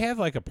 They have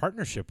like a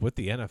partnership with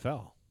the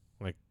NFL,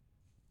 like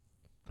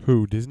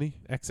Who? Disney?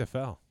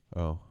 XFL.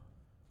 Oh.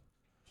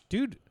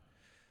 Dude,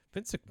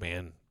 Vince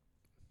McMahon.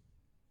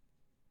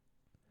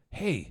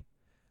 Hey,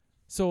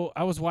 so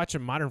I was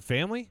watching Modern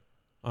Family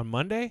on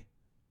Monday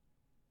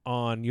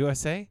on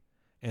USA,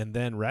 and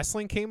then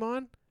wrestling came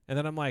on, and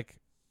then I'm like,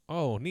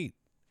 oh, neat.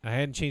 I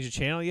hadn't changed the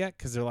channel yet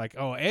because they're like,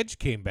 oh, Edge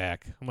came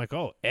back. I'm like,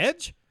 oh,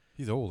 Edge?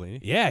 He's old,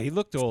 ain't he? Yeah, he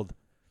looked old.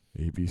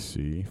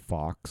 ABC,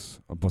 Fox,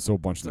 so a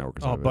bunch of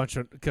networks. Oh, have it. bunch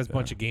of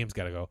Yeah. games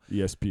got to go.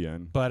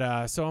 ESPN.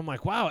 But so I'm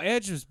like, wow,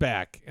 Edge was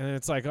back, and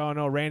it's like, oh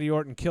no, Randy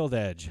Orton killed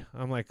Edge.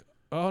 I'm like,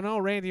 oh no,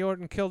 Randy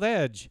Orton killed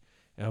Edge.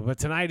 But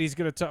tonight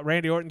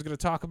Randy Orton's gonna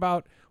talk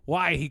about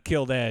why he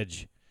killed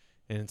Edge,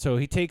 and so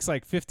he takes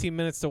like 15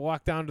 minutes to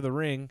walk down to the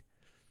ring,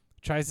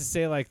 tries to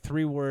say like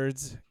 3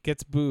 words,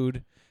 gets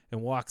booed,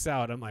 and walks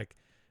out. I'm like,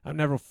 I'm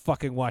never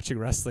fucking watching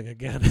wrestling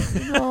again.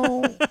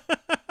 No.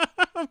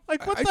 I'm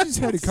like, what I the just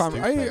had a hell's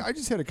stupid? I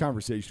just had a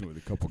conversation with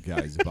a couple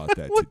guys about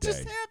that What today.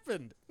 just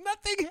happened?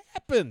 Nothing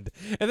happened.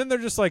 And then they're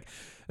just like,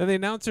 and the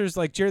announcers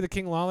like Jerry the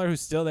King Lawler, who's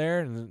still there,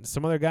 and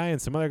some other guy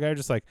are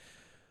just like,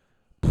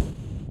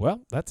 well,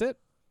 that's it.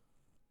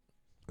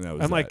 And that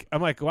was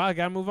I'm like, wow, I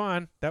gotta move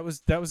on. That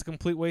was a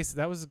complete waste.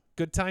 That was a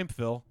good time,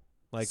 Phil.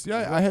 Like, See,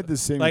 I had the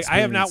same. like I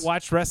have not experience.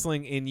 watched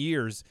wrestling in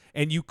years,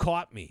 and you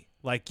caught me.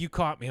 Like, you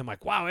caught me. I'm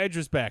like, wow, Edge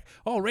was back.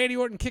 Oh, Randy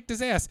Orton kicked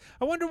his ass.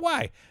 I wonder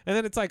why. And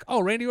then it's like, oh,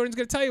 Randy Orton's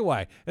going to tell you why.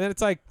 And then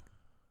it's like,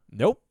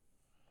 nope.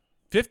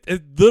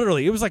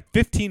 Literally, it was like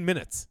 15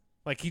 minutes.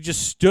 Like, he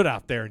just stood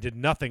out there and did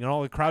nothing, and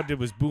all the crowd did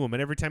was boo him.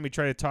 And every time he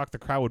tried to talk, the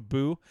crowd would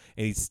boo,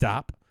 and he'd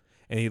stop,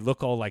 and he'd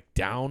look all, like,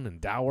 down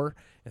and dour,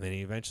 and then he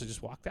eventually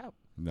just walked out.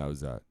 And that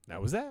was that.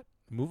 That was that.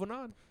 Moving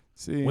on.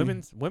 See,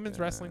 Women's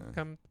wrestling.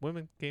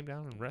 Women came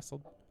down and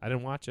wrestled. I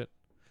didn't watch it.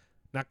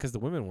 Not because the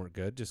women weren't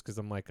good, just because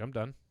I'm like, I'm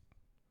done.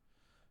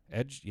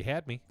 Edge, you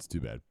had me. it's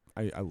too bad.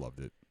 I loved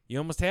it. You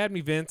almost had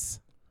me,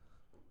 Vince.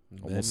 And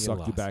then Almost sucked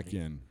you lost back me.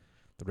 in.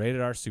 The rated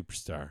R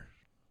superstar.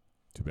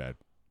 Too bad.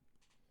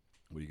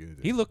 What are you gonna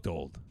do? He looked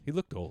old. He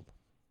is old.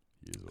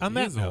 On He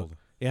that is note. old.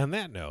 Yeah, on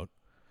that note.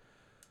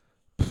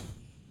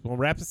 Want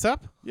to wrap this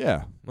up?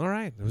 Yeah, All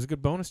right. It was a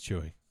good bonus,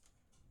 Chewy.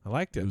 I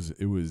liked it.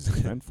 it was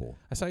eventful.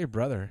 I saw your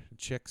brother,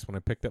 Chicks, when I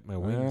picked up my Yeah,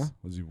 wings.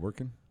 was he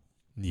working?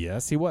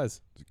 Yes, he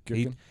was. Was he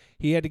kicking?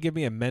 He had to give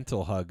me a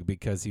mental hug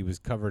because he was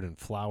covered in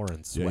flour and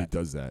Yeah, he sweat.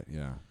 does that.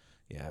 Yeah,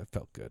 Yeah, it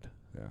felt good.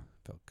 yeah.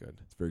 Felt good.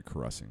 It's very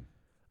caressing.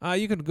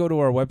 You can go to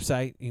our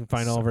website. You can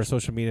find all of our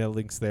social media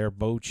links there,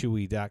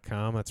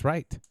 bochewy.com. That's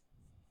right.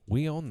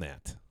 We own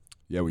that.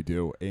 Yeah, we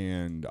do.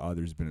 And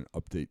there's been an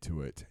update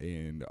to it.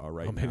 And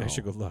right Maybe now, I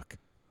should go look.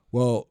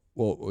 Well,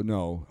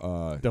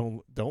 no.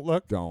 Don't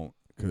look. Don't,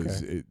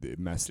 because Okay. it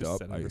messed Just up.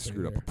 send I everybody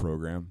screwed up there. a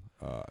program.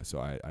 So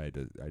I had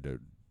to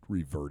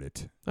revert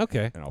it,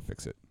 Okay. and I'll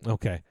fix it.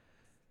 Okay.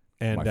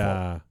 And My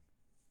fault.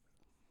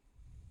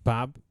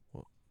 Bob,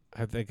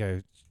 I think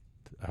I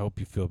hope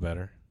you feel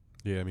better.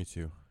 Yeah, me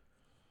too.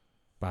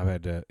 Bob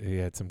he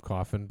had some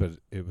coughing, but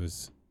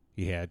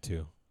he had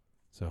to.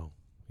 So,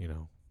 you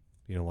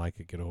don't like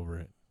it, get over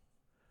it.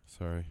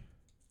 Sorry.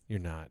 You're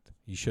not.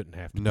 You shouldn't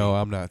have to. No,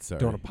 I'm not sorry.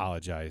 Don't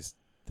apologize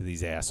to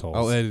these assholes.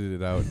 I'll edit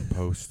it out in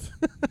post.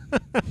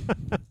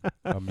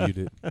 I'll mute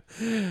it.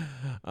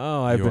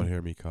 Oh, You won't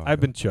hear me cough. I've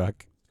been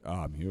Chuck.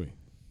 I'm Huey.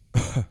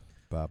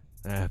 Bob.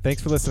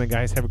 Thanks for listening,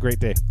 guys. Have a great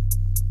day.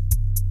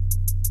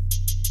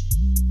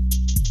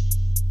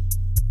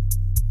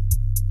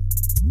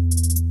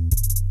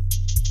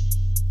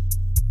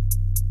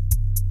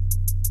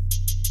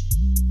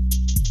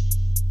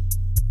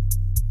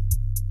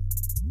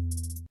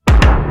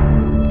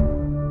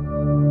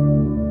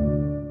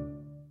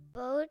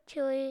 Bo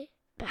Chewy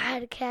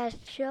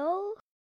Podcast Show.